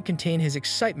Nire can't contain his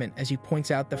excitement as he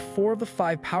points out that 4 of the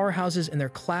 5 powerhouses in their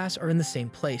class are in the same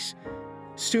place.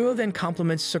 Suo then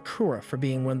compliments Sakura for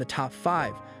being one of the top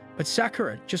 5, but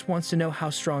Sakura just wants to know how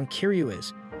strong Kiryu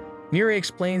is. Nire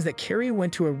explains that Kiryu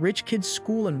went to a rich kid's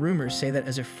school and rumors say that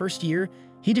as a first year,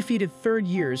 he defeated third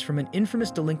years from an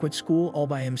infamous delinquent school all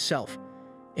by himself.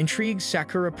 Intrigued,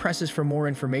 Sakura presses for more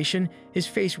information, his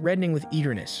face reddening with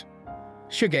eagerness.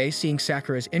 Shuge, seeing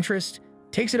Sakura's interest,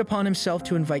 takes it upon himself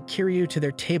to invite Kiryu to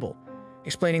their table,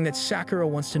 explaining that Sakura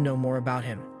wants to know more about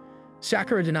him.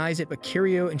 Sakura denies it, but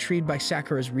Kiryu, intrigued by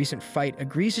Sakura's recent fight,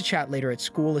 agrees to chat later at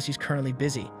school as he's currently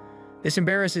busy. This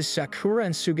embarrasses Sakura,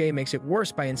 and Suge makes it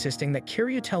worse by insisting that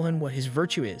Kiryu tell him what his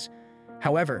virtue is.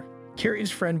 However,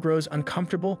 Kiryu's friend grows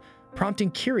uncomfortable,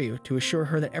 prompting Kiryu to assure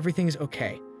her that everything is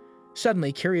okay.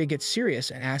 Suddenly, Kiryu gets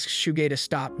serious and asks Shuge to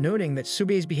stop, noting that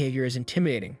Suge's behavior is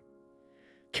intimidating.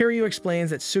 Kiryu explains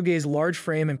that Suge's large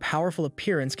frame and powerful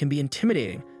appearance can be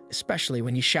intimidating, especially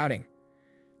when he's shouting.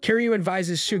 Kiryu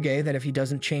advises Shuge that if he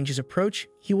doesn't change his approach,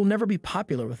 he will never be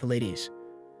popular with the ladies.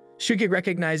 Shuge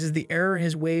recognizes the error in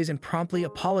his ways and promptly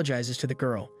apologizes to the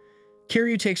girl.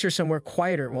 Kiryu takes her somewhere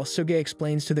quieter while Suge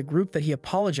explains to the group that he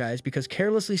apologized because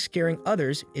carelessly scaring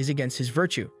others is against his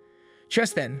virtue.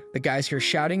 Just then, the guys hear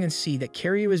shouting and see that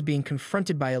Kiryu is being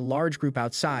confronted by a large group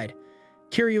outside.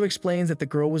 Kiryu explains that the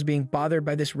girl was being bothered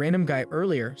by this random guy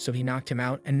earlier, so he knocked him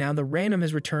out, and now the random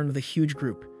has returned with a huge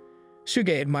group.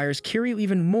 Suge admires Kiryu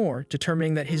even more,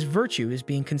 determining that his virtue is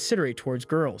being considerate towards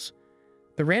girls.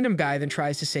 The random guy then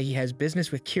tries to say he has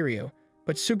business with Kiryu,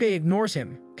 but Suge ignores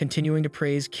him, continuing to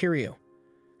praise Kiryu.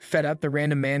 Fed up, the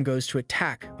random man goes to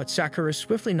attack, but Sakura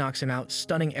swiftly knocks him out,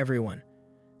 stunning everyone.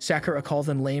 Sakura calls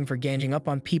them lame for ganging up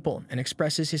on people and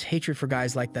expresses his hatred for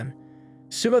guys like them.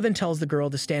 Suo then tells the girl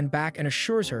to stand back and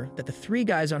assures her that the 3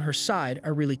 guys on her side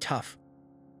are really tough.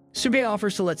 Suge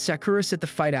offers to let Sakura sit the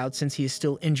fight out since he is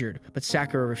still injured, but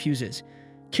Sakura refuses.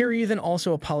 Kiryu then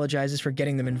also apologizes for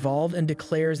getting them involved and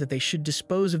declares that they should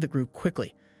dispose of the group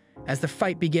quickly. As the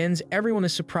fight begins, everyone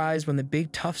is surprised when the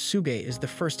big tough Suge is the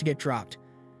first to get dropped.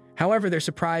 However, their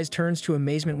surprise turns to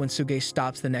amazement when Suge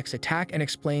stops the next attack and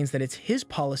explains that it's his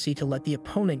policy to let the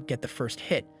opponent get the first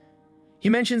hit. He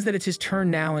mentions that it's his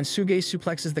turn now, and Suge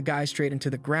suplexes the guy straight into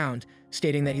the ground,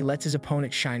 stating that he lets his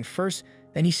opponent shine first,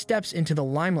 then he steps into the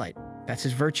limelight. That's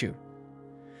his virtue.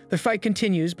 The fight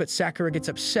continues, but Sakura gets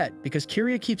upset because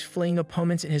Kiryu keeps fleeing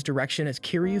opponents in his direction, as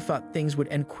Kiryu thought things would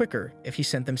end quicker if he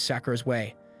sent them Sakura's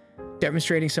way.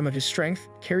 Demonstrating some of his strength,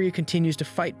 Kiryu continues to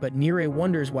fight, but Nire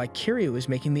wonders why Kiryu is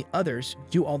making the others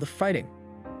do all the fighting.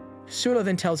 Sudo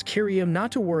then tells Kiryu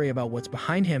not to worry about what's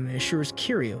behind him and assures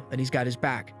Kiryu that he's got his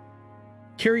back.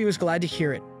 Kiryu is glad to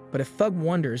hear it, but a thug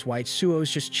wonders why Suo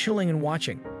is just chilling and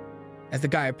watching. As the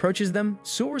guy approaches them,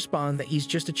 Suo responds that he's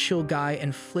just a chill guy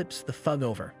and flips the thug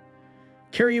over.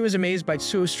 Kiryu is amazed by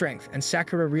Suo's strength, and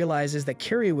Sakura realizes that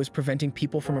Kiryu was preventing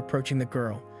people from approaching the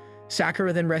girl.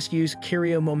 Sakura then rescues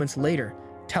Kiryu moments later,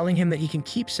 telling him that he can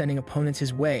keep sending opponents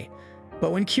his way.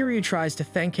 But when Kiryu tries to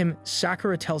thank him,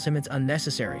 Sakura tells him it's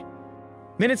unnecessary.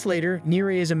 Minutes later,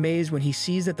 Nire is amazed when he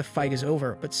sees that the fight is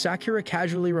over, but Sakura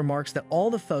casually remarks that all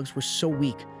the thugs were so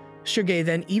weak. Shuge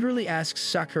then eagerly asks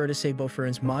Sakura to say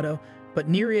Bofurin's motto, but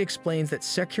Nire explains that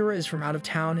Sakura is from out of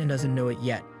town and doesn't know it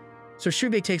yet. So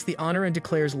Shuge takes the honor and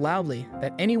declares loudly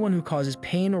that anyone who causes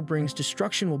pain or brings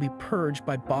destruction will be purged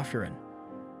by Bofurin.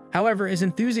 However, his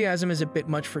enthusiasm is a bit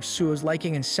much for Suo's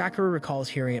liking, and Sakura recalls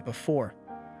hearing it before.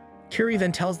 Kiryu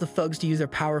then tells the thugs to use their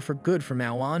power for good from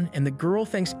now on, and the girl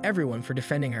thanks everyone for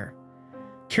defending her.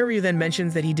 Kiryu then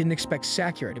mentions that he didn't expect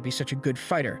Sakura to be such a good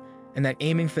fighter, and that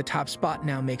aiming for the top spot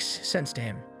now makes sense to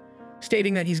him,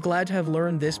 stating that he's glad to have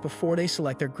learned this before they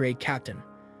select their grade captain.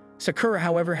 Sakura,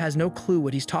 however, has no clue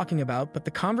what he's talking about, but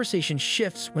the conversation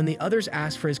shifts when the others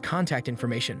ask for his contact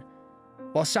information.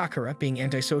 While Sakura, being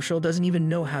antisocial, doesn't even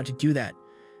know how to do that.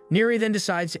 Nire then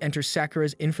decides to enter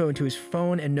Sakura's info into his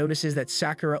phone and notices that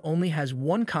Sakura only has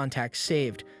 1 contact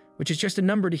saved, which is just a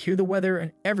number to hear the weather,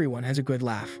 and everyone has a good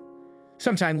laugh.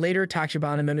 Sometime later,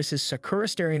 Tachibana notices Sakura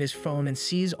staring at his phone and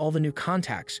sees all the new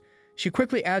contacts. She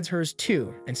quickly adds hers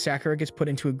too, and Sakura gets put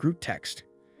into a group text.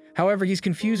 However, he's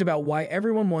confused about why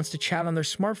everyone wants to chat on their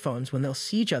smartphones when they'll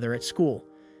see each other at school.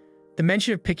 The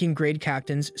mention of picking grade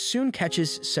captains soon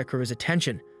catches Sakura's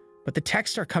attention, but the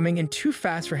texts are coming in too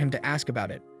fast for him to ask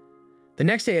about it. The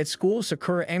next day at school,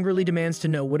 Sakura angrily demands to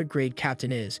know what a grade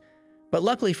captain is, but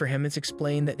luckily for him, it's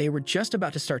explained that they were just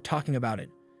about to start talking about it.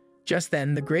 Just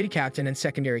then, the grade captain and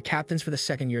secondary captains for the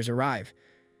second years arrive.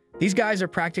 These guys are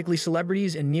practically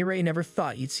celebrities, and Nire never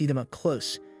thought you'd see them up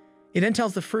close. He then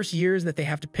tells the first years that they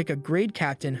have to pick a grade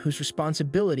captain whose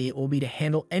responsibility it will be to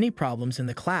handle any problems in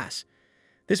the class.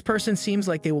 This person seems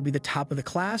like they will be the top of the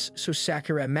class, so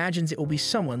Sakura imagines it will be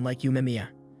someone like Yumemiya.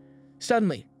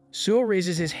 Suddenly, Suo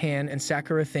raises his hand and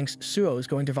Sakura thinks Suo is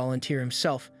going to volunteer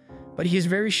himself, but he is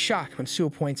very shocked when Suo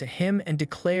points at him and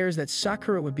declares that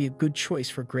Sakura would be a good choice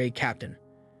for grade captain.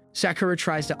 Sakura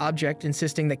tries to object,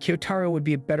 insisting that Kyotaro would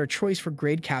be a better choice for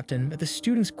grade captain, but the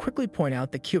students quickly point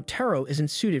out that Kyotaro isn't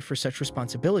suited for such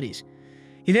responsibilities.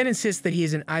 He then insists that he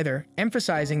isn't either,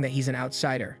 emphasizing that he's an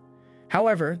outsider.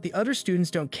 However, the other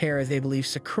students don't care as they believe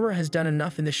Sakura has done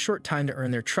enough in this short time to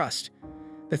earn their trust.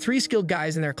 The three skilled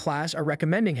guys in their class are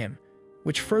recommending him,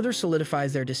 which further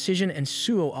solidifies their decision, and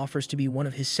Suo offers to be one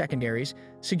of his secondaries,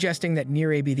 suggesting that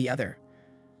Nire be the other.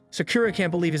 Sakura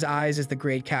can't believe his eyes as the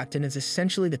grade captain is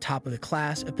essentially the top of the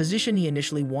class, a position he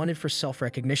initially wanted for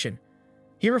self-recognition.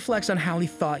 He reflects on how he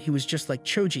thought he was just like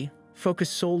Choji,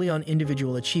 focused solely on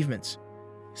individual achievements.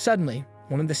 Suddenly,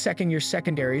 one of the second-year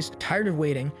secondaries, tired of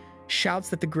waiting, shouts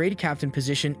that the grade captain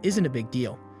position isn't a big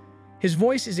deal. His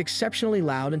voice is exceptionally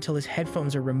loud until his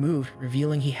headphones are removed,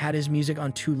 revealing he had his music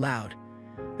on too loud.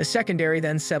 The secondary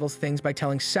then settles things by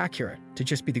telling Sakura to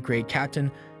just be the grade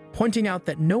captain, pointing out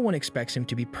that no one expects him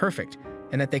to be perfect,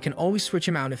 and that they can always switch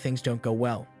him out if things don't go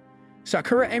well.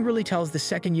 Sakura angrily tells the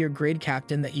second-year grade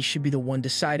captain that he should be the one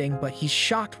deciding, but he's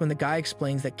shocked when the guy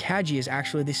explains that Kaji is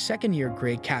actually the second-year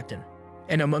grade captain.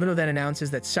 Enomoto then announces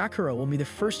that Sakura will be the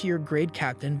first-year grade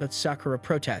captain, but Sakura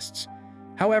protests.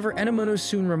 However, Enomoto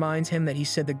soon reminds him that he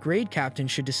said the grade captain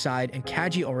should decide and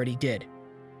Kaji already did.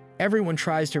 Everyone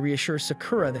tries to reassure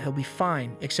Sakura that he'll be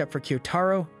fine, except for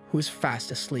Kyotaro, who is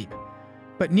fast asleep.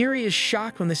 But Nire is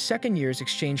shocked when the second years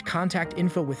exchange contact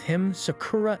info with him,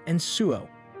 Sakura, and Suo.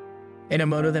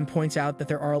 Enomoto then points out that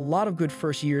there are a lot of good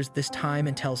first years this time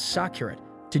and tells Sakura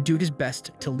to do his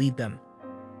best to lead them.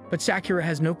 But Sakura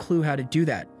has no clue how to do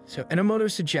that, so Enomoto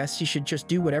suggests he should just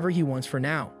do whatever he wants for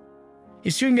now. He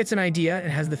soon gets an idea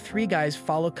and has the three guys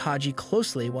follow Kaji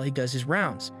closely while he does his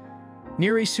rounds.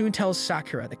 Nire soon tells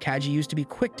Sakura that Kaji used to be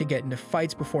quick to get into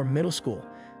fights before middle school,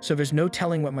 so there's no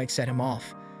telling what might set him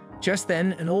off. Just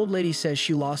then, an old lady says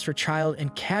she lost her child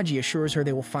and Kaji assures her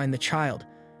they will find the child.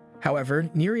 However,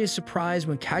 Nire is surprised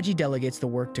when Kaji delegates the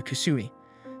work to Kusui.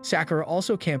 Sakura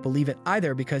also can't believe it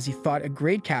either because he thought a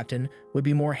grade captain would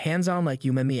be more hands-on like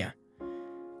Yumemiya.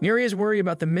 Nire is worried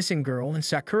about the missing girl and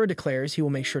Sakura declares he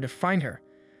will make sure to find her.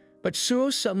 But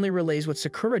Suo suddenly relays what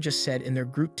Sakura just said in their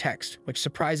group text, which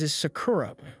surprises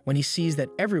Sakura when he sees that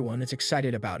everyone is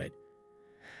excited about it.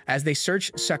 As they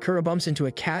search, Sakura bumps into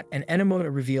a cat and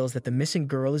Enomoto reveals that the missing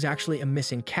girl is actually a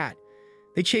missing cat.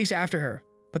 They chase after her,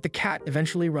 but the cat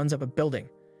eventually runs up a building.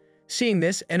 Seeing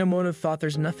this, Enomoto thought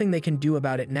there's nothing they can do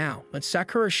about it now, but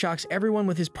Sakura shocks everyone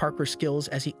with his parkour skills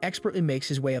as he expertly makes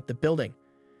his way up the building.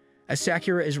 As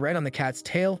Sakura is right on the cat's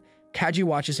tail, Kaji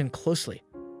watches him closely.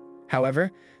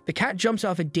 However, the cat jumps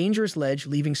off a dangerous ledge,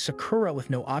 leaving Sakura with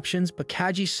no options, but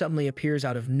Kaji suddenly appears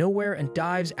out of nowhere and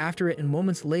dives after it, and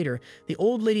moments later, the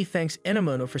old lady thanks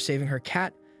Enomoto for saving her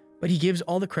cat, but he gives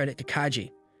all the credit to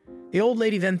Kaji. The old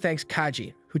lady then thanks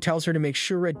Kaji, who tells her to make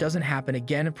sure it doesn't happen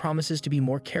again and promises to be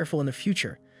more careful in the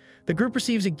future. The group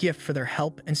receives a gift for their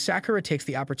help, and Sakura takes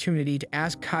the opportunity to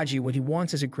ask Kaji what he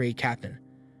wants as a grade captain.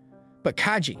 But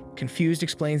Kaji, confused,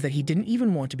 explains that he didn't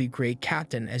even want to be grade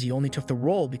captain as he only took the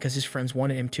role because his friends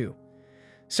wanted him to.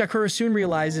 Sakura soon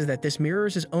realizes that this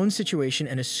mirrors his own situation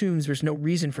and assumes there's no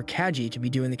reason for Kaji to be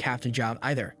doing the captain job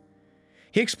either.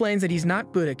 He explains that he's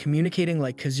not good at communicating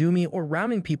like Kazumi or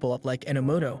rounding people up like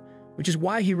Enomoto, which is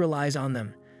why he relies on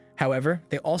them. However,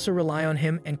 they also rely on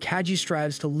him and Kaji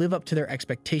strives to live up to their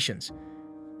expectations.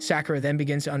 Sakura then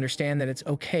begins to understand that it's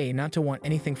okay not to want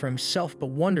anything for himself, but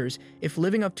wonders if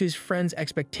living up to his friends'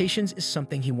 expectations is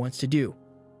something he wants to do.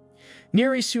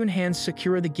 Nire soon hands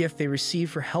Sakura the gift they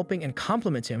received for helping and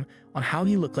compliments him on how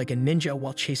he looked like a ninja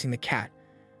while chasing the cat.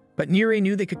 But Nire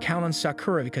knew they could count on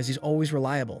Sakura because he's always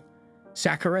reliable.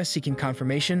 Sakura, seeking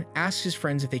confirmation, asks his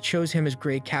friends if they chose him as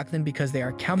grade captain because they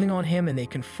are counting on him and they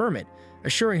confirm it,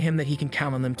 assuring him that he can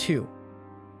count on them too.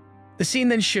 The scene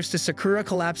then shifts to Sakura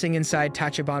collapsing inside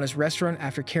Tachibana's restaurant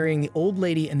after carrying the old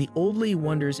lady, and the old lady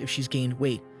wonders if she's gained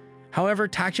weight. However,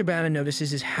 Tachibana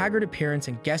notices his haggard appearance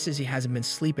and guesses he hasn't been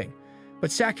sleeping.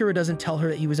 But Sakura doesn't tell her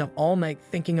that he was up all night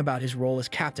thinking about his role as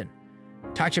captain.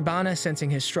 Tachibana,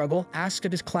 sensing his struggle, asks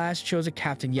if his class chose a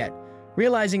captain yet.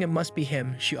 Realizing it must be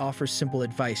him, she offers simple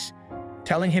advice.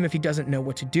 telling him if he doesn't know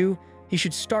what to do, he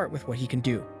should start with what he can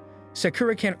do.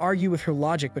 Sakura can't argue with her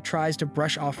logic but tries to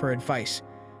brush off her advice.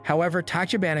 However,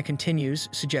 Tachibana continues,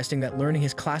 suggesting that learning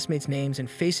his classmates' names and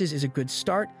faces is a good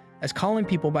start, as calling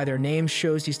people by their names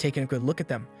shows he's taken a good look at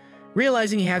them.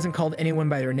 Realizing he hasn't called anyone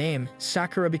by their name,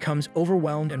 Sakura becomes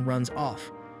overwhelmed and runs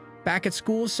off. Back at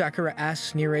school, Sakura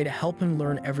asks Nire to help him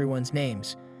learn everyone's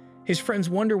names. His friends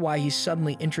wonder why he's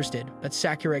suddenly interested, but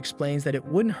Sakura explains that it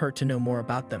wouldn't hurt to know more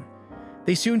about them.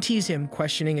 They soon tease him,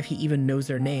 questioning if he even knows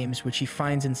their names, which he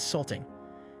finds insulting.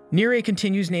 Nire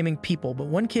continues naming people, but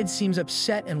one kid seems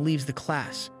upset and leaves the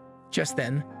class. Just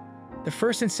then, the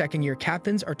first and second year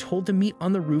captains are told to meet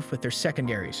on the roof with their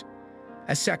secondaries.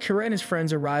 As Sakura and his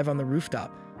friends arrive on the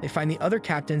rooftop, they find the other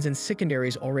captains and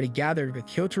secondaries already gathered, with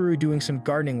Kyotoru doing some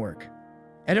gardening work.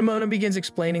 Edamona begins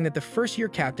explaining that the first-year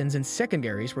captains and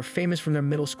secondaries were famous from their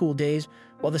middle school days,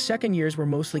 while the second years were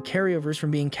mostly carryovers from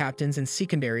being captains and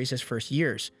secondaries as first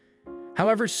years.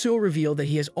 However, Suo revealed that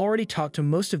he has already talked to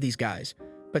most of these guys,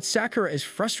 but Sakura is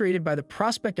frustrated by the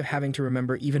prospect of having to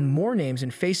remember even more names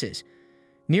and faces.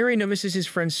 Nire notices his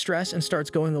friend's stress and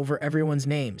starts going over everyone's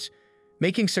names,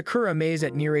 making Sakura amazed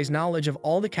at Nire's knowledge of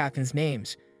all the captains'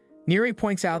 names. Nire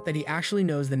points out that he actually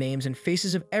knows the names and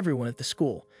faces of everyone at the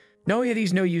school. Knowing that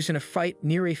he's no use in a fight,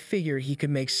 Nire figured he could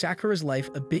make Sakura's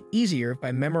life a bit easier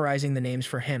by memorizing the names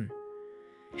for him.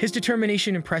 His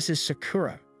determination impresses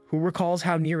Sakura, who recalls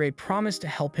how Nire promised to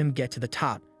help him get to the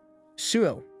top.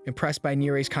 Suo, impressed by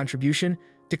Nire's contribution,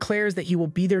 declares that he will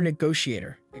be their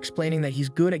negotiator, explaining that he's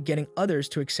good at getting others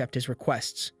to accept his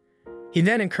requests. He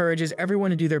then encourages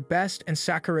everyone to do their best, and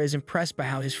Sakura is impressed by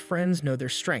how his friends know their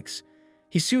strengths.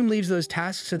 He soon leaves those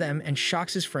tasks to them and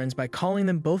shocks his friends by calling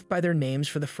them both by their names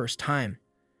for the first time.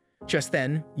 Just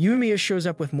then, Yumiya shows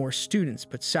up with more students,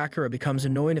 but Sakura becomes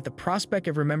annoyed at the prospect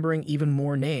of remembering even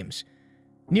more names.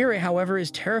 Nire, however, is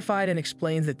terrified and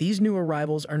explains that these new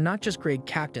arrivals are not just grade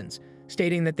captains,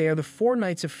 stating that they are the 4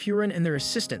 Knights of Furin and their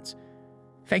assistants.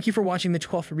 Thank you for watching the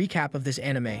 12th recap of this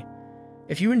anime.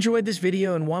 If you enjoyed this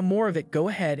video and want more of it, go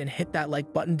ahead and hit that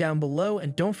like button down below,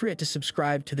 and don't forget to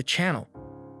subscribe to the channel.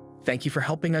 Thank you for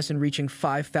helping us in reaching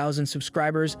 5,000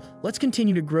 subscribers. Let's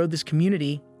continue to grow this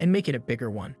community and make it a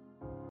bigger one.